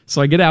 whatever.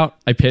 So I get out.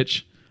 I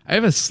pitch. I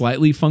have a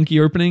slightly funky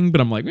opening,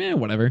 but I'm like,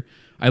 whatever.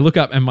 I look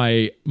up and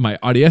my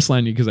RDS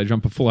lanyard, because I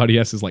jump a full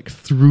RDS, is like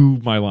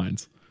through my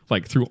lines,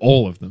 like through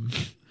all of them.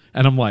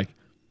 And I'm like,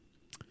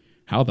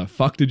 how the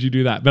fuck did you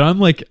do that? But I'm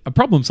like a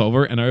problem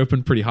solver and I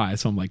opened pretty high.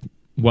 So I'm like,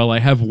 well, I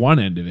have one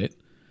end of it.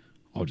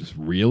 I'll just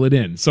reel it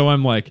in. So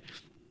I'm like,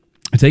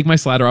 I take my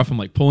slider off. I'm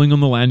like pulling on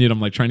the lanyard. I'm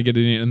like trying to get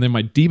it in. And then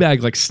my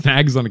D-bag like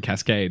snags on a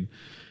cascade.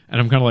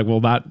 And I'm kind of like, well,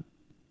 that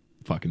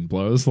fucking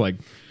blows. Like,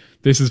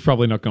 this is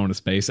probably not going to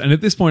space. And at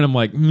this point, I'm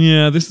like,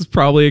 yeah, this is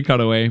probably a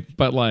cutaway.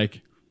 But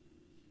like,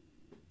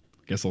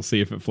 guess I'll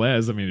see if it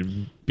flares. I mean,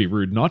 it'd be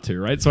rude not to,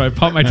 right? So I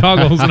pop my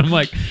toggles and I'm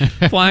like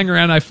flying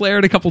around. I flare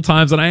it a couple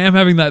times and I am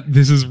having that,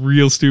 this is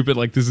real stupid.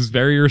 Like, this is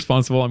very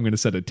irresponsible. I'm going to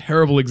set a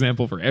terrible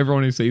example for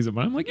everyone who sees it.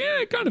 But I'm like,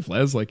 yeah, it kind of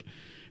flares. Like,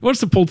 it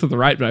wants to pull to the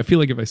right, but I feel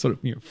like if I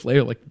sort of,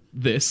 flare like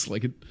this,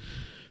 like it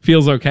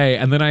feels okay.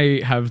 And then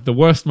I have the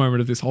worst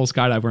moment of this whole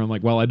skydive where I'm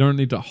like, well, I don't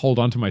need to hold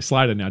onto my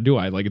slider now, do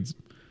I? Like, it's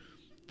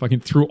fucking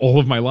through all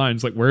of my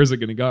lines. Like, where is it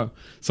going to go?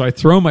 So I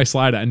throw my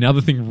slider and now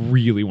the thing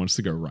really wants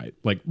to go right.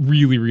 Like,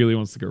 really, really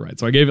wants to go right.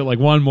 So I gave it like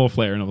one more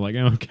flare and I'm like,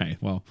 okay,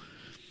 well,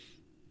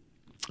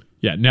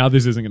 yeah, now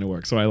this isn't going to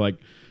work. So I like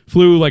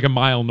flew like a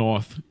mile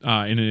north in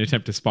an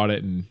attempt to spot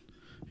it and,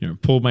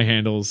 pulled my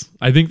handles.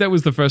 I think that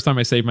was the first time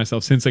I saved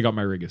myself since I got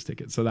my riggers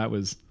ticket. So that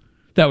was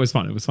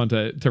fun. It was fun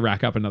to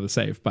rack up another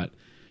save. But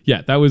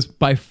yeah, that was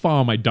by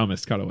far my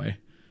dumbest cutaway.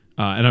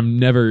 And I'm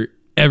never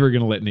ever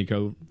going to let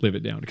Nico live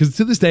it down, because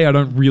to this day I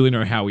don't really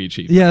know how he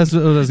achieved it. Yeah, that's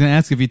what I was going to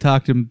ask, if you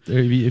talked him, or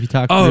if you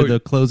talked through the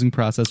closing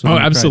process. Oh,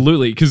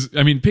 absolutely. Because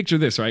I mean, picture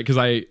this, right? Because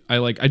I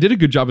did a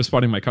good job of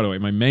spotting my cutaway.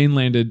 My main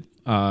landed,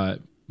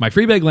 my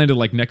free bag landed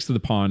like next to the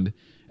pond,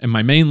 and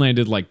my main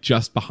landed like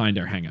just behind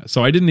our hangar.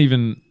 So I didn't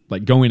even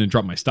like go in and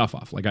drop my stuff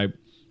off. Like, I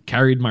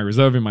carried my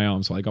reserve in my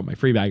arm, so I got my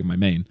free bag and my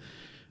main.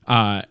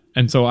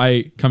 And so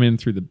I come in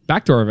through the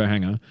back door of our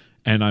hangar.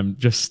 And I'm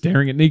just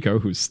staring at Nico,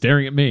 who's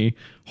staring at me,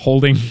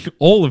 holding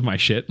all of my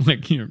shit,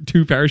 like,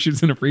 2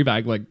 parachutes and a free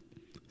bag, like,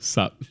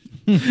 sup.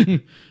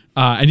 And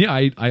yeah,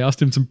 I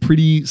asked him some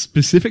pretty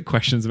specific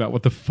questions about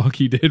what the fuck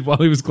he did while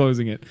he was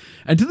closing it.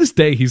 And to this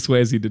day, he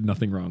swears he did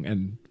nothing wrong.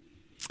 And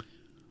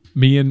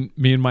me and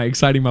my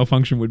exciting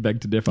malfunction would beg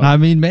to differ. I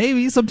mean,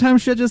 maybe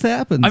sometimes shit just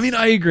happens. I mean,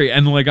 I agree.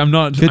 And like, could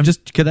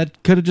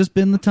have just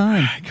been the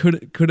time.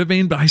 Could have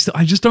been, but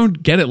I just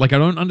don't get it. Like, I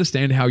don't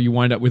understand how you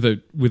wind up with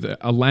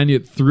a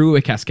lanyard through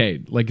a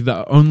cascade. Like,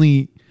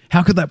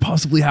 how could that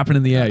possibly happen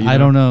in the air? I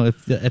don't know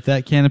if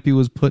that canopy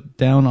was put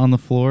down on the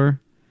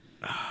floor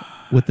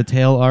with the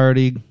tail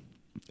already.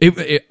 I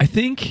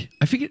think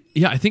I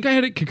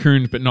had it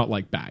cocooned, but not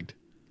like bagged.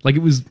 Like,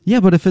 it was.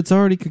 Yeah, but if it's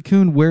already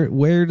cocooned,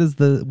 where does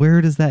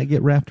that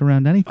get wrapped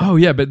around anything? Oh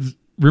yeah, but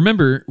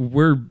remember,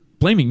 we're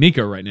blaming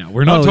Nico right now.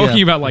 We're not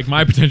talking about like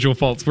my potential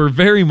faults. We're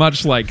very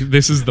much like,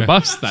 this is the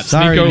bus. That's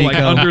Sorry, Nico. Like,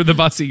 under the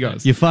bus he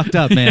goes. You fucked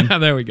up, man. Yeah,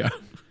 there we go.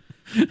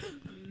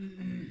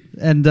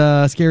 And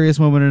scariest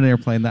moment in an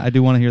airplane. I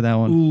do want to hear that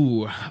one.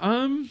 Ooh,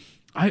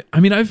 I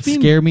mean, I've been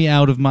scare me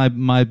out of my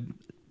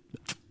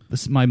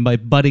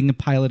budding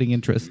piloting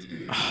interest.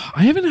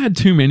 I haven't had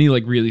too many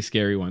like really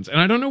scary ones,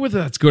 and I don't know whether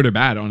that's good or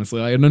bad.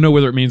 Honestly, I don't know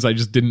whether it means I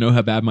just didn't know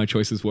how bad my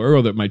choices were,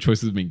 or that my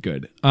choices have been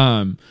good.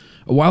 A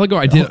while ago,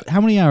 I did.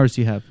 How many hours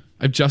do you have?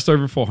 I have just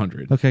over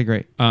 400. Okay,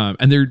 great.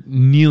 And they're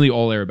nearly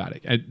all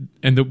aerobatic,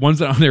 and the ones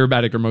that aren't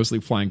aerobatic are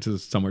mostly flying to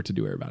somewhere to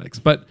do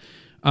aerobatics. But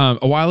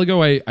a while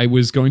ago, I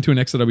was going to an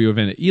XLW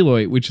event at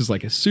Eloy, which is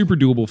like a super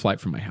doable flight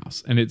from my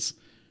house, and it's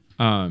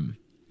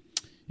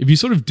if you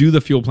sort of do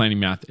the fuel planning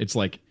math, it's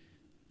like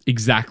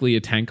exactly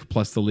a tank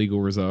plus the legal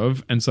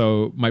reserve. And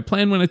so my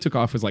plan when I took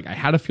off was like, I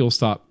had a fuel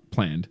stop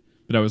planned,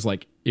 but I was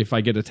like, if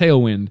I get a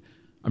tailwind,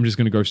 I'm just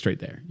going to go straight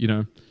there,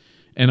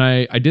 And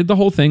I did the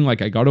whole thing.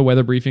 Like, I got a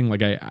weather briefing.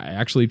 Like, I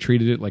actually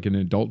treated it like an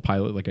adult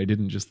pilot. Like, I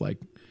didn't just like,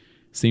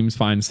 seems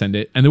fine, send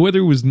it. And the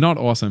weather was not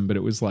awesome, but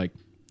it was like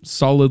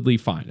solidly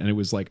fine. And it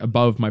was like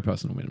above my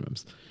personal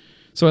minimums.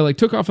 So I like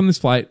took off on this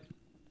flight.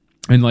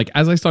 And like,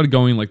 as I started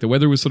going, like the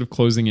weather was sort of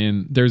closing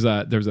in. There's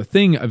a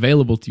thing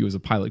available to you as a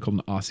pilot called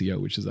an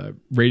RCO, which is a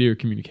radio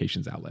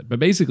communications outlet. But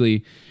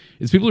basically,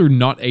 it's people who are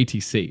not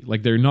ATC.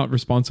 Like, they're not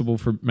responsible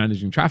for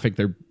managing traffic.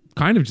 They're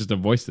kind of just a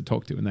voice to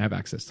talk to, and they have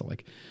access to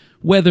like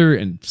weather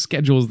and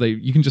schedules.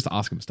 You can just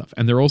ask them stuff,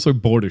 and they're also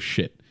bored as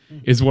shit.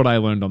 is what I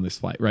learned on this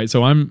flight, right?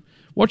 So I'm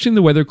watching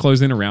the weather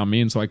close in around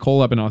me, and so I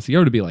call up an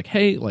RCO to be like,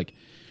 hey, like,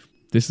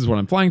 this is what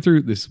I'm flying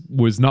through. This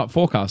was not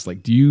forecast.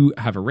 Like, do you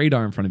have a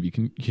radar in front of you?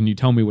 Can you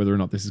tell me whether or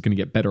not this is going to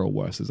get better or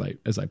worse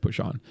as I push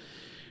on?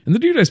 And the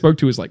dude I spoke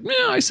to was like,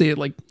 yeah, I see it.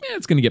 Like, yeah,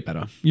 it's going to get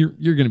better. You're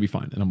going to be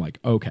fine. And I'm like,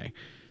 okay.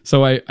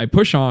 So I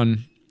push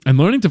on. I'm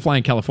learning to fly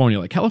in California.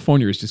 Like,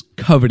 California is just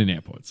covered in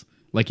airports.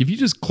 Like, if you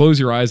just close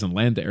your eyes and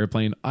land the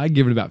airplane, I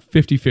give it about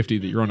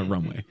 50-50 that you're on a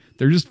runway.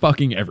 They're just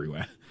fucking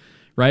everywhere,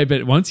 right?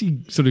 But once you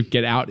sort of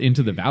get out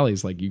into the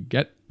valleys, like, you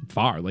get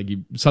far. Like,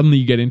 you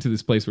suddenly get into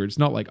this place where it's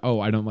not like,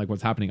 oh, I don't like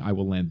what's happening, I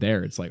will land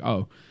there. It's like,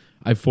 oh,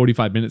 I have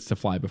 45 minutes to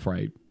fly before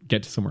I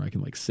get to somewhere I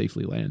can, like,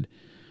 safely land.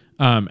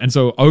 And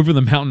so over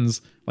the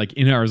mountains, like,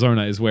 in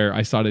Arizona is where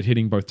I started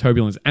hitting both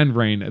turbulence and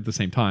rain at the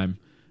same time.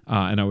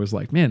 And I was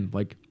like, man,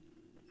 like,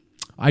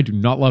 I do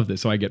not love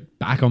this. So I get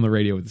back on the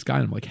radio with this guy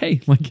and I'm like,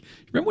 hey, like,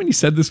 remember when you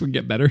said this would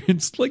get better?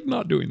 It's like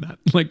not doing that.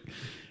 Like,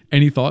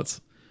 any thoughts?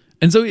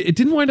 And so it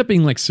didn't wind up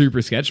being like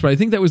super sketch, but I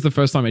think that was the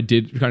first time I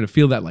did kind of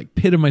feel that like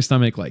pit of my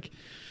stomach, like,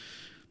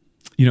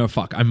 you know,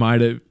 fuck, I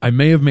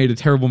may have made a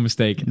terrible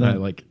mistake, and I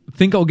like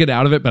think I'll get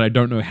out of it, but I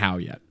don't know how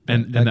yet.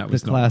 And that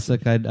was the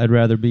classic. I'd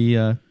rather be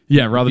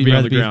rather be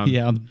on the ground.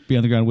 Yeah, be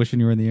on the ground, wishing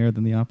you were in the air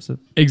than the opposite.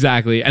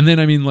 Exactly. And then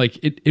I mean, like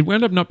it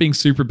wound up not being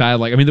super bad.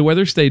 Like I mean, the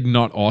weather stayed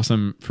not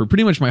awesome for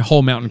pretty much my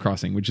whole mountain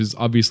crossing, which is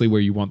obviously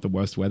where you want the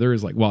worst weather,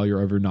 is like while you're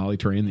over gnarly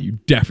terrain that you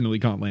definitely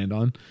can't land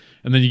on,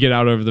 and then you get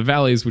out over the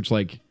valleys, which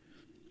like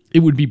it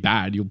would be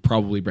bad. You'll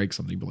probably break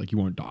something, but like you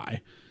won't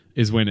die.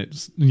 Is when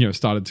it's, you know,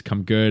 started to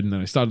come good. And then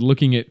I started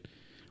looking at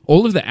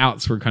all of the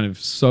outs were kind of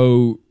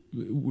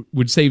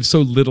would save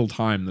so little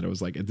time that I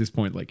was like, at this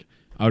point, like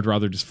I would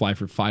rather just fly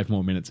for 5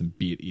 more minutes and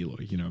be at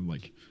Eloy. You know,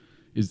 like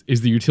is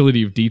the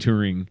utility of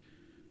detouring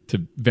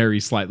to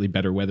very slightly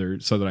better weather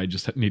so that I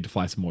just need to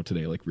fly some more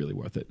today, like really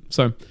worth it.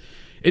 So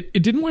it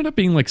didn't wind up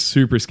being like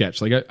super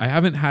sketch. Like I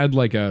haven't had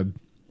like a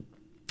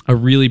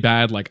really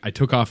bad, like I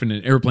took off in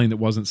an airplane that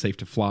wasn't safe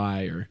to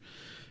fly, or,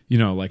 you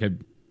know, like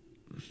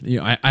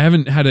I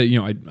haven't had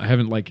I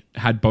haven't like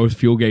had both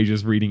fuel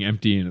gauges reading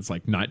empty and it's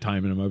like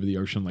nighttime and I'm over the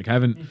ocean. Like I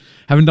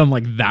haven't done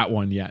like that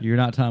one yet. You're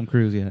not Tom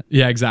Cruise yet.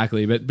 Yeah,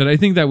 exactly. But I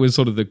think that was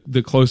sort of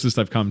the closest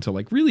I've come to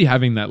like really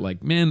having that,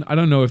 like, man, I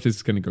don't know if this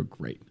is going to go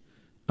great.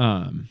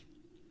 You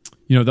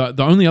know,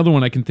 the only other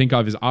one I can think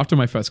of is after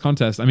my first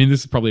contest. I mean,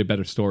 this is probably a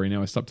better story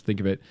now I stopped to think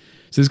of it.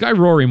 So this guy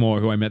Rory Moore,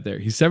 who I met there,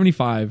 he's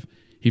 75.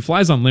 He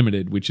flies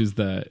unlimited, which is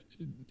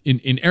in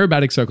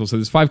aerobatic circles. So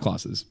there's 5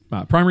 classes: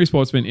 primary,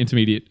 sportsman,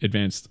 intermediate,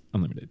 advanced,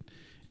 unlimited.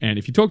 And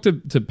if you talk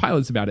to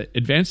pilots about it,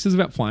 advanced is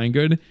about flying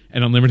good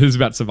and unlimited is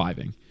about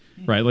surviving,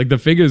 right? Like the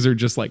figures are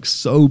just like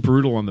so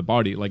brutal on the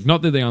body. Like,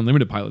 not that the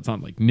unlimited pilots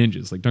aren't like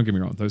ninjas. Like, don't get me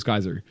wrong, those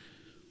guys are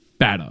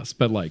badass,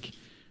 but like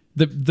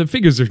the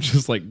figures are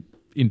just like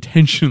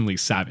intentionally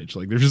savage.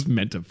 Like they're just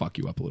meant to fuck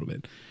you up a little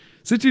bit.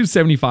 So dude's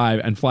 75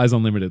 and flies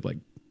unlimited like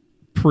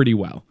pretty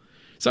well.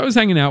 So I was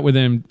hanging out with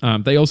him.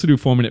 They also do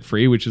 4-minute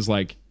free, which is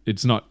like,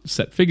 it's not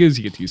set figures.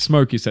 You get to use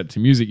smoke. You set it to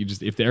music. You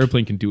just, if the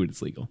airplane can do it,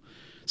 it's legal.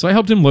 So I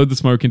helped him load the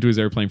smoke into his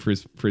airplane for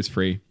his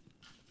free.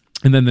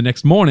 And then the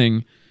next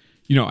morning,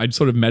 you know, I'd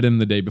sort of met him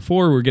the day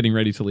before. We were getting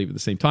ready to leave at the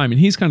same time. And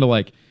he's kind of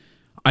like,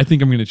 I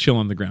think I'm going to chill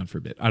on the ground for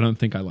a bit. I don't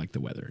think I like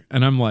the weather.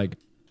 And I'm like,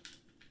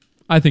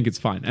 I think it's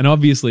fine. And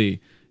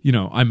obviously, you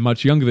know, I'm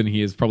much younger than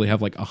he is, probably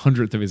have like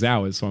 100th of his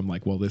hours. So I'm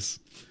like, well,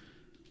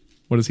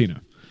 what does he know?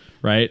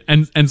 Right.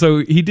 And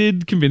so he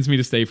did convince me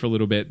to stay for a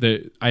little bit.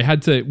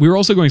 We were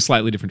also going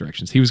slightly different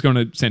directions. He was going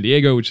to San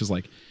Diego, which is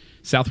like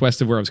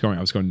southwest of where I was going.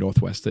 I was going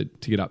northwest to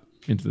get up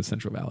into the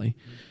Central Valley.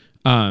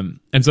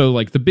 And so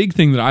like the big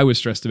thing that I was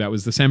stressed about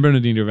was the San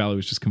Bernardino Valley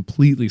was just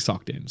completely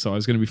socked in. So I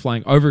was going to be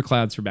flying over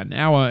clouds for about an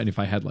hour. And if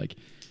I had like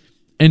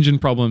engine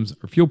problems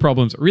or fuel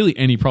problems or really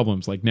any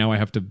problems, like now I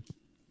have to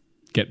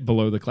get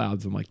below the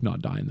clouds and like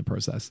not die in the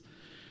process.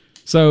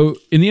 So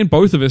in the end,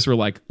 both of us were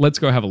like, let's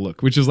go have a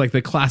look, which is like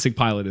the classic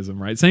pilotism,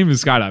 right? Same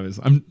as skydivers.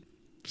 I'm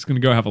just going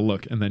to go have a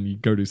look and then you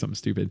go do something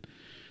stupid.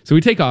 So we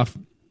take off.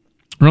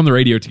 We're on the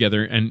radio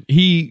together and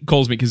he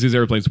calls me because his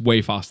airplane's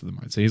way faster than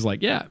mine. So he's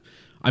like, yeah,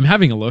 I'm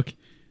having a look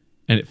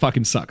and it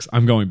fucking sucks.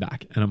 I'm going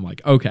back. And I'm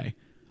like, okay,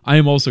 I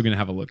am also going to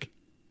have a look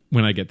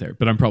when I get there,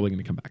 but I'm probably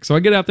going to come back. So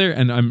I get out there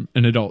and I'm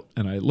an adult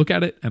and I look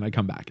at it and I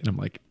come back and I'm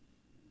like,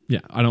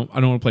 yeah, I don't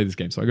want to play this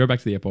game. So I go back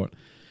to the airport.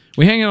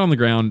 We hang out on the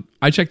ground.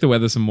 I check the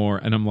weather some more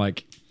and I'm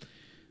like,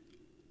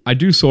 I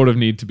do sort of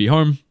need to be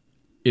home.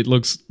 It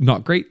looks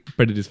not great,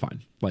 but it is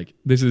fine. Like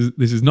this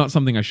is not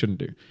something I shouldn't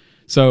do.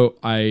 So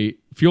I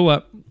fuel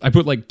up. I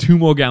put like 2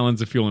 more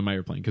gallons of fuel in my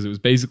airplane because it was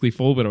basically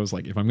full, but I was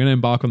like, if I'm going to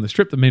embark on this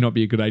trip, that may not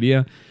be a good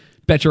idea.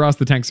 Bet your ass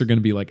the tanks are going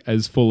to be like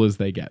as full as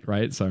they get,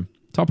 right? So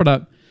top it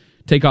up,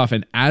 take off.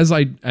 And as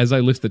I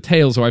lift the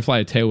tail, so I fly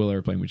a tailwheel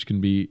airplane, which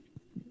can be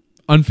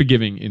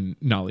unforgiving in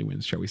gnarly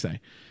winds, shall we say.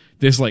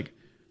 This like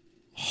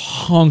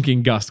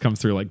honking gust comes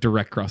through like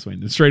direct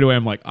crosswind. And straight away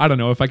I'm like, I don't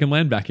know if I can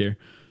land back here.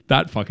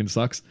 That fucking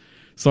sucks.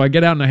 So I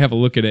get out and I have a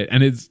look at it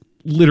and it's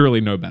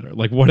literally no better.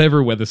 Like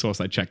whatever weather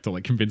source I checked to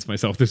like convince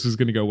myself this was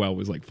going to go well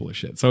was like full of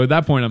shit. So at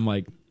that point I'm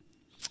like,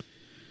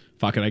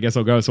 fuck it, I guess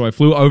I'll go. So I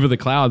flew over the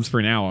clouds for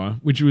an hour,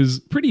 which was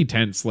pretty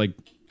tense. Like,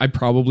 I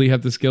probably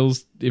have the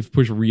skills if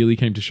push really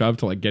came to shove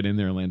to like get in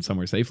there and land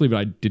somewhere safely, but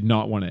I did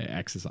not want to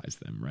exercise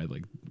them, right?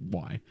 Like,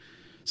 why?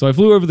 So I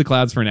flew over the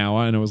clouds for an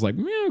hour and I was like,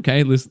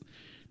 okay, this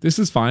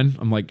is fine.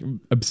 I'm like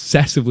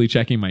obsessively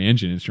checking my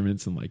engine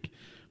instruments and like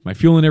my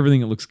fuel and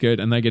everything. It looks good.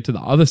 And then I get to the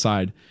other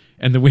side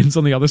and the winds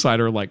on the other side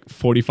are like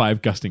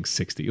 45 gusting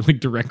 60, like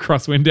direct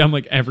crosswind down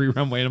like every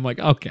runway. And I'm like,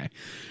 okay,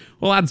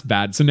 well, that's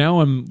bad. So now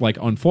I'm like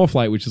on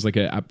ForeFlight, which is like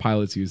a app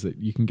pilots use that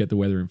you can get the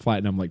weather in flight.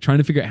 And I'm like trying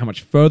to figure out how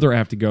much further I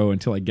have to go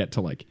until I get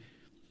to like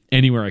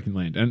anywhere I can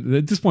land. And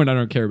at this point, I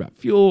don't care about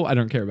fuel. I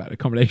don't care about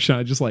accommodation.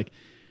 I just like,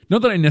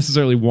 not that I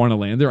necessarily want to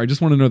land there. I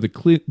just want to know the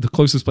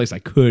closest place I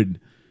could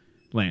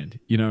land,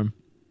 you know?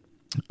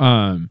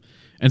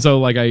 And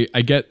so like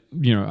I get,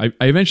 you know,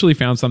 I eventually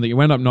found something. It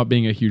wound up not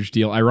being a huge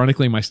deal.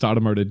 Ironically, my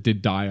starter motor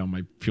did die on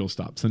my fuel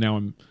stop. So now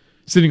I'm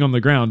sitting on the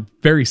ground,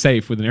 very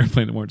safe with an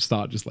airplane that won't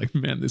start. Just like,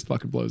 man, this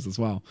fucking blows as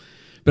well.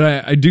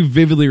 But I do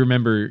vividly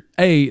remember,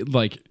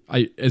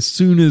 as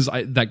soon as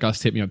that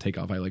gust hit me on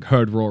takeoff, I like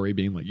heard Rory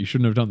being like, you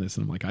shouldn't have done this.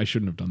 And I'm like, I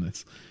shouldn't have done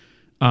this.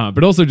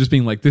 But also just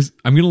being like, this,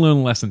 I'm going to learn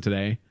a lesson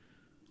today.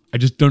 I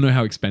just don't know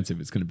how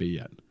expensive it's going to be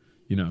yet,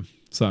 you know?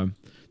 So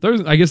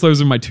I guess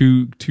those are my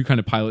two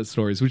kind of pilot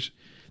stories, which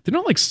they're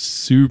not like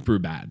super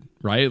bad,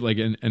 right? Like,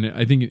 and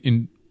I think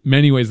in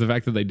many ways, the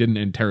fact that they didn't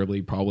end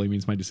terribly probably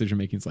means my decision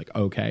making is like,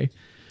 okay.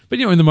 But,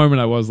 you know, in the moment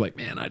I was like,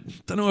 man, I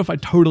don't know if I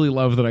totally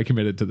love that I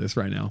committed to this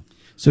right now.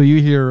 So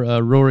you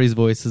hear Rory's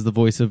voice as the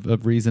voice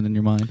of reason in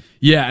your mind.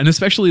 Yeah, and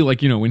especially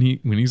like, you know, when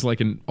he's like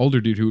an older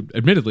dude who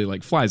admittedly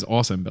like flies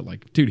awesome, but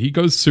like, dude, he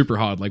goes super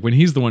hard. Like when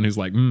he's the one who's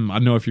like, I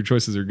don't know if your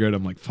choices are good.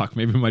 I'm like, fuck,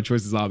 maybe my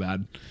choices are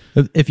bad.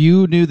 If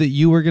you knew that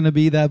you were going to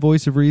be that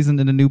voice of reason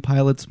in a new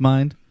pilot's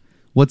mind,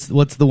 what's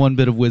the one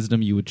bit of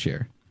wisdom you would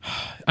share?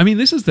 I mean,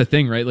 this is the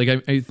thing, right?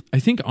 Like I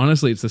think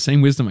honestly, it's the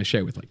same wisdom I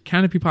share with like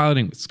canopy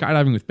piloting, with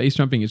skydiving, with base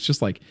jumping. It's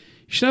just like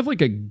you should have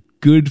like a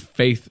good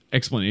faith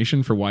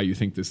explanation for why you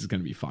think this is going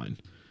to be fine.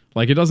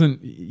 Like it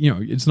doesn't, you know,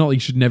 it's not like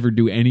you should never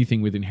do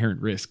anything with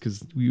inherent risk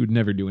because we would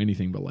never do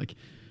anything. But like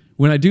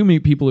when I do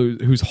meet people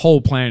whose whole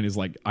plan is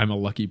like, I'm a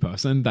lucky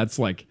person, that's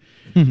like,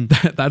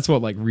 that's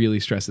what like really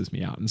stresses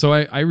me out. And so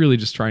I really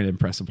just try to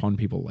impress upon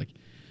people like,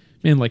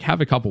 man, like have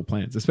a couple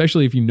plans,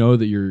 especially if you know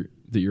that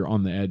you're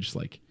on the edge.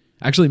 Like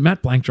actually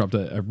Matt Blank dropped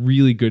a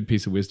really good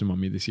piece of wisdom on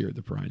me this year at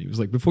the Prime. He was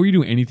like, before you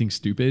do anything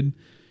stupid, you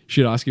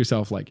should ask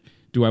yourself like,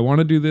 do I want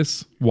to do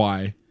this?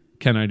 Why?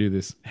 Can I do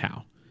this?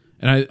 How?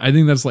 And I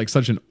think that's like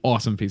such an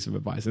awesome piece of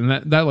advice. And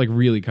that like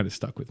really kind of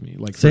stuck with me.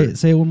 Like say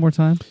it one more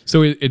time.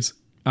 So it's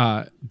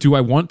do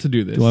I want to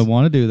do this? Do I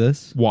want to do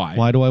this? Why?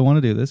 Why do I want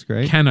to do this?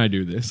 Great. Can I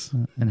do this?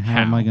 And how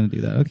am I going to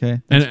do that?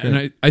 Okay.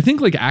 And I think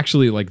like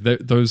actually like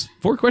those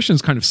 4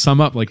 questions kind of sum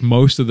up like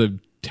most of the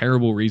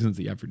terrible reasons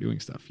that you have for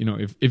doing stuff. You know,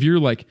 if you're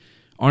like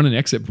on an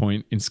exit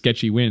point in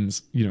sketchy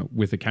winds, you know,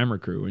 with a camera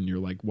crew and you're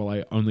like, well,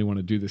 I only want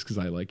to do this because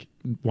I like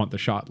want the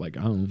shot. Like,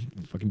 oh,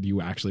 fucking do you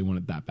actually want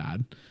it that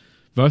bad?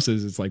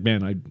 Versus it's like,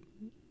 man,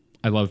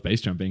 I love base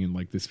jumping and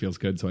like this feels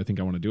good, so I think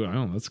I want to do it. I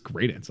don't know, that's a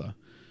great answer.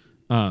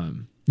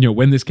 You know,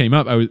 when this came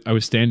up, I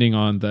was standing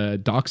on the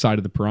dock side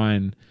of the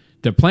Perrine.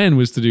 The plan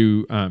was to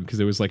do because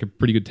there was like a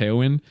pretty good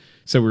tailwind,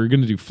 so we were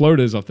going to do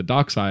floaters off the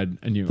dock side,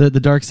 and you know, the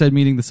dark side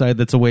meaning the side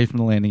that's away from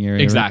the landing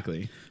area. Exactly,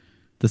 right?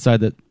 The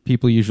side that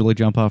people usually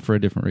jump off for a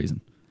different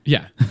reason.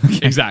 Yeah,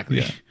 exactly.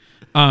 Yeah.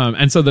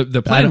 And so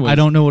the plan was, I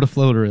don't know what a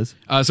floater is.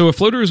 So a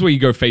floater is where you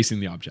go facing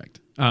the object.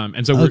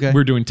 And so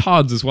we're doing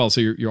TODs as well.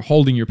 So you're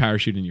holding your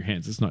parachute in your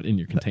hands. It's not in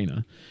your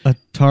container. A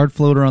TARD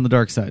floater on the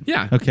dark side.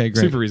 Yeah. Okay,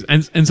 great. Super easy.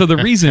 And so the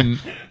reason,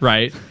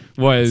 right,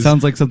 was...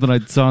 Sounds like something I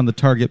saw in the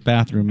Target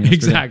bathroom yesterday.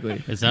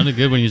 Exactly. It sounded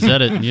good when you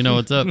said it. You know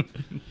what's up.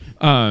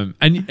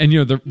 And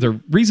you know,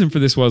 the reason for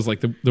this was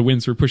like the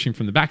winds were pushing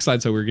from the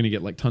backside, so we were going to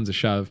get like tons of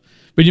shove.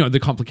 But you know, the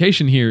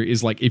complication here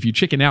is like if you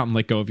chicken out and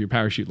let go of your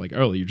parachute like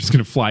early, you're just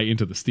going to fly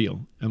into the steel.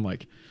 And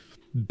like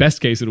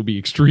best case, it'll be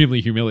extremely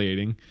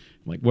humiliating.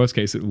 Like worst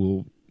case, it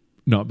will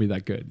not be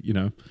that good, you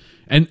know?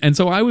 And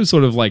so I was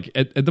sort of like,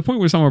 at the point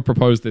where someone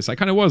proposed this, I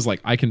kind of was like,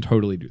 I can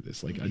totally do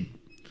this. Like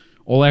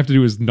all I have to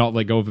do is not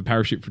let go of a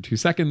parachute for 2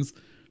 seconds.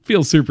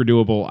 Feels super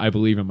doable. I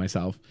believe in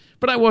myself.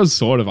 But I was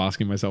sort of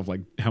asking myself,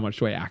 like, how much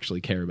do I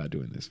actually care about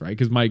doing this, right?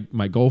 Because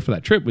my goal for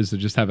that trip was to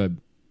just have a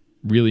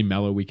really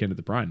mellow weekend at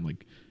the Prime,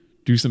 like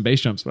do some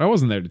base jumps. But I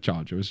wasn't there to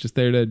charge. I was just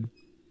there to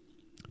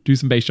do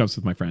some base jumps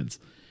with my friends.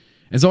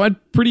 And so I'd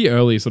pretty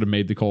early sort of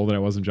made the call that I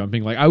wasn't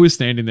jumping. Like I was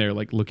standing there,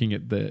 like looking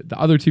at the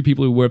other 2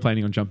 people who were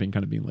planning on jumping,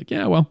 kind of being like,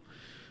 yeah, well,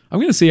 I'm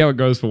going to see how it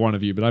goes for one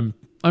of you, but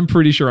I'm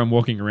pretty sure I'm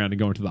walking around and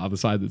going to the other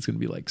side that's going to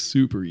be like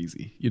super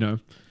easy, you know?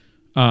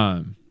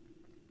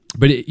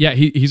 But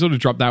he sort of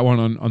dropped that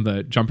one on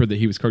the jumper that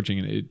he was coaching,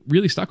 and it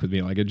really stuck with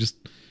me. Like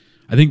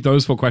I think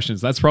those 4 questions,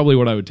 that's probably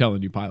what I would tell a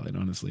new pilot,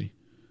 honestly.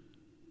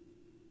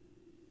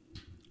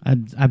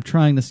 I'm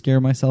trying to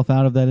scare myself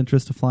out of that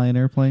interest to fly an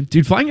airplane.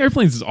 Dude, flying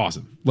airplanes is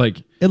awesome.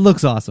 Like it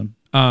looks awesome.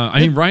 I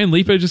mean, Ryan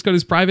Lipa just got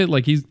his private.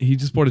 Like he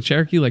just bought a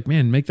Cherokee. Like,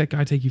 man, make that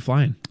guy take you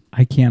flying.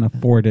 I can't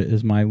afford it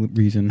is my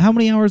reason. How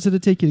many hours did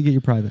it take you to get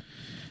your private?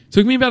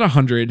 Took me about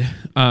 100.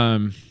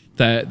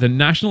 The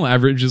national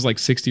average is like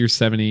 60 or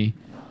 70.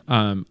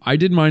 I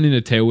did mine in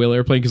a tailwheel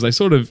airplane because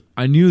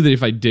I knew that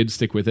if I did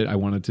stick with it, I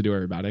wanted to do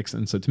aerobatics.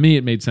 And so to me,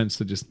 it made sense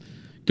to just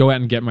go out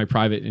and get my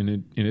private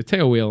in a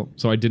tailwheel.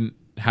 So I didn't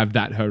have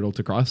that hurdle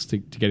to cross to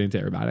get into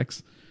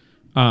aerobatics.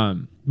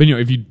 But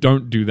if you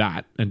don't do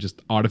that and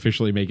just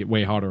artificially make it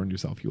way harder on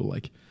yourself, you'll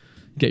like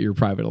get your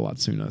private a lot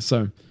sooner.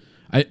 So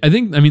I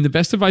think the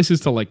best advice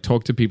is to like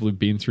talk to people who've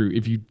been through,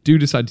 if you do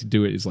decide to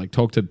do it, is like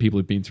talk to people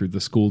who've been through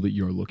the school that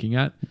you're looking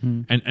at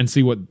and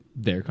see what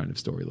their kind of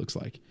story looks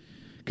like.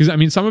 Because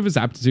some of it's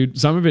aptitude,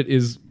 some of it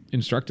is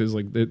instructors.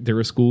 Like there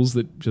are schools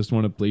that just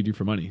want to bleed you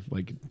for money.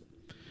 Like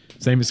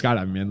same as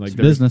skydiving, man. Like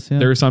business, yeah.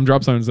 There are some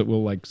drop zones that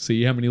will like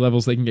see how many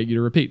levels they can get you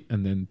to repeat,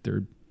 and then there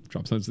are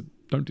drop zones that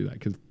don't do that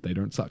because they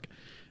don't suck.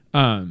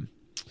 But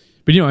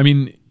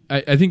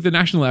I think the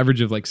national average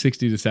of like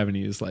 60 to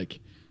 70 is like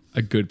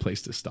a good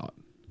place to start.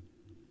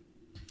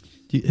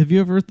 Have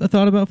you ever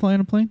thought about flying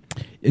a plane?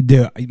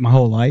 My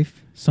whole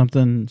life,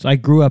 something. So I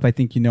grew up, I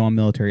think on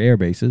military air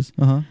bases.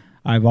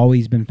 I've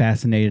always been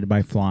fascinated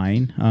by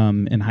flying.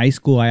 In high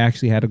school, I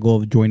actually had a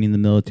goal of joining the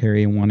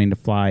military and wanting to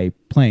fly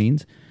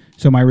planes.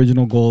 So my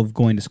original goal of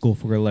going to school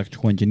for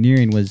electrical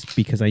engineering was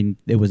because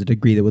it was a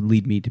degree that would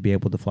lead me to be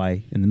able to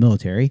fly in the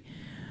military.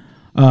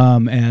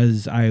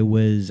 As I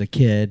was a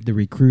kid, the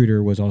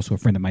recruiter was also a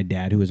friend of my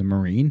dad who was a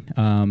Marine.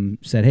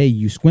 Said, "Hey,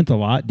 you squint a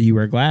lot. Do you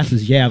wear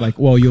glasses?" Yeah. Like,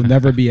 well, you'll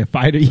never be a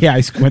fighter. Yeah,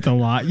 I squint a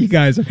lot. You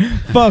guys are,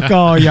 fuck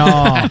all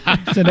y'all.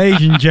 It's an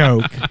Asian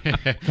joke.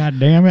 God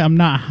damn it. I'm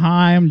not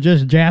high. I'm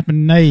just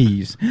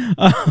Japanese.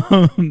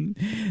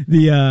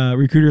 The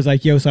recruiter's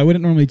like, yo, so I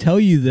wouldn't normally tell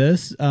you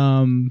this.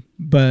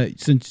 But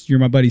since you're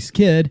my buddy's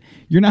kid,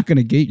 you're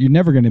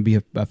never going to be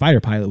a fighter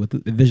pilot with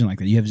a vision like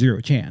that. You have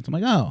zero chance. I'm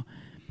like, oh.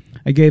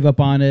 I gave up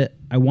on it.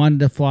 I wanted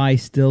to fly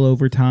still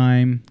over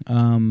time.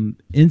 In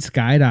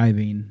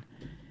skydiving,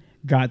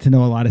 got to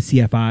know a lot of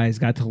CFIs,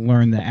 got to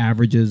learn the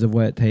averages of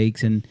what it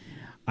takes. And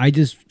I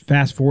just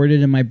fast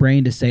forwarded in my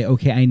brain to say,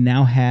 okay, I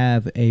now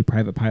have a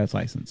private pilot's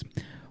license.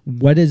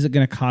 What is it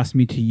going to cost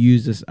me to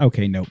use this?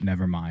 Okay, nope,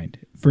 never mind.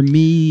 For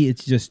me,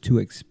 it's just too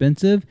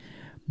expensive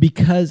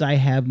because I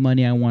have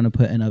money I want to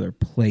put in other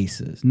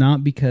places,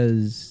 not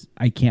because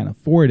I can't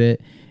afford it.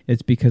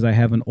 It's because I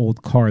have an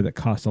old car that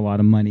costs a lot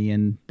of money,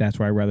 and that's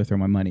where I'd rather throw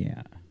my money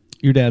at.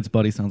 Your dad's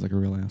buddy sounds like a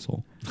real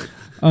asshole.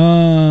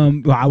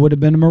 Well, I would have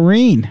been a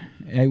Marine.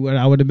 I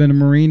would have been a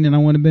Marine, and I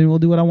would have been able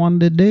to do what I wanted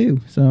to do.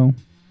 So,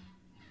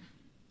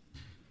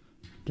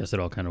 guess it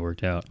all kind of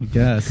worked out. I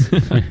guess.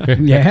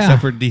 Yeah.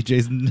 Except for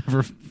DJ's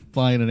never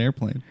flying an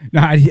airplane. No,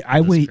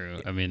 I wait.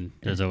 True. I mean,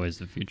 there's always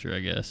the future,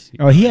 I guess.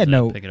 He had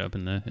no pick it up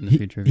in the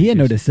future. He had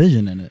no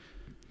decision in it.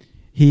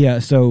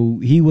 So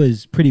he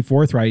was pretty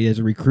forthright as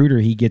a recruiter.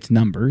 He gets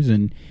numbers,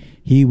 and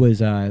he was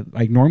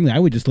like, normally I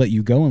would just let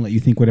you go and let you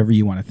think whatever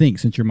you want to think.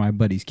 Since you're my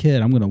buddy's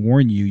kid, I'm going to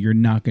warn you, you're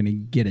not going to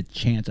get a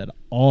chance at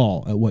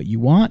all at what you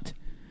want.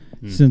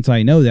 Since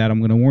I know that, I'm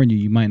going to warn you,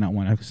 you might not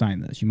want to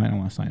sign this. You might not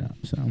want to sign up.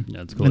 So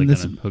that's cool.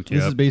 This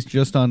is based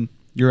just on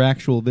your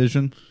actual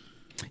vision.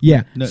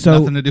 Yeah, so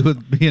nothing to do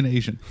with being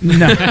Asian.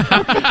 No.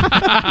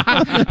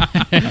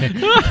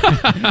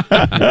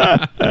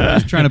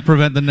 Just trying to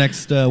prevent the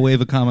next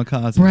wave of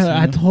kamikazes. Brother,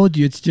 I told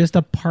you, it's just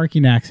a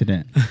parking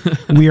accident.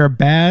 We are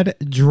bad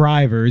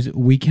drivers.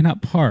 We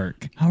cannot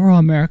park. Hello,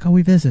 America,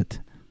 we visit.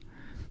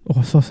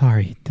 Oh, so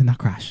sorry. Did not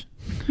crash.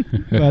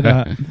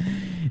 But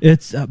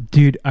it's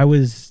dude, I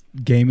was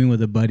gaming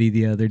with a buddy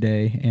the other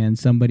day, and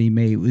somebody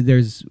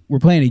we're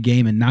playing a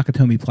game in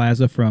Nakatomi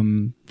Plaza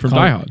from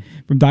Die Hard.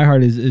 From Die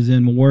Hard is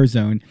in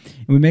Warzone,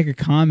 and we make a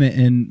comment,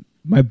 and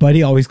my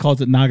buddy always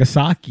calls it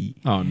Nagasaki.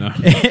 Oh no.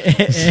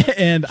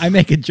 And I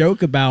make a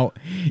joke about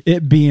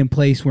it being a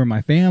place where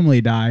my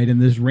family died,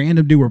 and this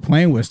random dude we're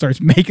playing with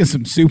starts making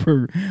some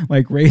super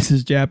like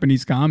racist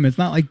Japanese comments.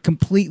 Not like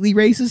completely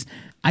racist.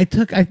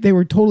 They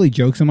were totally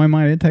jokes in my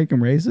mind. I didn't take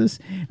them racist.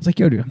 It's like,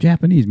 yo, dude, I'm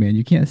Japanese, man.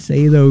 You can't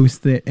say those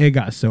things. It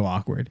got so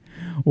awkward.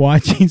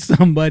 Watching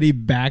somebody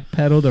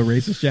backpedal to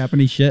racist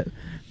Japanese shit,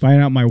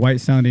 find out my white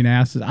sounding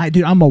ass is,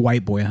 I'm a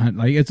white boy, hunt.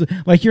 Like, it's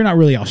like, you're not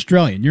really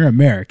Australian. You're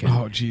American.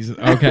 Oh, Jesus.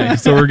 Okay,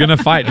 so we're going to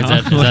fight. Is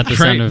that the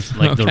sound of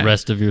like the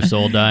rest of your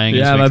soul dying?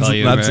 Yeah, that's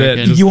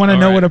it. Do you want to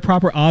know what a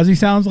proper Aussie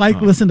sounds like?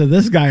 Listen to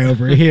this guy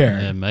over here.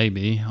 Yeah,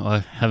 maybe. Well, I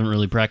haven't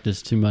really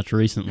practiced too much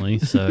recently,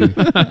 so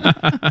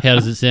how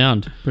does it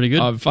sound? Pretty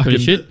good? Pretty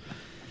shit?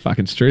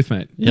 Fucking truth,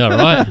 mate. Yeah,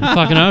 right.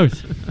 Fucking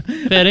oath.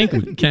 Fair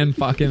income. Ken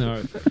fucking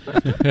oath.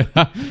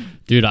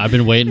 Dude, I've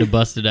been waiting to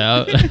bust it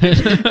out.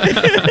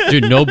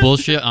 Dude, no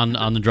bullshit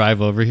on the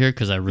drive over here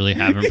because I really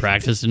haven't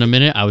practiced in a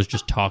minute. I was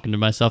just talking to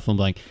myself. I'm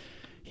like,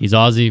 he's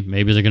Aussie.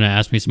 Maybe they're gonna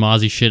ask me some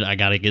Aussie shit. I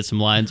gotta get some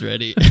lines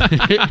ready.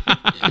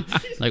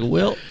 Like,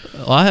 well,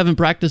 I haven't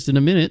practiced in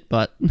a minute,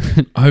 but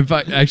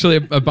Actually,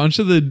 a bunch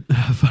of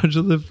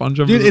the fun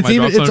jumpers Dude, in it's my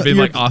even- drop zone have it's- been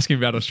your- like asking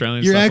about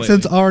Australian Your stuff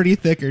accent's lately. already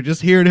thicker.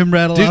 Just hearing him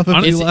rattle Dude, off a few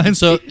honestly, lines.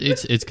 so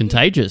it's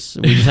contagious.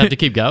 We just have to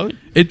keep going.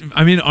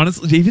 I mean,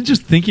 honestly, even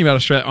just thinking about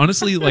Australia,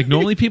 honestly, like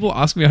normally people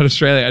ask me about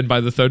Australia, and by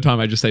the third time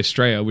I just say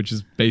Australia, which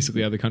is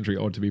basically how the country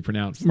ought to be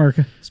pronounced.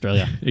 America.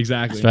 Australia.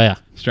 Exactly. Australia.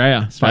 Australia.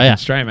 Australia. Fucking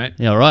Australia, mate.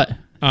 Yeah, all right.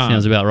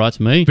 Sounds about right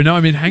to me. But no, I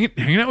mean,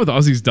 hanging out with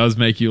Aussies does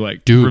make you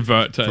like Dude,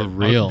 revert to for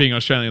real. being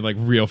Australian like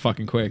real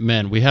fucking quick.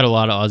 Man, we had a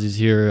lot of Aussies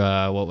here.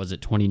 What was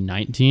it,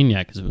 2019?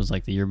 Yeah, because it was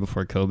like the year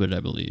before COVID, I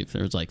believe.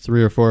 There was like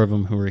 3 or 4 of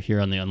them who were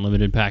here on the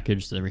unlimited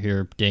package. They were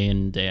here day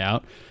in, day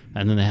out.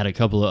 And then they had a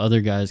couple of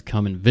other guys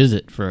come and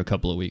visit for a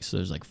couple of weeks. So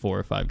there's like 4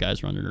 or 5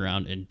 guys running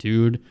around. And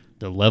dude,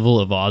 the level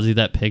of Aussie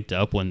that picked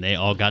up when they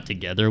all got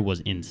together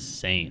was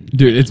insane.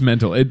 Dude, it's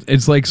mental.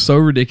 It's like so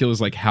ridiculous,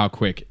 like how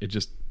quick it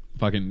just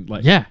fucking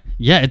like Yeah,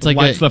 it's like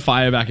lights the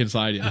fire back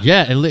inside you.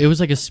 Yeah, it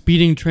was like a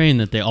speeding train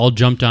that they all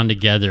jumped on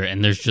together,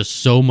 and there's just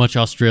so much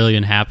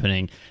Australian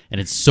happening, and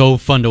it's so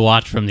fun to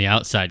watch from the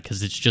outside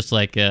because it's just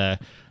like a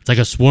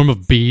swarm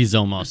of bees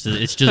almost.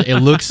 It's just it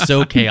looks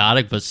so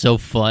chaotic but so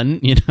fun,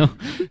 you know.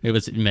 It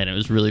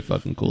was really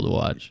fucking cool to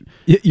watch.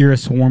 You're a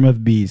swarm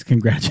of bees.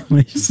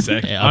 Congratulations.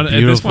 Sick. Yeah, At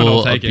this point,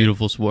 I'll take it.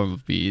 beautiful swarm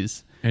of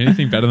bees.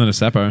 Anything better than a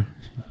Seppo?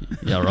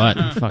 Yeah, right.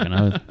 Fucking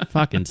oath.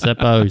 Fucking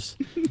seppos.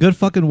 Good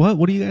fucking what?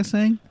 What are you guys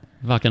saying?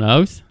 Fucking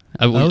oath.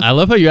 I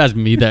love how you asked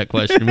me that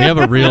question. We have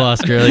a real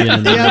Australian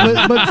in the Yeah,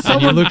 room, but and you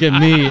someone. look at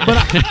me.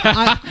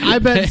 I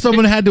bet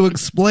someone had to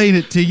explain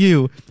it to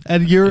you,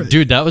 and you're.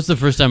 Dude, that was the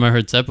first time I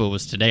heard Seppo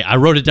was today. I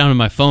wrote it down on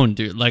my phone,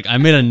 dude. Like, I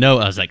made a note.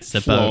 I was like,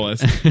 Seppo.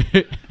 Flawless.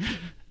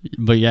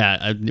 But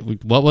yeah,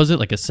 what was it?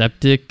 Like a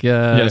septic?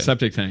 Yeah,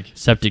 septic tank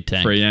Septic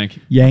tank. for a yank.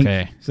 Yank.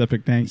 Okay.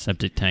 Septic tank.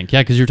 Septic tank.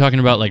 Yeah, because you're talking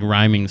about like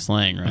rhyming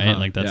slang, right? Uh-huh,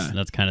 Like yeah.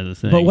 that's kind of the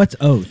thing. But what's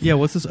oath? Yeah,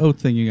 what's this oath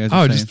thing you guys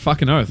are Oh, saying? just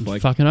fucking oath.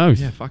 Like, fucking oath?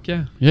 yeah, fuck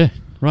yeah. Yeah,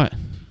 right.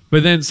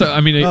 But then, so I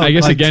mean, Oh, I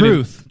guess like again,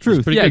 truth. it's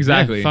Truth. pretty Yeah, good.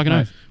 Exactly. yeah, fucking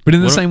oath. But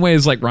in the What- same way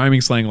as like rhyming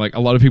slang, like a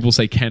lot of people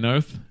say Ken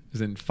oath, as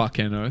in fuck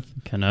Ken oath.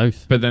 Ken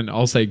oath. But then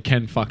I'll say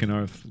Ken fucking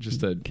oath just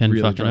to Ken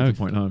really fucking drive oath. the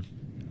point home.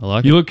 I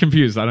like You it. look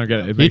confused. I don't get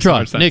it. It You makes so try,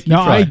 much sense. Nick.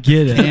 No, You try. I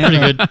get it. Pretty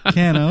good.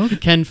 Can oath?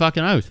 Ken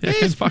fucking oath.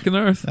 It's fucking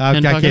oath. I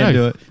Ken can't fucking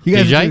do oath. it. You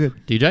guys are DJ? too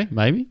good. DJ,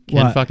 maybe?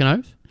 Ken What? fucking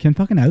oath? Ken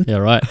fucking oath. Yeah,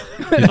 right.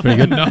 He's pretty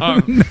good. No.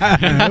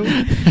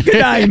 Good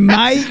night,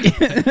 mate.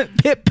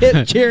 Pip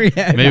pip cherry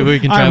head. Maybe we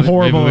can try. I'm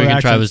horrible Maybe we with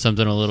can try with accents.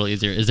 something a little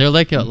easier. Is there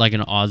like an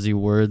Aussie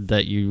word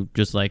that you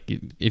just like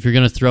if you're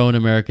gonna throw an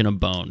American a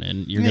bone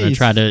and you're gonna Hey,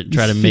 try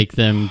to make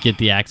them get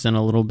the accent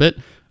a little bit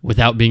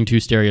without being too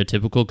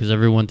stereotypical? Because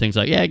everyone thinks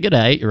like, yeah,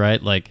 g'day,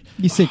 right? Like,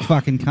 You sick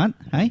fucking cunt,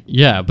 hey?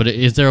 yeah, but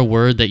is there a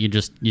word that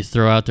you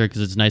throw out there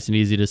because it's nice and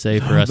easy to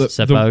say for us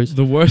seppos?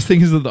 The worst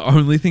thing is that the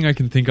only thing I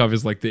can think of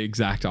is like the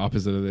exact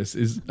opposite of this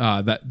is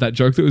that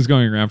joke that was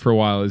going around for a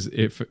while is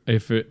if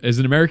as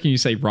an American you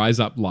say rise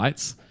up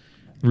lights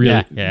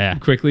really Yeah.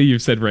 quickly,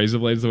 you've said razor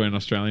blades the way an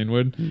Australian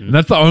would, and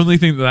that's the only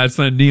thing that's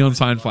a neon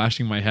sign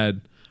flashing in my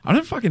head. I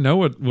don't fucking know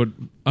what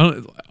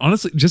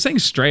honestly, just saying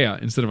Australia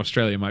instead of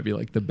Australia might be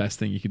like the best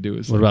thing you could do.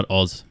 Is What about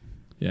Oz?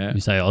 yeah,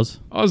 You say Oz?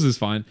 Oz is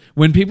fine.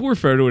 When people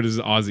refer to it as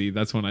Aussie,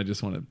 that's when I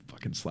just want to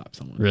fucking slap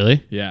someone.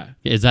 Really? Yeah.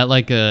 Is that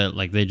like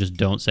they just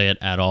don't say it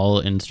at all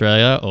in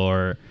Australia,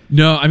 or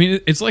No, I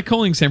mean it's like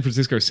calling San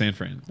Francisco San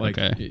Fran. Like,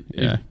 Okay. if-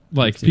 Yeah.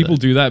 like I see people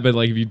that. do that, but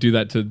like if you do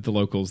that to the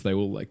locals, they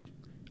will like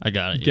I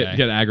got it? get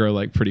aggro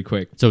like pretty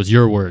quick. So it's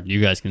your word.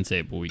 You guys can say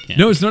it, but we can't.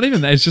 No, it's not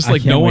even that. It's just I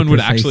like can't no wait one to would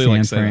say actually San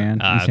like say Fran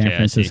that. in okay, San I see.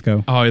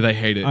 Francisco. Oh, they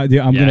hate it. Dude,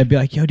 I'm gonna be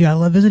like, yo, dude, I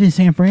love visiting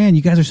San Fran.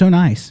 You guys are so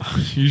nice.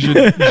 You should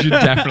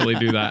definitely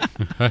do that.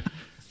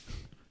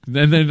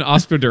 And then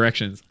ask for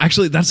directions.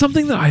 Actually, that's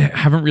something that I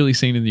haven't really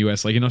seen in the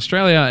US. Like in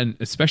Australia and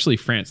especially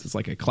France, it's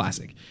like a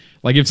classic.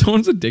 Like if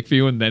someone's a dick for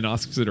you and then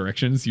asks for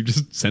directions, you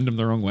just send them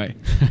the wrong way.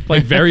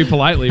 Like very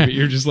politely, but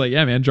you're just like,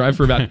 yeah, man, drive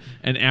for about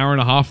an hour and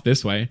a half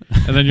this way.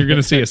 And then you're going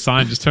to see a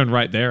sign, just turn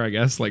right there, I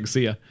guess. Like,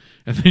 see ya.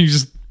 And then you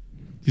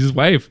just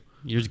wave.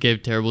 You just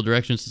gave terrible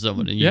directions to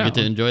someone, and you Yeah. get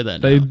to enjoy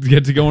that. They Now.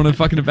 get to go on a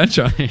fucking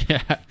adventure.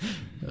 Yeah,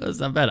 that's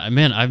not bad.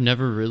 Man, I've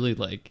never really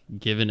like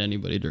given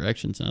anybody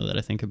directions. Now that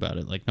I think about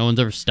it, like no one's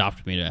ever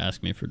stopped me to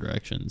ask me for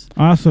directions.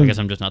 Also, I guess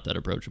I'm just not that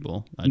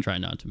approachable. I try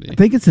not to be. I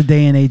think it's the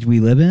day and age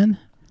we live in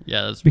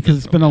Yeah, that's because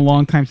that's it's been a probably-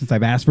 long time since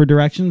I've asked for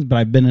directions, but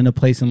I've been in a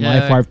place in Yeah.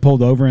 life where I've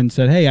pulled over and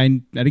said, "Hey,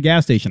 I'm at a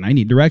gas station. I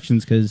need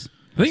directions." Because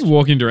I think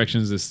walking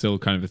directions is still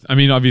kind of. I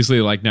mean,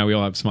 obviously, like now we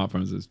all have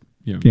smartphones. There's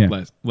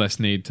Yeah. less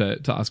need to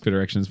ask for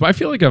directions. But I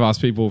feel like I've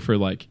asked people for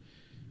like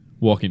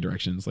walking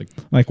directions.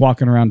 Like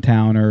walking around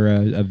town or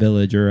a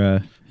village or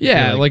a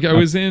like I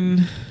was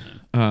in,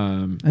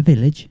 a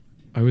village.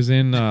 I was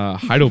in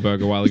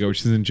Heidelberg a while ago,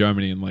 which is in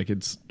Germany, and like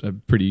it's a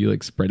pretty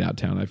like spread out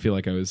town. I feel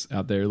like I was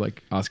out there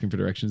like asking for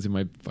directions in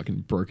my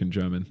fucking broken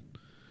German.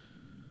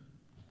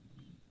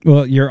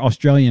 Well, your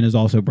Australian is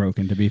also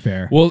broken. To be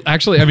fair, Well,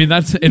 actually, I mean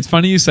it's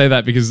funny you say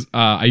that because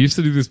I used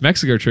to do this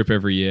Mexico trip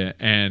every year,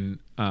 and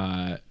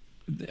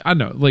I don't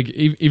know, like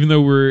even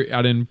though we're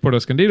out in Puerto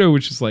Escondido,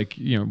 which is like,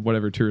 you know,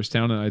 whatever tourist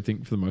town, and I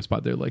think for the most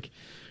part they're like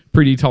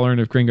pretty tolerant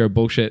of gringo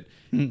bullshit.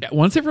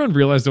 Once everyone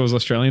realized I was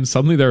Australian,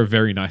 suddenly they were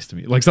very nice to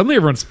me. Like suddenly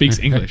everyone speaks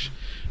English.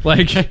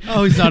 Like,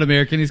 Oh, he's not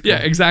American. He's cool. yeah,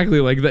 exactly.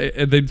 Like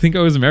they'd think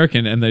I was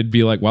American, and they'd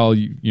be like, "Well,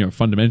 you know,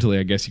 fundamentally,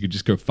 I guess you could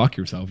just go fuck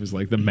yourself." Is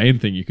like the main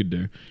thing you could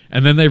do.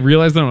 And then they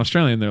realized that I'm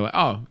Australian. They're like,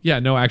 "Oh, yeah,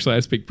 no, actually, I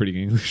speak pretty good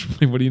English.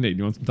 Like, what do you need?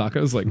 You want some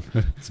tacos?" Like,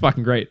 it's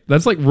fucking great.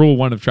 That's like rule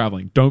 1 of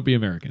traveling: don't be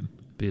American.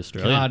 Be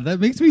Australian. God, that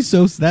makes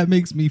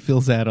me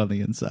feel sad on the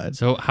inside.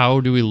 So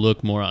how do we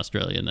look more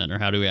Australian then, or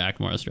how do we act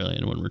more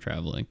Australian when we're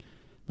traveling?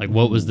 Like,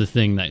 what was the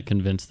thing that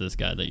convinced this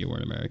guy that you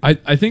weren't American?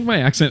 I think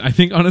my accent. I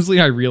think honestly,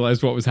 I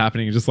realized what was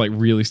happening and just like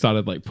really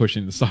started like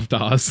pushing the soft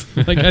R's.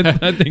 Like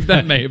I think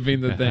that may have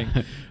been the thing.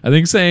 I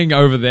think saying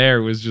over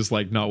there was just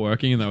like not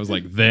working, and I was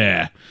like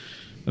there,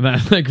 and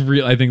that like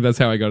I think that's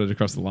how I got it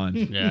across the line.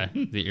 Yeah,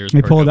 the ears.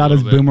 He perk pulled up out a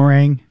his little bit.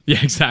 boomerang.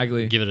 Yeah,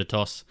 exactly. Give it a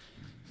toss.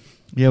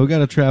 Yeah, we got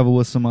to travel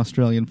with some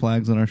Australian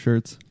flags on our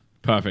shirts.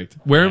 Perfect.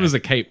 Wear him as a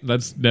cape.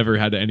 That's never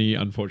had any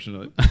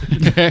unfortunate.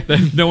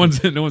 no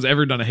one's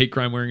ever done a hate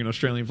crime wearing an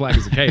Australian flag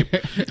as a cape.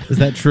 Is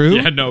that true?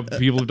 Yeah, no.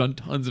 People have done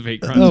tons of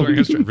hate crimes Oh. wearing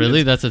Australian.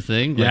 Really, that's a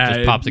thing. Like, Yeah,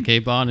 just pop the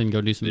cape on and go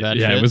do some bad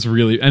Yeah, shit. it was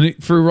really, and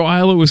for a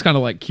while it was kind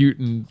of like cute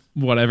and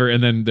whatever,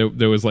 and then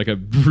there was like a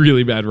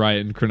really bad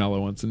riot in Cronulla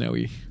once, and now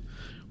we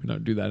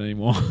don't do that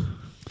anymore.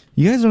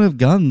 You guys don't have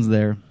guns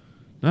there.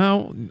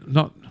 No,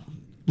 not.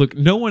 Look,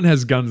 no one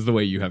has guns the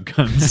way you have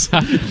guns.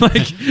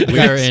 Like We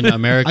are in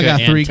America. I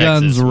got and 3 Texas.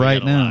 guns We right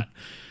got a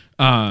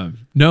now. lot.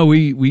 no,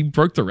 we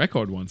broke the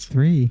record once.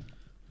 3.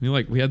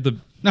 We had the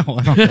No,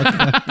 I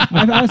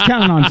don't. I was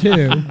counting on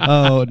 2.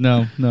 Oh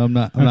no, I'm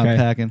not. I'm not Okay.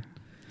 packing.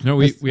 no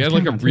we had let's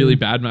like a count on really 2.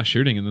 bad mass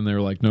shooting, and then they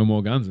were like no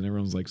more guns, and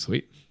everyone was like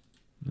sweet.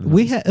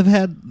 We have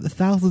had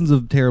thousands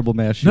of terrible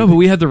mass shootings. No, but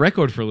we had the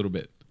record for a little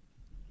bit.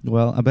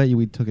 Well, I bet you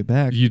we took it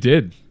back. You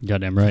did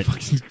Goddamn right.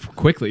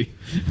 quickly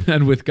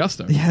and with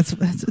gusto. Yeah,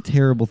 that's a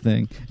terrible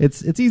thing.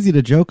 It's easy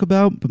to joke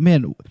about, but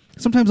man,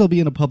 sometimes I'll be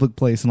in a public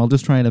place and I'll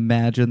just try and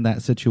imagine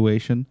that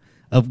situation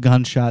of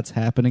gunshots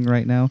happening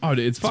right now. Oh,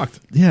 it's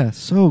fucked. Yeah,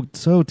 so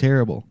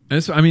terrible. And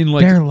it's, I mean,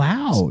 like They're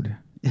loud.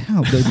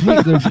 Yeah, they're is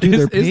that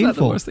the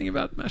painful. worst thing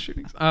about mass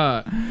shootings?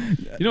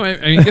 You know,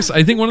 I guess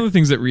I think one of the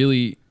things that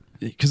really,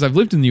 because I've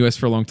lived in the U.S.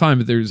 for a long time,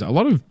 but there's a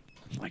lot of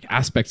like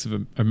aspects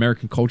of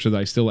American culture that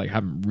I still like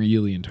haven't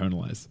really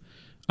internalized.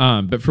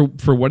 But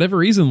for whatever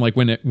reason, like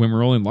when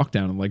we're all in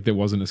lockdown and like there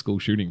wasn't a school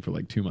shooting for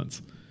like 2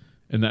 months,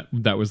 and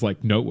that was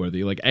like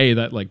noteworthy. Like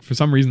that like for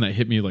some reason that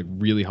hit me like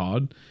really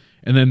hard.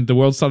 And then the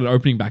world started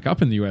opening back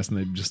up in the U.S. and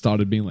they just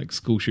started being like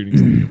school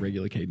shootings like a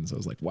regular cadence. I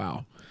was like,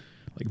 wow,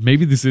 like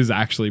maybe this is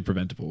actually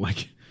preventable.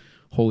 Like,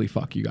 holy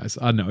fuck, you guys.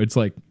 I don't know. It's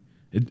like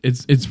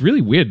it's really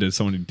weird as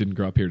someone who didn't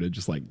grow up here to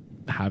just like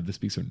have this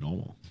be so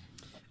normal.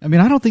 I mean,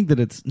 I don't think that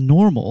it's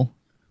normal.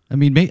 I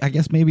mean, I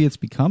guess maybe it's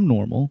become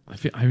normal. I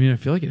feel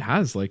like it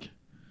has, like,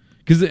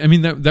 because I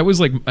mean that was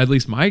like at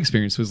least my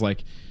experience was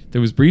like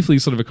there was briefly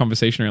sort of a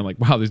conversation around like,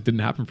 wow, this didn't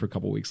happen for a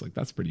couple of weeks, like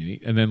that's pretty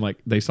neat, and then like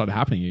they started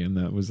happening again.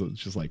 That was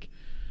just like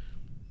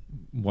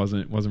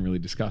wasn't really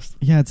discussed.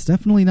 Yeah, it's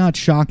definitely not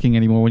shocking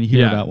anymore when you hear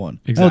Yeah, about one.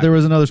 exactly. Oh, there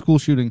was another school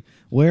shooting.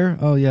 Where?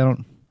 Oh, yeah, I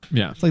don't.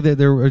 Yeah, It's like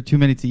there were too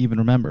many to even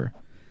remember.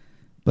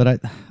 But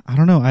I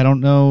don't know. I don't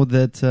know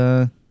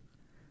that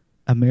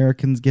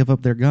Americans give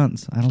up their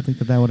guns. I don't think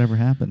that would ever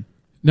happen.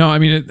 no, I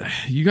mean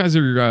you guys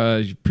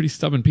are pretty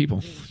stubborn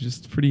people,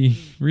 just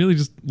really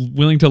just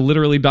willing to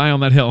literally die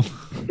on that hill.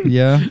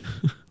 Yeah.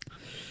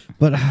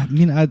 But I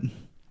mean,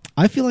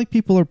 I feel like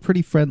people are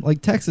pretty friendly.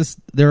 Like Texas,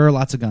 there are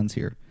lots of guns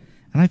here,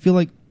 and I feel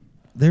like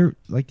they're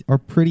like are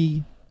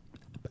pretty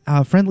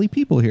friendly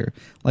people here.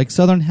 Like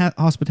Southern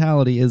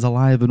hospitality is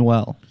alive and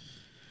well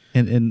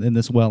in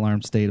this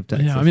well-armed state of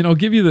Texas. Yeah, I mean I'll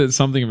give you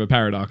something of a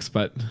paradox,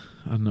 but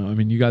I don't know. I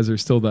mean you guys are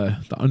still the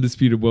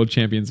undisputed world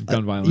champions of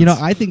gun violence. You know,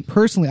 I think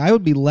personally, I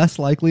would be less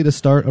likely to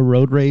start a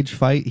road rage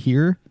fight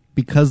here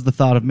because the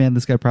thought of, man,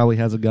 this guy probably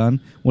has a gun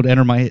would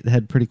enter my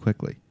head pretty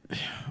quickly.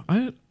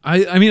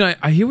 I mean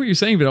I hear what you're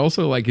saying, but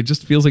also like it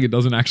just feels like it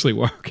doesn't actually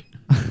work.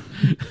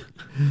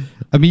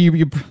 I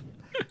mean,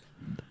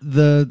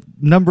 the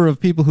number of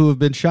people who have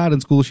been shot in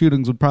school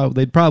shootings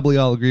they'd probably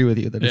all agree with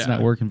you that it's Yeah.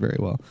 not working very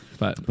well.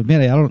 But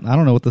man, I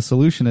don't know what the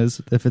solution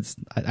is. If it's,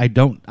 I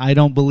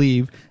don't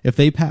believe if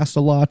they passed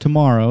a law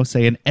tomorrow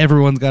saying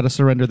everyone's got to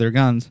surrender their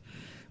guns,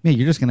 man,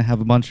 you're just going to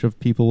have a bunch of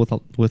people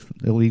with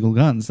illegal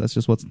guns. That's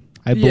just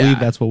I believe Yeah.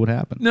 that's what would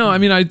happen. no, I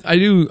mean I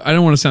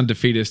don't want to sound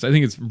defeatist. I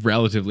think it's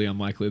relatively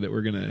unlikely that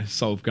we're gonna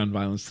solve gun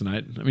violence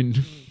tonight. I mean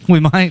We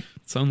might.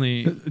 it's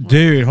only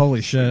Dude,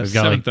 holy shit. We've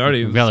got like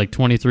 7:30. we've got like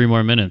 23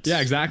 more minutes. yeah,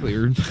 exactly.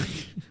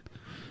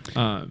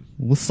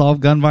 We'll solve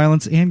gun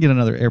violence and get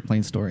another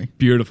airplane story.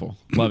 Beautiful.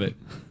 Love it.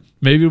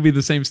 Maybe it'll be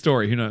the same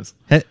story. Who knows?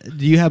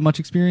 Do you have much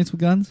experience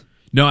with guns?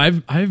 No, I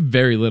have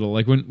very little.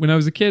 Like when I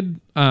was a kid,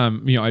 you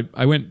know,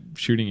 I went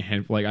shooting a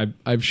handful. Like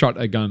I've shot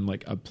a gun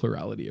like a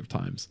plurality of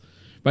times.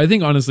 But I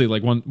think honestly,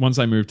 like once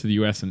I moved to the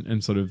U.S.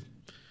 and sort of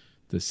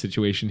the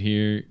situation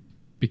here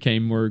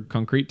became more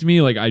concrete to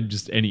me, like I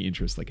just any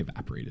interest like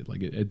evaporated.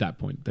 Like at that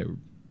point, they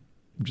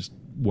just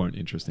weren't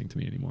interesting to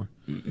me anymore.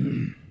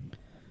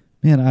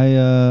 Man,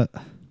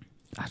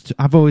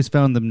 I've always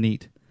found them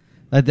neat.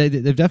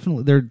 They've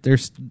definitely they're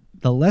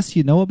the less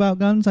you know about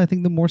guns, I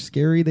think the more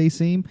scary they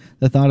seem.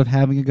 The thought of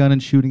having a gun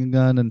and shooting a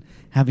gun and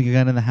having a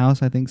gun in the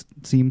house, I think,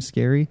 seems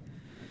scary.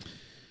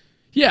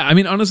 Yeah, I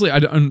mean, honestly, I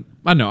don't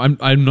know.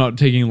 I'm not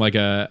taking like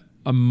a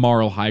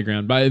moral high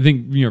ground, but I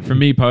think, you know, for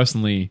me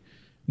personally,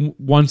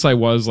 once I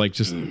was like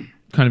just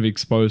kind of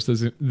exposed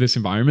to this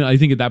environment, I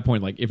think at that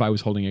point, like if I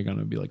was holding a gun,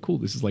 I'd be like, cool,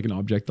 this is like an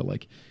object that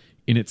like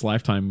in its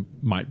lifetime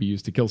might be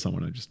used to kill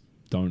someone. I just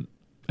don't.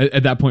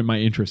 At that point, my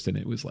interest in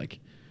it was like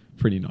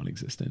pretty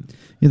non-existent.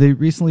 Yeah, they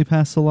recently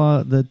passed a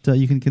law that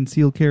you can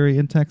conceal carry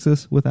in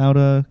Texas without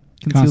a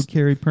concealed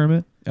carry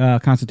permit.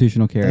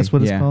 Constitutional carry. That's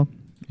what it's called.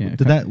 Yeah.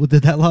 Did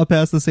that law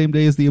pass the same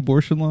day as the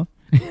abortion law?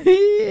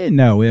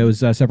 No, it was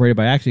separated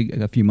by actually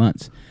a few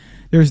months.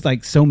 There's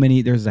like so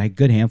many. There's a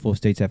good handful of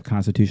states that have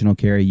constitutional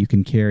carry. You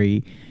can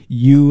carry.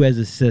 You as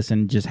a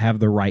citizen just have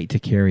the right to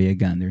carry a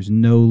gun. There's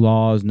no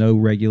laws, no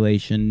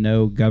regulation,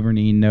 no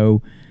governing,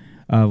 no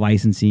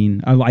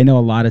licensing. I know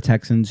a lot of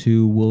Texans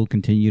who will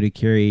continue to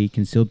carry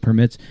concealed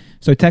permits.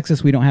 So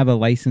Texas, we don't have a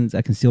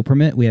concealed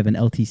permit. We have an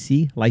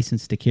LTC,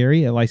 license to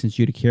carry, a license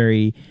you to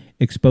carry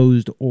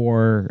exposed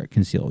or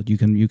concealed. You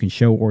can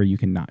show or you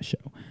can not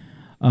show.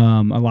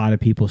 A lot of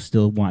people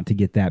still want to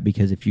get that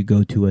because if you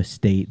go to a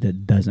state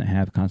that doesn't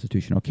have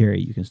constitutional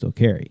carry, you can still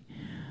carry.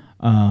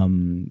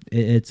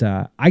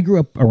 I grew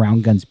up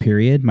around guns,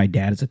 period. My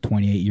dad is a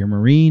 28-year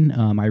Marine.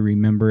 I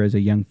remember as a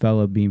young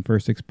fellow being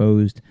first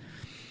exposed,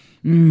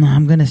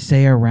 I'm going to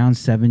say around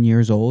 7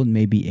 years old,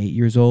 maybe 8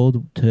 years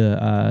old,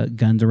 to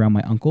guns around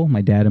my uncle.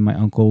 My dad and my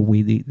uncle,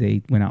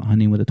 they went out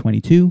hunting with a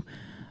 .22.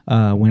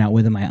 Went out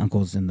with him. My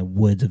uncle's in the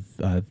woods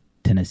of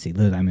Tennessee.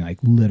 I mean, like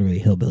literally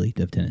hillbilly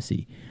of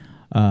Tennessee.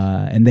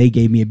 And they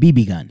gave me a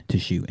BB gun to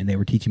shoot, and they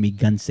were teaching me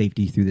gun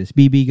safety through this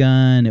BB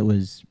gun. It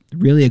was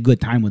really a good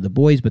time with the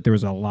boys, but there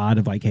was a lot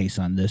of like, hey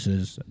son, this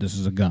is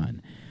a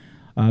gun.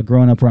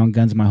 Growing up around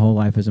guns my whole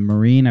life as a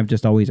Marine, I've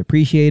just always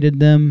appreciated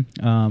them.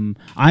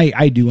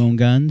 I do own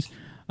guns.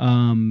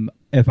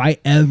 If I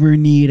ever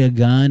need a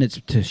gun, it's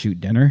to shoot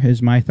dinner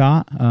is my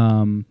thought.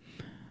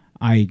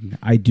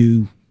 I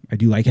do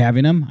like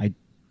having them.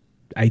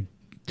 I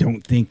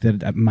don't think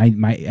that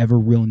my ever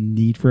real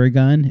need for a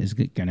gun is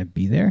going to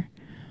be there.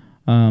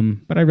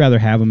 But I'd rather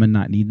have them and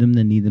not need them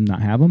than need them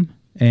not have them.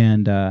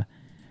 And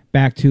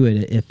back to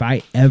it, if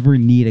I ever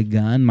need a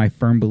gun, my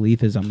firm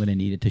belief is I'm going to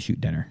need it to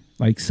shoot dinner.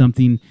 Like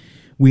something,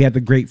 we had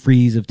the great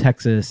freeze of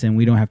Texas and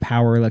we don't have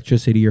power,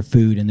 electricity, or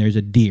food, and there's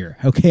a deer.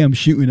 Okay, I'm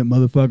shooting it,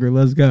 motherfucker.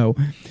 Let's go.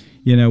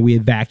 You know, we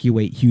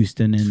evacuate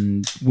Houston,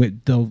 and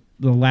with the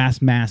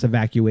last mass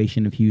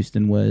evacuation of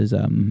Houston was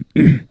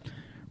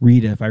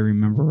Rita, if I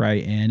remember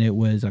right, and it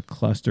was a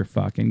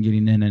clusterfuck and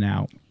getting in and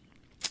out.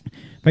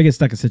 If I get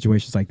stuck in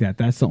situations like that,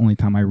 that's the only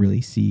time I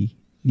really see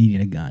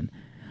needing a gun.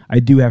 I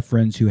do have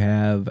friends who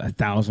have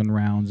 1,000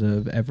 rounds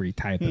of every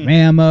type of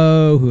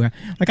ammo.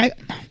 I got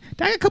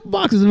a couple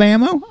boxes of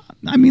ammo.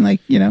 I mean,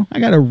 like, you know, I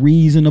got a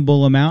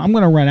reasonable amount. I'm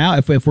going to run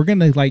out. If we're going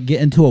to like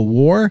get into a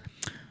war,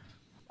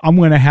 I'm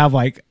going to have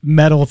like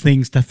metal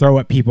things to throw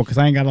at people because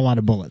I ain't got a lot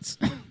of bullets.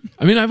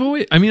 I've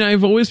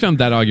always found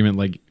that argument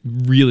like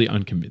really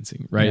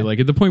unconvincing, right? Yeah. Like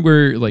at the point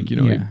where like, you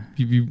know,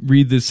 if you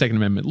read the Second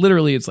Amendment,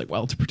 literally it's like,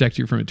 well, to protect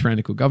you from a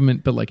tyrannical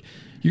government, but like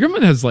your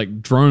government has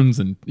like drones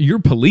and your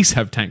police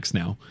have tanks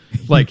now.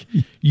 Like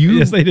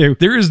yes, they do.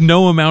 There is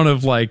no amount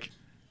of like,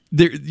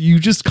 you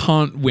just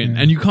can't win,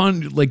 and you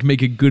can't like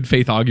make a good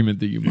faith argument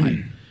that you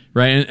might.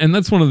 Right. And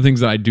that's one of the things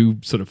that I do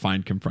sort of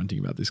find confronting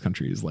about this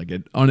country is like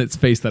on its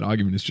face, that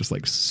argument is just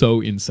like so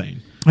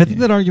insane. I think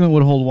that argument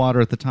would hold water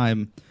at the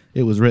time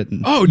it was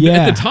written. Oh, yeah.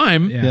 At the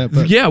time.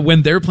 Yeah.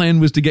 When their plan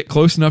was to get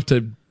close enough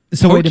to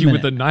poke you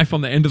with a knife on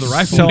the end of the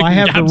rifle. So I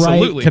have the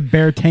right to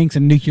bear tanks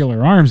and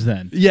nuclear arms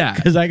then. Yeah.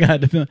 Because I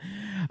got to feel,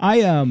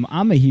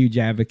 I'm a huge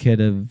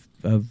advocate of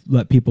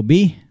let people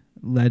be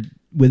led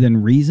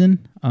within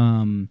reason.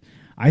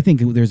 I think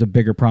there's a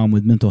bigger problem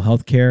with mental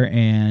health care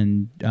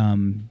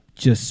and,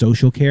 just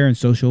social care and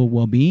social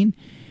well-being,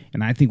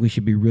 and I think we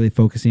should be really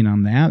focusing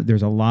on that.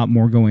 There's a lot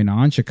more going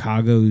on.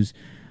 Chicago's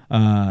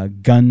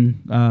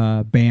gun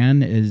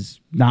ban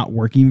is not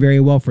working very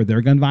well for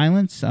their gun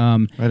violence.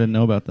 I didn't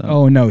know about that.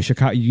 Oh no,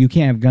 Chicago! You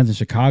can't have guns in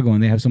Chicago,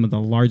 and they have some of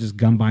the largest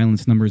gun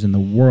violence numbers in the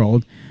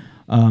world.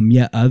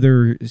 Yet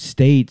other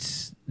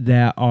states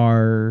that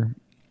are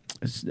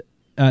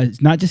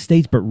not just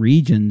states but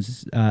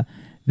regions.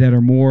 That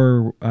are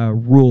more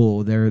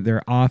rural.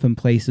 They're often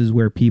places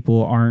where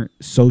people aren't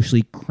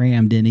socially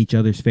crammed in each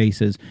other's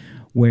faces,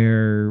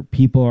 where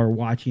people are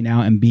watching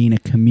out and being a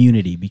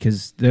community,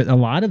 because a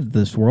lot of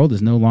this world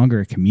is no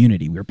longer a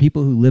community. We're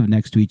people who live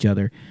next to each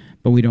other,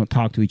 but we don't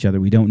talk to each other.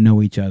 We don't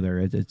know each other.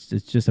 It's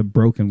just a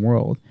broken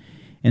world.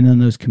 And then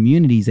those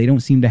communities, they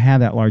don't seem to have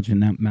that large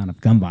amount of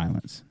gun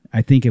violence.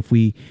 I think if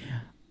we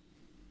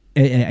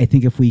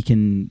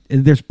can,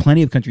 there's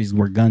plenty of countries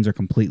where guns are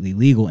completely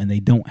legal and they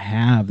don't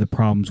have the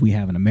problems we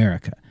have in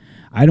America.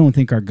 I don't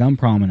think our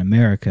problem in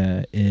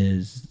America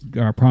is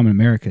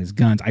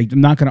guns.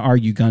 I'm not going to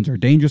argue guns are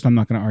dangerous. I'm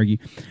not going to argue.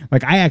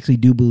 Like, I actually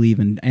do believe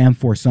in and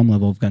for some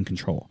level of gun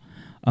control.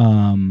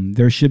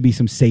 There should be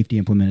some safety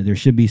implemented. There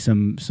should be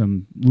some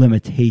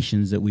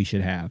limitations that we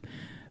should have.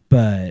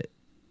 But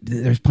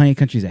there's plenty of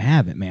countries that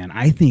haven't, man.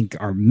 I think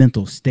our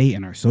mental state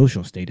and our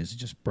social state is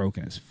just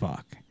broken as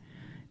fuck.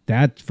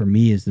 That, for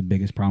me, is the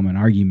biggest problem and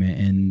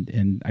argument.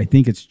 And I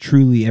think it's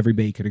truly,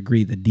 everybody could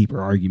agree, the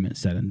deeper argument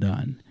said and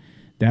done.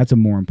 That's a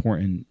more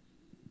important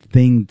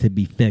thing to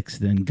be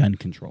fixed than gun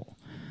control.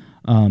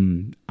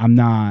 I'm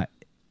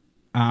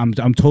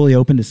totally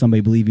open to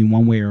somebody believing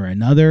one way or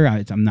another.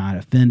 I'm not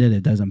offended.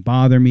 It doesn't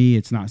bother me.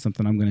 It's not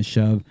something I'm going to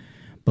shove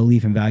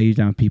belief and values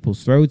down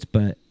people's throats.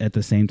 But at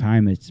the same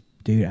time, it's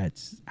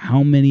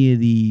how many of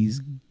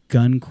these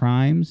gun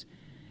crimes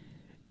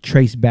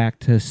trace back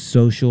to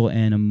social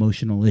and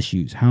emotional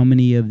issues? How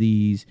many of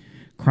these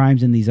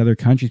crimes in these other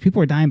countries,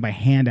 people are dying by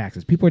hand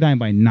axes, people are dying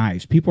by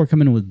knives, people are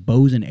coming in with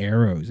bows and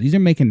arrows. These are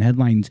making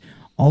headlines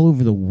all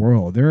over the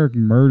world. There are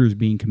murders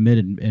being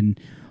committed in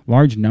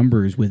large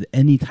numbers with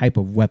any type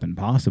of weapon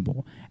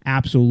possible.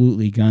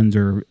 Absolutely, guns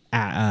are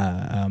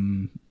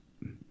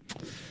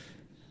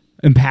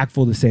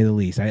impactful, to say the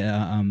least.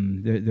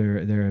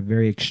 They're a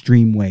very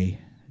extreme way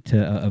to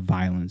of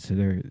violence.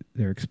 So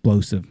they're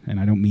explosive,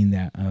 and I don't mean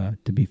that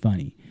to be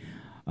funny.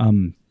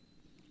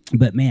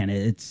 But man,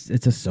 it's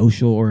a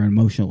social or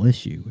emotional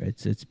issue.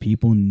 It's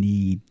people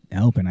need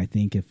help, and I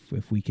think if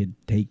we could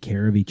take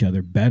care of each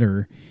other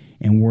better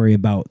and worry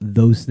about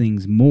those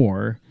things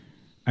more,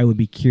 I would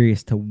be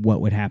curious to what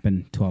would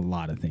happen to a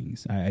lot of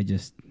things. I'm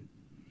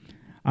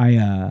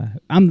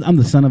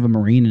the son of a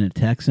Marine and a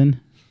Texan,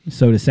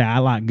 so to say I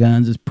like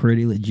guns is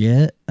pretty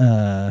legit.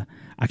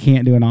 I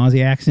can't do an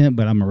Aussie accent,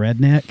 but I'm a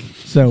redneck,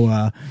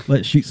 so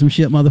let's shoot some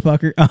shit,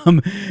 motherfucker.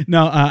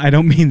 No, I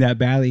don't mean that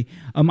badly.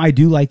 I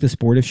do like the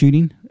sport of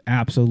shooting.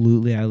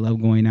 Absolutely, I love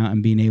going out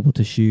and being able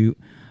to shoot.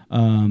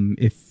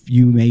 If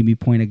you made me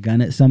point a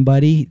gun at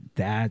somebody,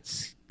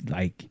 that's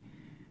like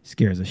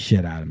scares the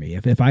shit out of me.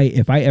 If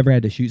I ever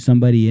had to shoot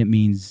somebody, it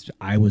means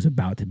I was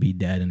about to be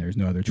dead and there's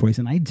no other choice,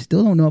 and I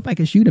still don't know if I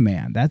could shoot a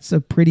man. That's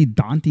a pretty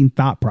daunting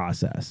thought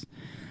process.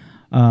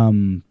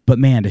 But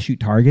man, to shoot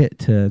target,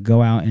 to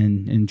go out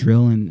and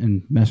drill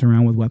and mess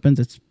around with weapons,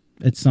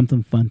 it's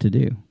something fun to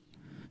do.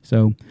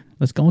 So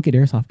let's go get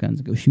airsoft guns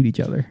and go shoot each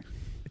other.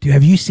 Dude,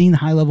 have you seen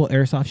high level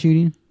airsoft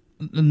shooting?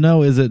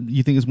 No,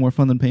 you think it's more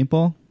fun than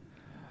paintball?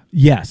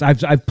 Yes,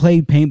 I've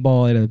played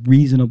paintball at a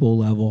reasonable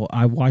level.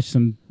 I've watched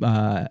some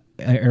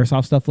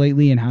airsoft stuff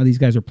lately and how these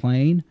guys are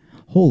playing.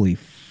 Holy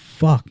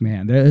fuck,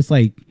 man! It's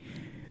like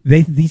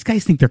these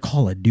guys think they're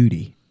Call of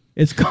Duty.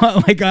 It's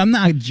called, like, I'm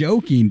not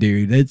joking,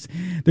 dude.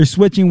 They're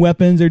switching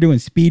weapons. They're doing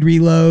speed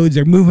reloads.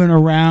 They're moving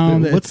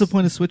around. What's the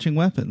point of switching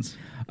weapons?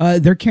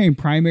 They're carrying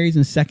primaries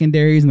and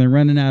secondaries, and they're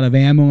running out of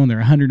ammo, and they're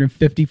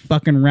 150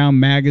 fucking round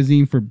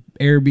magazine for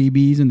air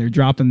BBs, and they're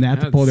dropping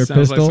that to pull their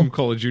sounds pistol. Like some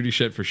Call of Duty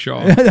shit for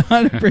sure.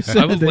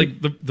 100%. I was like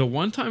the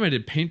one time I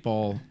did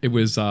paintball, it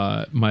was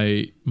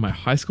my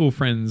high school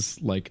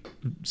friend's like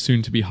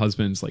soon to be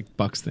husband's like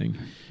Bucks thing,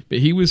 but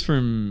he was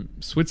from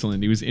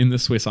Switzerland. He was in the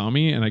Swiss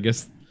Army, and I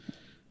guess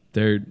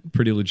they're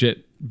pretty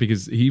legit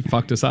because he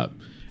fucked us up.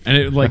 And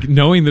it, like,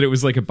 knowing that it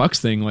was like a Bucks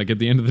thing, like at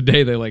the end of the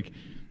day, they like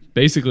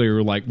basically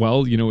were like,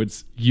 well, you know,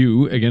 it's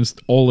you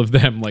against all of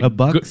them. Like a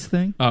Bucks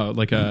thing? Oh,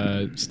 like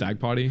a stag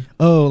party.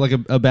 Oh, like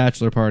a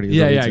bachelor party.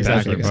 Yeah,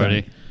 exactly.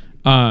 Bachelor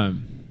party.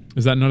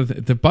 Is that another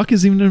thing? The buck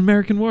is even an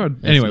American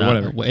word. Anyway,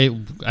 whatever.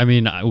 I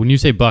mean, when you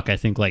say buck, I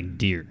think like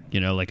deer. You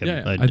know, like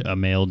a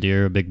male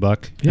deer, a big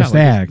buck. Yeah,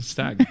 stag. Like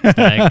a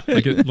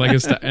stag. like a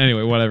stag.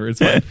 Anyway, whatever. It's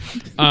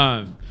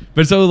fine.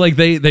 But so like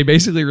they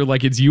basically were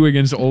like, it's you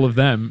against all of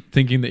them,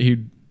 thinking that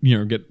he'd, you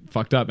know, get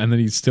fucked up, and then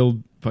he's still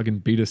fucking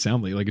beat us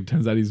soundly. Like, it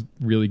turns out he's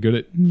really good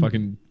at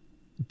fucking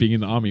being in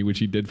the army, which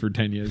he did for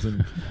 10 years,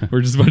 and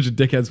we're just a bunch of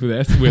dickheads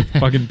with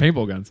fucking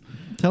paintball guns.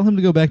 Tell him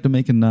to go back to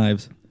making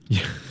knives.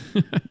 Yeah.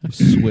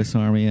 Swiss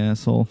Army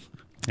asshole.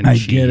 And I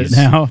cheese. get it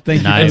now.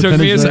 Thank you. It Knives. took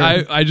me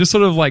Finish I just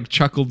sort of like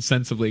chuckled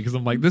sensibly because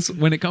I'm like, this,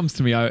 when it comes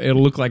to me,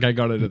 it'll look like I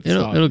got it at the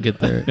start. It'll get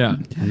there. Yeah.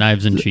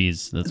 Knives and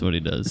cheese. That's what he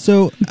does.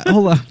 So,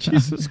 hold on.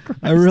 Jesus Christ.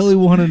 I really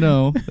want to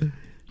know,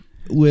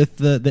 with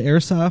the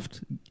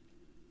airsoft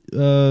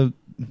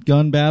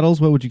gun battles,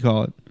 what would you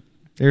call it?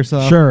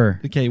 Airsoft? Sure.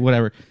 Okay,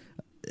 whatever.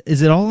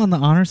 Is it all on the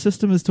honor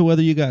system as to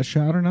whether you got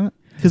shot or not?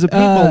 Because a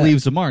paintball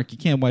leaves a mark. You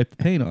can't wipe the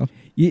paint off.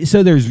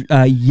 So there's,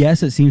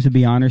 yes, it seems to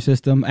be honor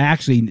system.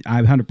 Actually,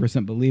 I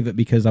 100% believe it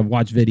because I've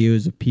watched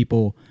videos of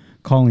people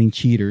calling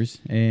cheaters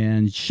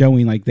and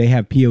showing, like, they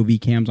have POV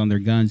cams on their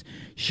guns,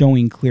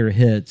 showing clear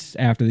hits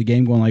after the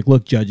game, going like,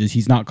 look, judges,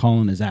 he's not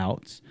calling his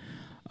outs.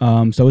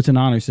 So it's an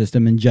honor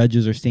system, and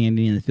judges are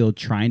standing in the field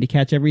trying to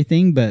catch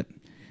everything. But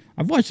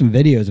I've watched some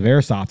videos of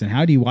airsoft, and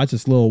how do you watch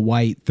this little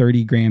white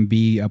 30 gram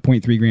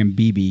 0.3 gram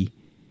BB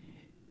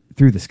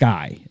through the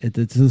sky?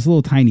 It's this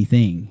little tiny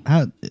thing.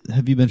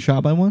 Have you been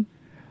shot by one?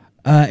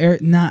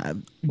 Not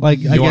Like,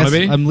 I You wanna guess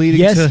be? I'm leading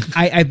yes. to.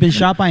 I've been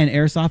shot by an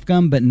airsoft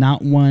gun, but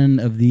not one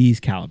of these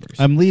calibers.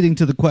 I'm leading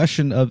to the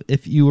question of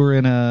if you were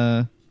in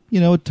an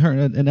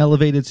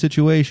elevated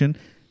situation,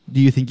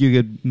 do you think you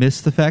could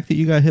miss the fact that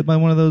you got hit by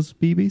one of those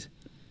BBs?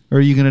 Or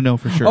are you going to know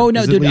for sure? Oh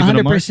no, Is it dude, leaving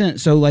a mark? 100%.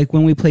 So like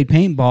when we played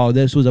paintball,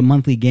 this was a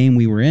monthly game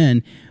we were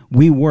in.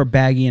 We wore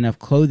baggy enough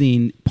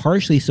clothing,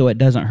 partially so it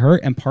doesn't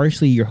hurt, and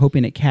partially you're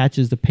hoping it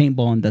catches the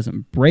paintball and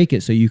doesn't break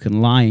it, so you can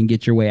lie and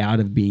get your way out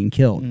of being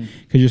killed.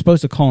 Because you're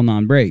supposed to call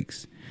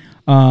non-breaks.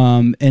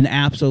 And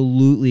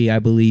absolutely, I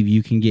believe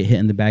you can get hit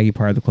in the baggy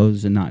part of the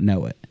clothes and not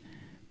know it.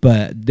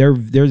 But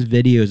there's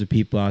videos of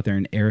people out there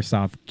in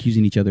airsoft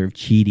accusing each other of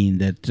cheating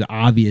that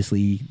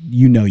obviously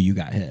you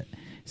got hit.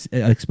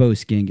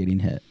 Exposed skin getting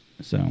hit.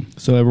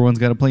 So everyone's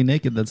got to play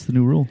naked. That's the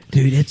new rule.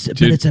 dude,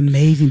 but it's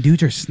amazing.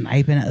 Dudes are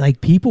sniping at, like,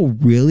 people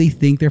really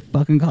think they're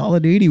fucking Call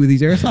of Duty with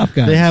these airsoft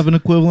guns. They have an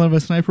equivalent of a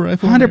sniper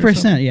rifle.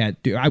 100%. Yeah,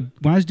 dude.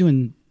 When I was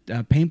doing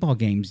paintball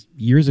games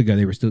years ago,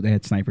 they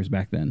had snipers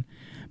back then.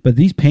 But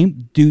these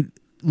dude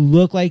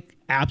look like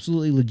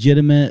absolutely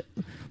legitimate.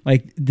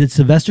 Like, did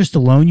Sylvester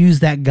Stallone use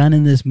that gun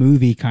in this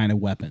movie? Kind of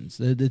weapons.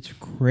 It's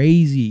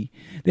crazy.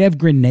 They have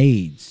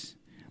grenades.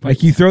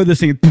 Like, you throw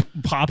this thing, it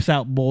pops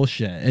out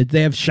bullshit.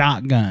 They have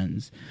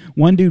shotguns.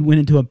 One dude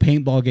went into a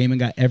paintball game and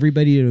got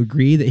everybody to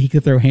agree that he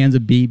could throw hands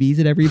of BBs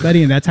at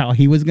everybody, and that's how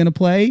he was going to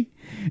play.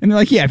 And they're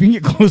like, yeah, if you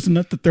can get close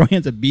enough to throw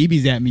hands of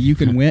BBs at me, you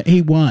can win.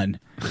 He won.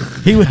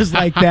 He was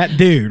like that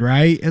dude,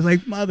 right? It's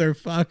like,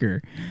 motherfucker.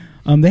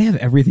 They have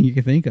everything you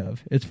can think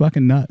of. It's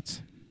fucking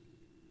nuts.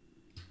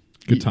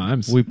 Good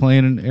times. We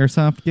playing an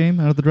airsoft game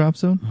out of the drop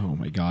zone? Oh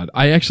my god!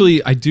 I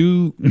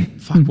do.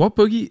 Fuck, what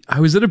boogie? I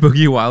was at a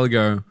boogie a while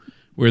ago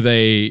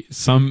where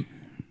some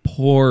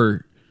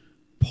poor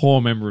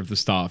member of the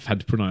staff had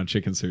to put on a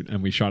chicken suit,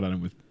 and we shot at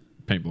him with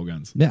paintball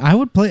guns. Yeah, I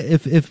would play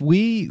if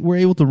we were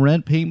able to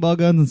rent paintball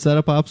guns and set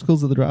up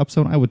obstacles at the drop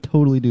zone. I would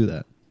totally do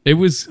that. It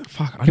was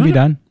fuck. Can be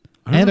done.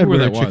 I don't And know I'd where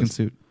wear that a chicken was.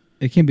 suit.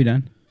 It can be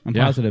done. I'm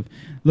Yeah. positive.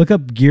 Look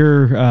up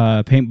gear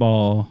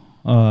paintball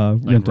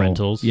rental.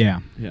 rentals? Yeah.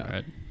 Yeah.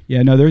 Right.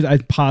 Yeah, no, I'm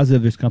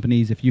positive there's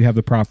companies, if you have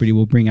the property,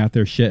 will bring out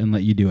their shit and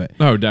let you do it.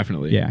 Oh,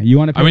 definitely. Yeah. You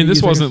want to I mean,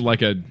 this wasn't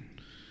like a.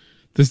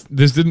 This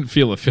didn't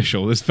feel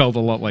official. This felt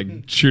a lot like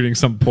shooting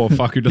some poor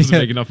fuck who doesn't Yeah.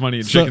 make enough money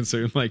in So- chicken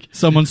suit. Like,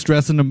 Someone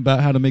stressing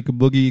about how to make a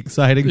boogie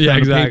exciting. yeah, found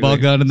exactly. a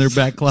paintball gun in their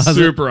back closet.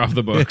 Super off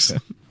the books.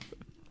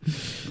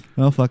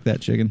 Oh, fuck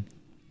that chicken.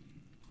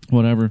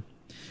 Whatever.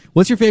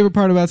 What's your favorite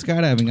part about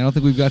skydiving? I don't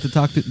think we've got to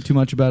talk too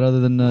much about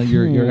other than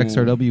your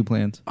XRW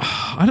plans.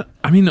 I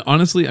mean,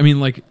 honestly,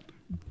 like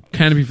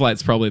canopy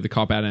flight's probably the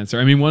cop out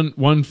answer. I mean,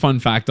 one fun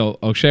fact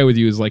I'll share with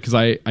you is like, because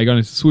I got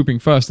into swooping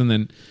first and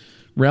then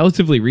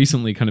relatively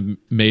recently kind of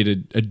made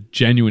a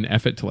genuine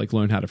effort to like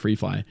learn how to free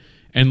fly.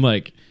 And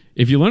like,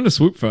 if you learn to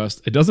swoop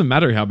first, it doesn't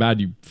matter how bad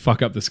you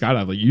fuck up the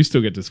skydive. Like, you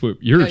still get to swoop.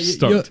 You're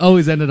stoked. You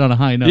always ended on a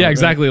high note. Yeah, right?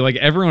 exactly. Like,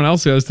 everyone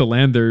else who has to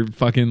land their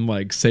fucking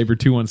like Sabre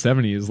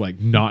 2170 is like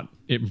not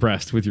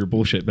impressed with your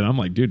bullshit. But I'm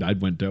like, dude, I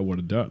went dirt, what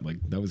a dirt. Like,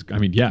 that was, I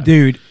mean, yeah.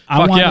 Dude,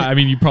 Fuck yeah. I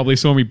mean, you probably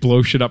saw me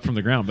blow shit up from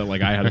the ground, but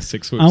like, I had a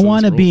 6 swoop. I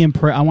want to be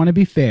I want to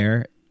be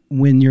fair.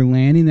 When you're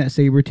landing that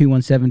Sabre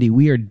 2170,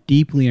 we are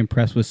deeply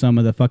impressed with some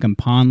of the fucking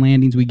pond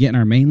landings we get in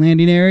our main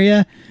landing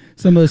area.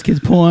 Some of those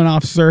kids pulling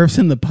off surfs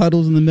in the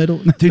puddles in the middle.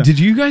 Dude, did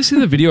you guys see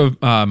the video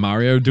of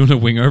Mario doing a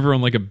wing over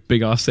on like a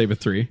big ass Sabre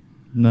 3?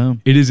 No.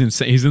 It is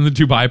insane. He's in the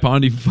Dubai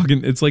pond.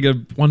 It's like a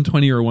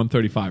 120 or a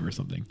 135 or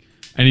something.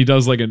 And he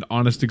does like an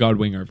honest to God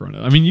wing over on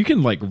it. I mean, you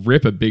can like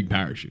rip a big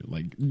parachute.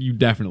 Like, you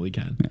definitely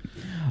can.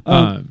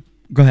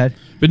 Go ahead.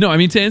 But no, I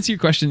mean, to answer your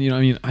question,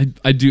 I mean,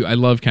 I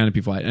love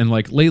canopy flight. And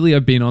like lately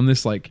I've been on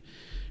this like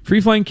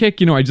free flying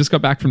kick. I just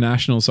got back from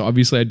nationals. So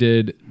obviously I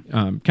did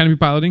canopy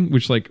piloting,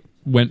 which like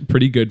went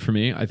pretty good for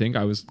me. I think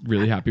I was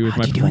really happy with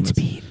my performance.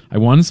 speed? I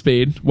won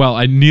speed. Well,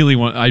 I nearly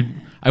won.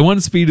 I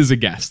won speed as a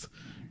guest,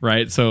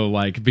 right? So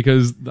like,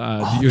 because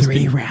All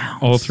 3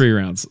 rounds. all 3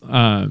 rounds.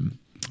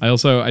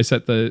 I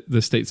set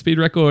the state speed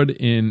record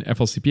in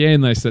FLCPA,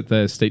 and I set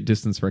the state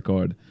distance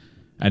record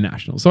at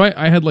nationals. So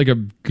I had like a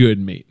good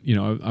meet.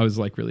 I was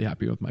like really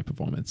happy with my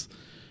performance.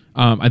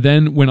 I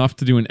then went off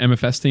to do an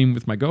MFS team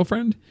with my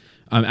girlfriend.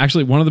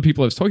 Actually, one of the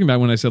people I was talking about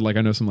when I said like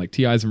I know some like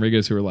TIs and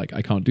riggers who were like,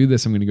 I can't do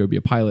this, I'm going to go be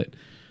a pilot.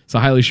 So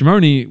Haile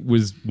Shimoni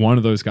was one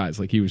of those guys.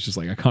 Like, he was just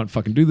like, I can't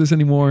fucking do this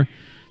anymore.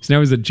 So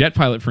now he's a jet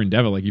pilot for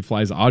Endeavor. Like, he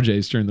flies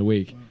RJs during the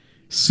week.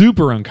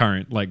 Super on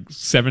current, like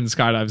 7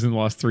 skydives in the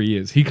last 3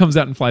 years. He comes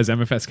out and flies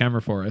MFS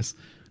camera for us,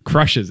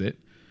 crushes it.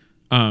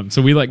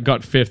 So we like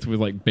got 5th with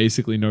like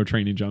basically no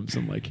training jumps,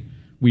 and like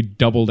we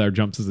doubled our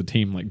jumps as a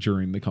team like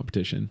during the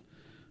competition.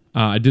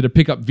 I did a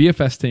pickup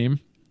VFS team,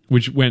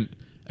 which went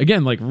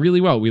again like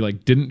really well. We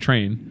like didn't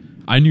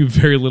train. I knew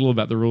very little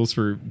about the rules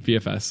for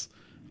VFS.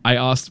 I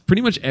asked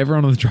pretty much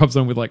everyone on the drop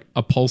zone with like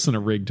a pulse and a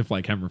rig to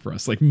fly camera for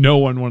us. Like, no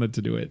one wanted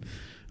to do it.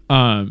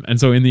 And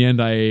so in the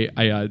end,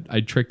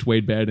 I tricked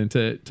Wade Baird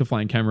into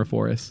flying camera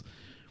for us.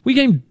 We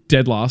came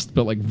dead last,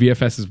 but like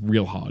VFS is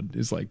real hard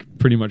is like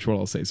pretty much what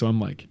I'll say. So I'm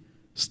like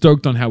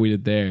stoked on how we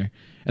did there.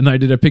 And then I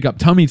did a pickup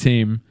tummy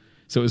team.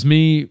 So it was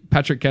me,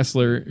 Patrick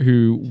Kessler,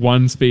 who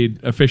won speed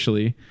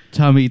officially.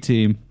 Tommy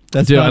team.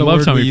 That's Dude, not I a love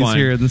word Tommy we use flying.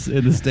 here in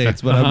the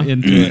States, but I'm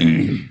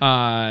into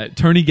it.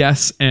 Tony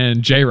Guess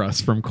and J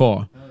Russ from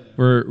Core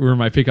were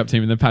my pickup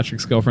team, and then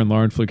Patrick's girlfriend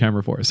Lauren flew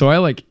camera 4. So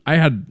I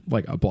had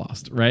like a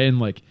blast, right? And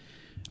like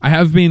I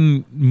have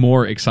been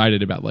more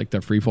excited about like the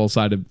freefall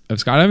side of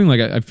skydiving. Like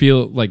I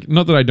feel like,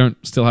 not that I don't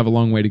still have a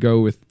long way to go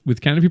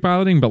with canopy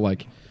piloting, but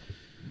like,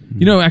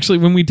 you know, actually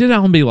when we did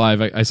Allenby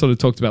Live, I sort of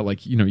talked about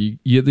like, you know, you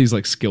get these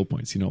like skill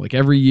points, you know, like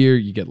every year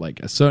you get like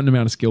a certain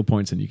amount of skill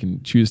points and you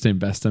can choose to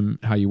invest them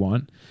how you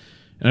want.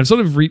 And I've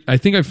sort of I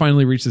think I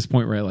finally reached this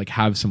point where I like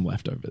have some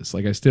leftovers.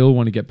 Like I still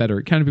want to get better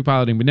at canopy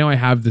piloting, but now I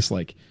have this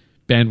like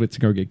bandwidth to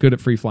go get good at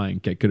free flying,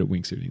 get good at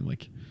wingsuiting,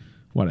 like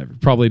whatever.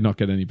 Probably not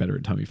get any better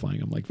at tummy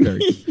flying. I'm like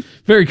very,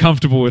 very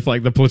comfortable with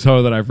like the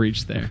plateau that I've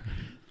reached there.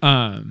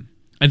 And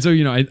so,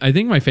 you know, I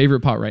think my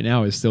favorite part right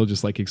now is still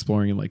just like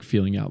exploring and like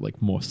feeling out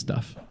like more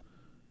stuff.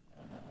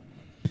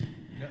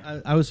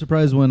 I was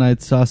surprised when I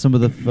saw some of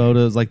the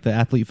photos, like the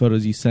athlete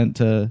photos you sent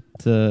to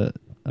LB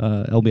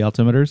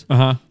Altimeters.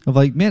 Of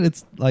like, man,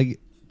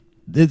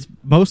 it's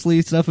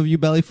mostly stuff of you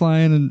belly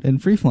flying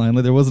and free flying.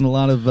 Like there wasn't a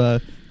lot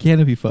of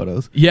canopy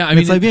photos. Yeah, I and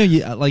mean, it's like, man,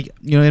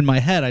 you know, in my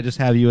head, I just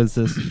have you as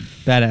this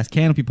badass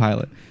canopy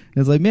pilot. And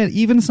it's like, man,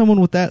 even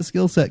someone with that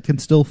skill set can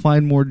still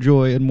find more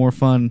joy and more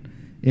fun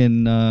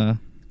in,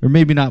 or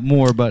maybe not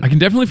more, but I can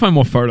definitely find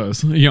more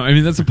photos. You know, I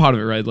mean, that's a part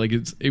of it, right? Like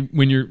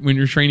when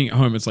you're training at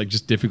home, it's like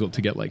just difficult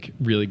to get like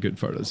really good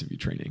photos of you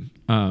training.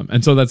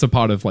 And so that's a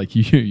part of like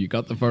you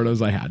got the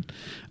photos I had.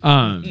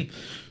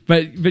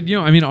 But you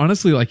know, I mean,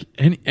 honestly, like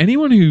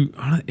anyone who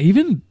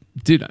even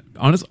dude,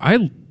 honestly,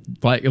 I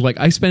like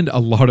I spend a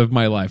lot of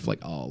my life,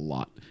 like a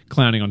lot,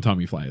 clowning on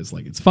Tommy flyers.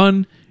 Like it's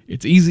fun.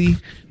 It's easy.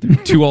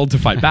 They're too old to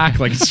fight back.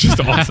 Like it's just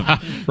awesome,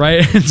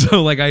 right? And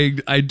so like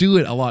I do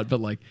it a lot. But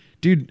like,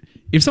 dude,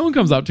 if someone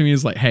comes up to me and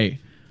is like, "Hey,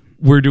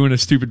 we're doing a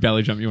stupid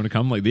belly jump. You want to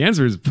come?" Like the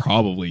answer is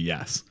probably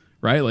yes,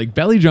 right? Like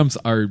belly jumps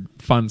are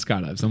fun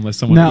skydives unless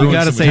someone. No, ruins you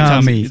gotta them say with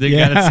Tommy. They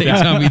gotta say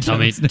Tommy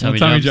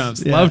Tummy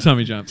jumps. Yeah. Love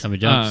tummy jumps. Tummy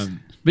jumps.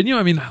 But you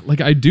know, I mean,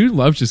 like I do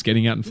love just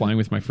getting out and flying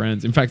with my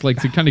friends. In fact,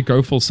 like to kind of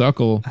go full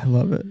circle. I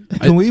love it.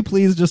 can we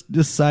please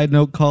just side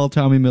note call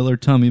Tommy Miller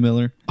Tummy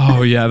Miller?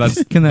 Oh yeah,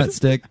 that's Can that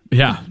stick?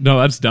 yeah. No,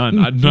 that's done.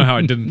 I don't know how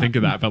I didn't think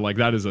of that, but like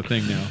that is a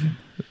thing now.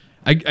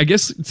 I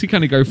guess to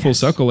kind of go full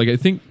circle, like I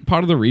think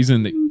part of the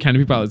reason that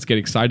canopy pilots get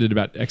excited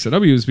about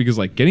XLW is because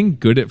like getting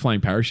good at flying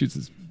parachutes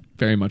is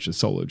very much a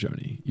solo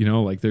journey. You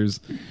know, like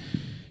there's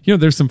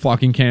some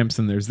flocking camps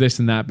and there's this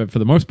and that, but for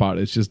the most part,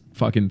 it's just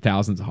fucking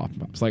thousands of hop and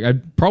pops. Like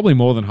probably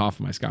more than half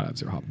of my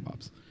skydives are hop and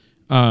pops.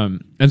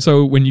 And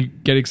so when you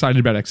get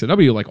excited about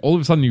XLW, like all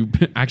of a sudden you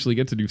actually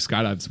get to do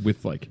skydives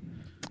with like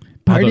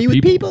Party other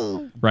with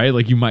people. right?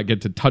 Like you might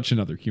get to touch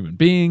another human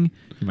being.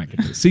 You might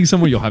get to see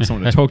someone. You'll have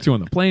someone to talk to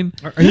on the plane.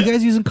 Are you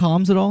guys using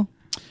comms at all?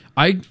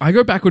 I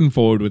go backward and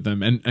forward with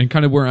them, and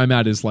kind of where I'm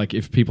at is like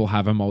if people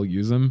have them, I'll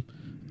use them.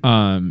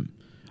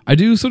 I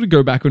do sort of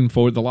go backward and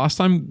forward. The last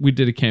time we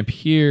did a camp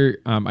here,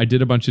 I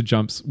did a bunch of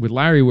jumps with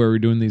Larry where we're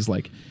doing these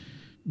like,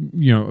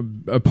 you know,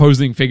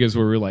 opposing figures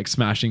where we're like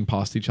smashing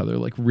past each other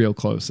like real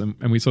close, and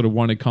we sort of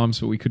wanted comms,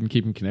 but we couldn't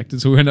keep them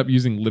connected, so we ended up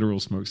using literal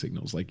smoke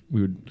signals. Like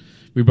we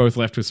both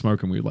left with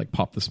smoke, and we would like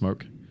pop the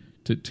smoke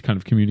to kind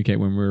of communicate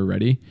when we were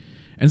ready.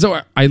 And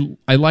so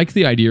I like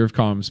the idea of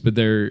comms, but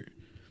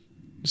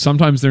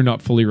sometimes they're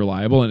not fully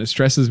reliable, and it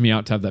stresses me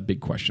out to have that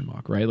big question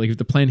mark, right? Like if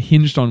the plan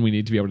hinged on we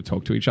need to be able to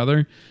talk to each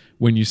other,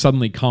 when you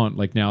suddenly can't,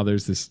 like now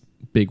there's this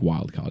big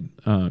wild card.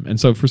 And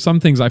so for some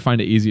things I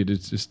find it easier to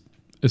just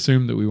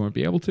assume that we won't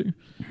be able to.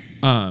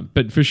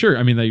 But for sure,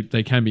 I mean,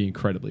 they can be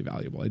incredibly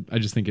valuable. I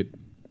just think it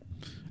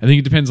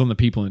depends on the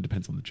people and it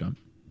depends on the jump.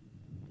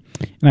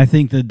 And I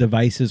think the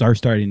devices are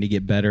starting to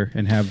get better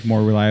and have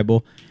more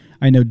reliable.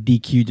 I know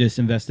DQ just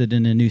invested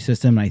in a new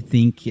system. And I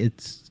think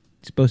it's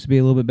supposed to be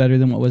a little bit better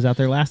than what was out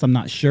there last. I'm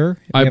not sure.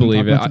 I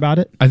believe it. Much about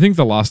it. I think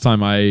the last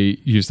time I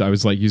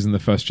was like using the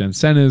first gen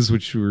Sennas,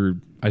 which were,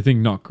 I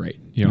think, not great.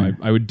 You know,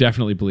 I would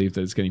definitely believe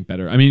that it's getting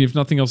better. I mean, if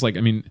nothing else, like,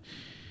 I mean,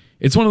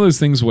 it's one of those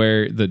things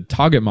where the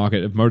target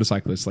market of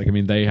motorcyclists, like, I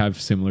mean, they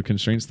have similar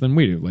constraints than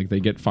we do. Like, they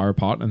get far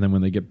apart, and then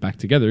when they get back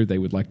together, they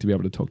would like to be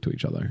able to talk to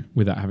each other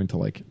without having to,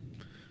 like,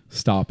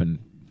 stop and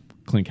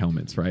clink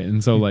helmets, right?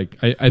 And so, like,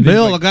 I think,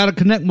 Bill, like, I got to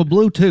connect my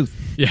Bluetooth.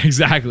 yeah,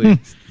 exactly.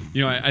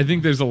 You know, I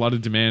think there's a lot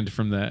of demand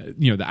from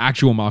the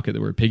actual market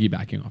that we're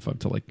piggybacking off of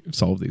to, like,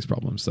 solve these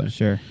problems. So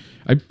Sure.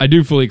 I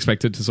do fully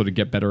expect it to sort of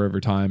get better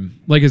over time.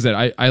 Like I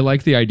said, I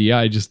like the idea.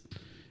 I just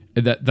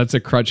that's a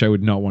crutch I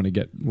would not want to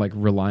get like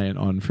reliant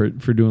on for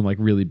doing like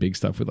really big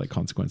stuff with like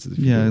consequences. If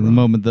you Yeah, do it in the wrong.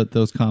 moment that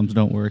those comms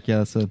don't work,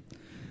 yeah,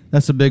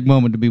 That's a big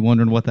moment to be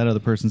wondering what that other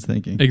person's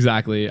thinking.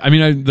 Exactly. I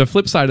mean, the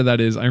flip side of that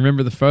is I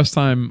remember the first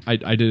time I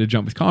did a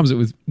jump with comms, it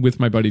was with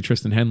my buddy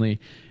Tristan Henley,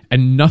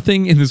 and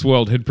nothing in this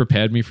world had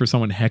prepared me for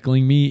someone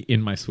heckling me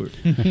in my swoop.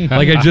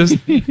 Like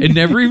it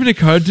never even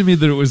occurred to me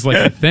that it was like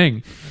a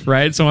thing,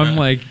 right? So I'm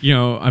like,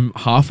 I'm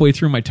halfway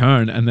through my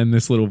turn, and then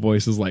this little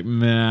voice is like,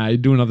 "Nah,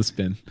 do another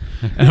spin,"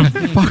 and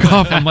I'm fuck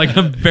off. I'm like,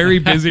 I'm very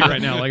busy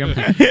right now. Like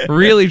I'm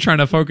really trying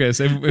to focus.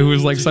 It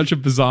was like such a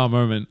bizarre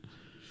moment.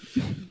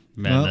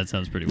 Man, Well, that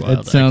sounds pretty wild.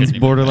 It sounds I couldn't even-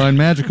 borderline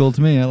magical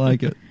to me. I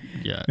like it.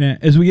 Yeah. Yeah,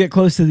 as we get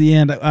close to the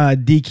end,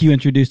 DQ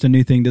introduced a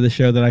new thing to the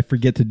show that I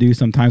forget to do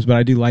sometimes, but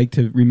I do like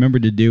to remember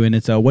to do, and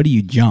it's what do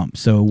you jump?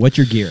 So what's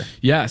your gear?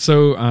 Yeah,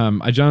 so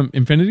I jump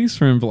Infinities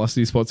from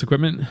Velocity Sports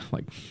Equipment,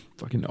 like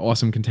fucking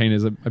awesome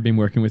containers. I've been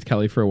working with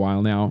Kelly for a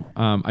while now.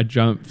 I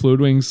jump Fluid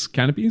Wings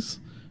canopies.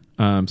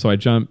 So I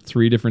jump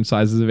 3 different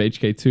sizes of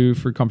HK2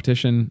 for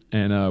competition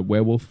and a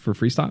Werewolf for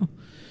freestyle.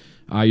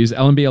 I use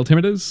LMB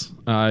altimeters.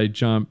 I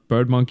jump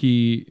Bird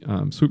Monkey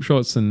swoop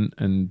shorts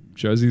and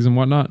jerseys and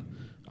whatnot.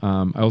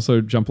 I also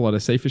jump a lot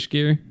of Safish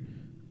gear.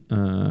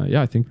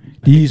 I think.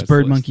 Do you use that's the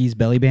Bird list. Monkey's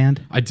belly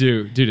band? I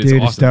do, dude. It's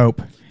Dude, awesome. it's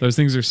dope. Those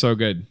things are so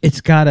good.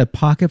 It's got a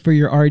pocket for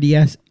your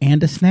RDS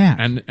and a snap.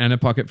 And a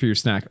pocket for your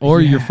snack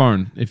or your Yeah.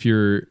 phone if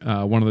you're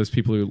one of those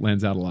people who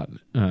lands out a lot.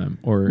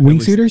 Or at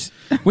least- Wingsuiters?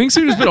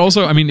 Wingsuiters, but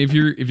also, I mean, if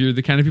you're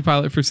the canopy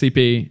pilot for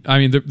CP, I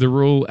mean, the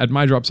rule at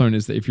my drop zone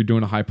is that if you're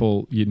doing a high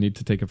pull, you need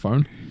to take a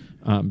phone.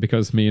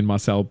 Because me and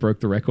Marcel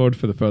broke the record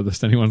for the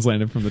furthest anyone's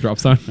landed from the drop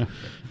zone.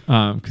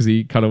 Because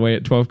he cut away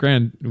at 12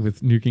 grand with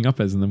nuking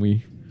uppers, and then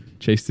we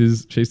chased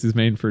his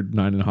main for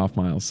 9.5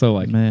 miles. So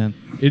like, Man.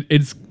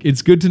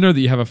 it's good to know that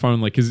you have a phone.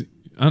 Like, because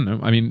I don't know.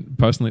 I mean,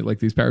 personally, like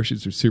these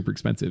parachutes are super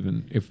expensive,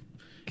 and if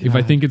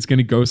I think it's going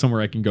to go somewhere,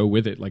 I can go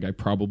with it. Like, I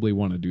probably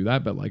want to do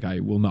that, but like, I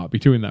will not be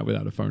doing that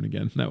without a phone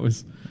again. That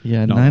was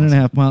Yeah, not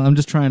 9.5 miles. I'm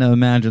just trying to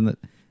imagine that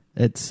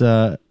it's,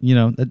 a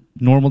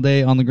normal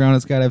day on the ground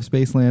at Skydive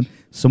Spaceland.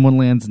 Someone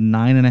lands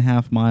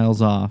 9.5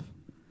 miles off,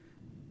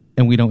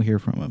 and we don't hear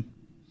from him.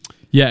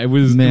 Yeah, it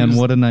was. Man, it was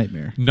what a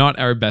nightmare. not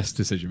our best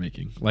decision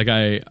making. Like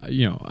I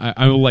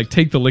will like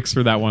take the licks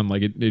for that one.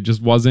 Like it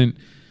just wasn't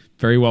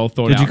very well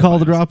thought out. Did you call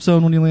the by us. drop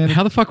zone when you landed?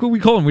 How the fuck would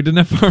we call him? We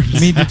didn't have phones. I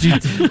mean, did you?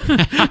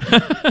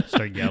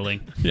 Start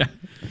yelling. yeah.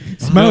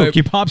 Smoke.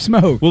 You pop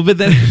smoke. Well, but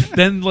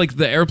then like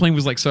the airplane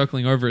was like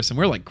circling over us, and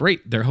we're like,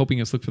 great, they're helping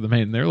us look for the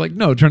main. And they're like,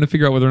 no, trying to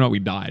figure out whether or not we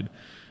died.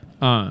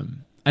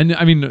 And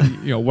I mean,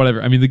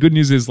 whatever. I mean, the good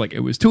news is like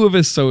it was 2 of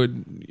us, so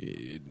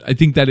I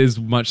think that is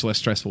much less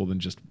stressful than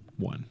just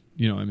one.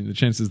 I mean, the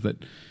chances that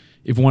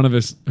if one of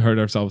us hurt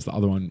ourselves, the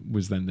other one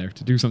was then there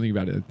to do something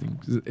about it, I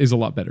think is a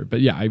lot better.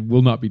 But yeah, I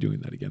will not be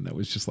doing that again. That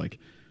was just like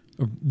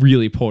a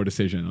really poor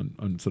decision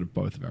on sort of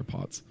both of our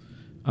parts.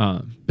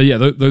 But yeah,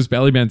 those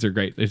belly bands are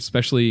great,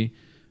 especially,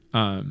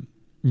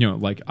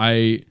 like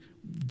I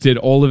did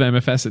all of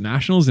MFS at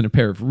Nationals in a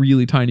pair of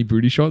really tiny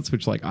booty shorts,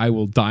 which like I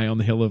will die on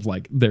the hill of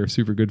like they're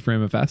super good for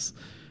MFS.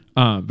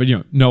 But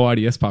no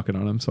RDS pocket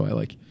on them, so I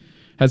like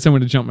had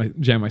someone to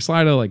jam my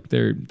slider. Like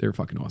they're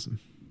fucking awesome.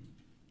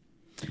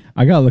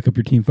 I gotta look up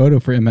your team photo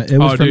for it was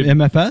from dude.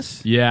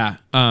 MFS. Yeah.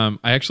 I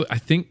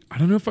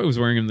don't know if I was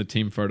wearing them in the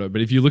team photo,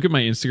 but if you look at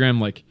my Instagram,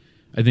 like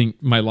I think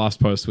my last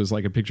post was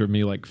like a picture of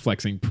me like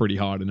flexing pretty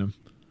hard in them.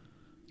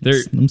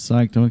 I'm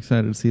psyched. I'm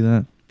excited to see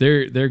that.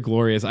 They're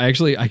glorious. I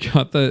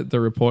got the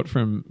report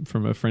from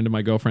a friend of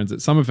my girlfriend's at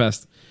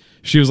Summerfest.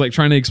 She was like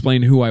trying to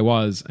explain who I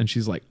was, and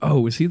she's like, "Oh,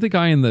 was he the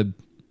guy in the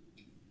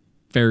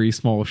very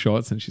small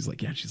shorts?" And she's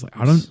like, "Yeah." And she's like,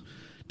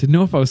 didn't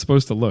know if I was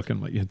supposed to look.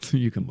 I'm like, yeah,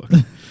 you can look.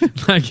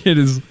 Like it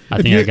is.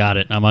 I think I got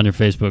it. I'm on your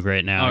Facebook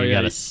right now. Oh, you yeah.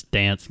 got a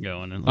stance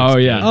going. It looks Oh,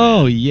 yeah. good,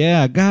 Oh man.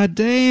 yeah,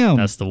 goddamn!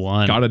 That's the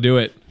one. Gotta do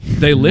it.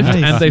 They lift Nice,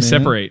 and they man.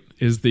 separate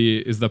is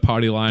the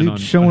party line Dude, on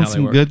showing on how they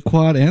some work. good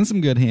quad and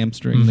some good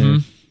hamstring there.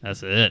 Mhm.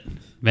 That's it.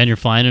 Man, you're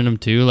flying in them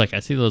too. Like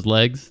I see those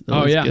legs. That Oh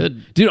looks yeah,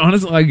 good. dude.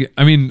 Honestly, like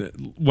I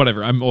mean,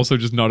 whatever. I'm also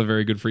just not a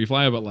very good free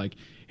flyer, but like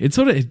it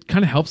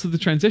kind of helps with the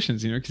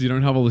transitions, because you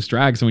don't have all this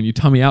drag. So when you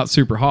tummy out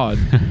super hard,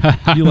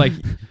 you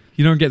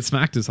don't get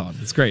smacked as hard.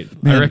 It's great. I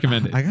Man,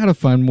 recommend it. I gotta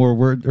find more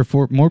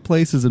more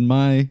places in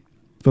my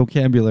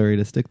vocabulary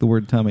to stick the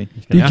word tummy.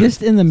 Dude, Yeah.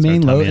 just in the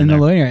main tummy in in the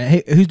there. loading area.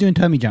 Hey, who's doing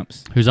tummy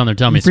jumps? Who's on their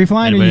tummies? Free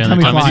flying or Anybody you on their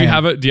tummy tummies?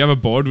 flying? do you have a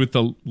board with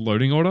the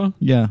loading order?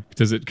 Yeah,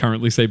 Does it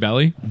currently say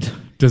belly?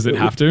 Does it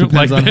have to?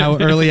 depends on how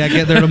early I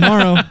get there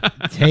tomorrow.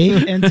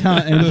 Tape and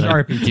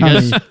Sharpie. Do you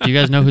guys Tummy. do you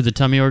guys know who the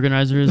tummy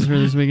organizer is for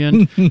this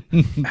weekend?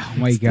 Oh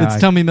my god.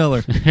 It's Tummy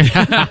Miller.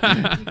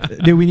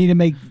 Do we need to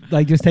make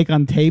just take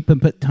on tape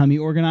and put tummy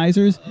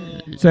organizers?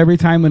 So every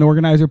time an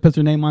organizer puts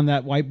their name on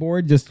that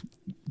whiteboard, just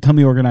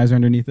tummy organizer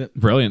underneath it.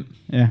 Brilliant.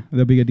 Yeah,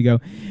 they'll be good to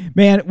go.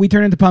 Man, we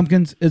turn into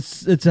pumpkins.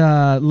 It's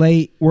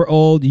late. We're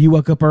old. You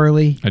woke up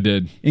early. I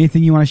did.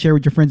 Anything you want to share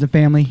with your friends and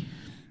family?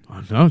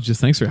 Oh, no, just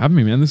thanks for having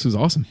me, man. This was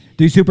awesome.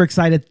 Dude, super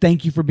excited.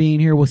 Thank you for being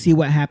here. We'll see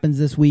what happens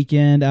this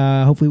weekend.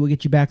 Hopefully we'll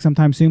get you back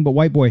sometime soon. But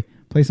White Boy,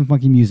 play some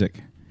funky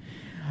music.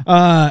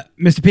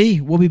 Mr. P,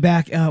 we'll be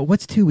back.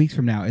 What's 2 weeks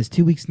from now? Is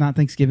 2 weeks not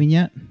Thanksgiving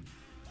yet?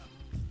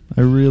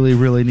 I really,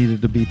 really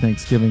needed to be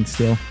Thanksgiving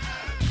still.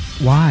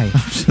 Why?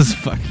 Just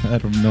fucking, I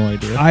have no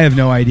idea. I have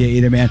no idea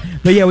either, man.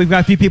 But yeah, we've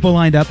got a few people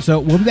lined up, so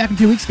we'll be back in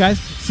 2 weeks, guys.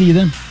 See you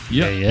then.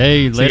 Yep.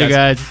 Hey, later,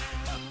 guys. guys.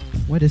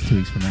 What is 2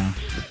 weeks from now?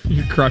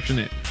 You're crushing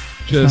it.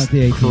 Just Not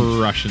the 18th.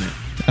 crushing it.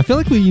 I feel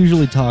like we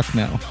usually talk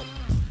now.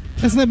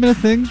 Hasn't that been a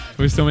thing?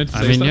 We still meant to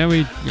say I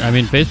mean, stuff? yeah,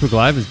 Facebook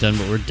Live is done,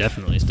 but we're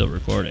definitely still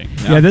recording.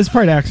 Yeah, this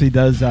part actually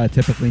does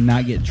typically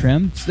not get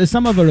trimmed.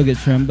 Some of it will get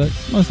trimmed, but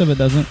most of it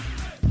doesn't.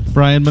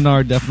 Brian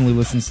Menard definitely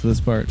listens to this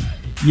part.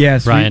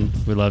 Yes, Brian,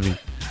 we love you.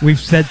 we've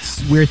said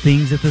weird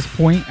things at this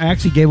point. I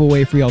actually gave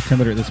away a free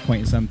altimeter at this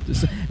point. And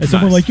someone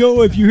Nice. like,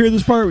 yo, if you hear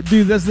this part,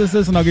 do this,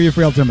 and I'll give you a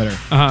free altimeter.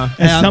 Uh-huh.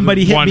 And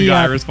somebody hit One me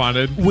guy up.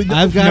 responded.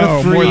 I've got no,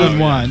 a free more than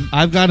one.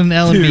 I've got an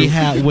L&B Two.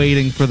 hat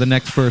waiting for the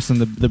next person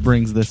that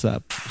brings this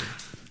up.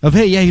 Of,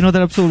 hey, yeah, you know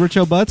that episode of Rich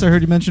O Butts? I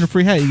heard you mention a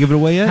free hat. You give it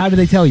away yet? How do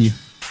they tell you?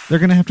 They're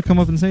going to have to come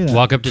up and say that.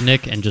 Walk up to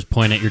Nick and just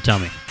point at your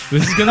tummy.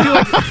 This is gonna be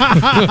like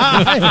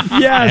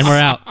Yes. And we're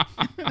out.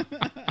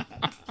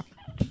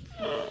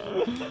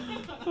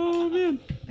 oh man.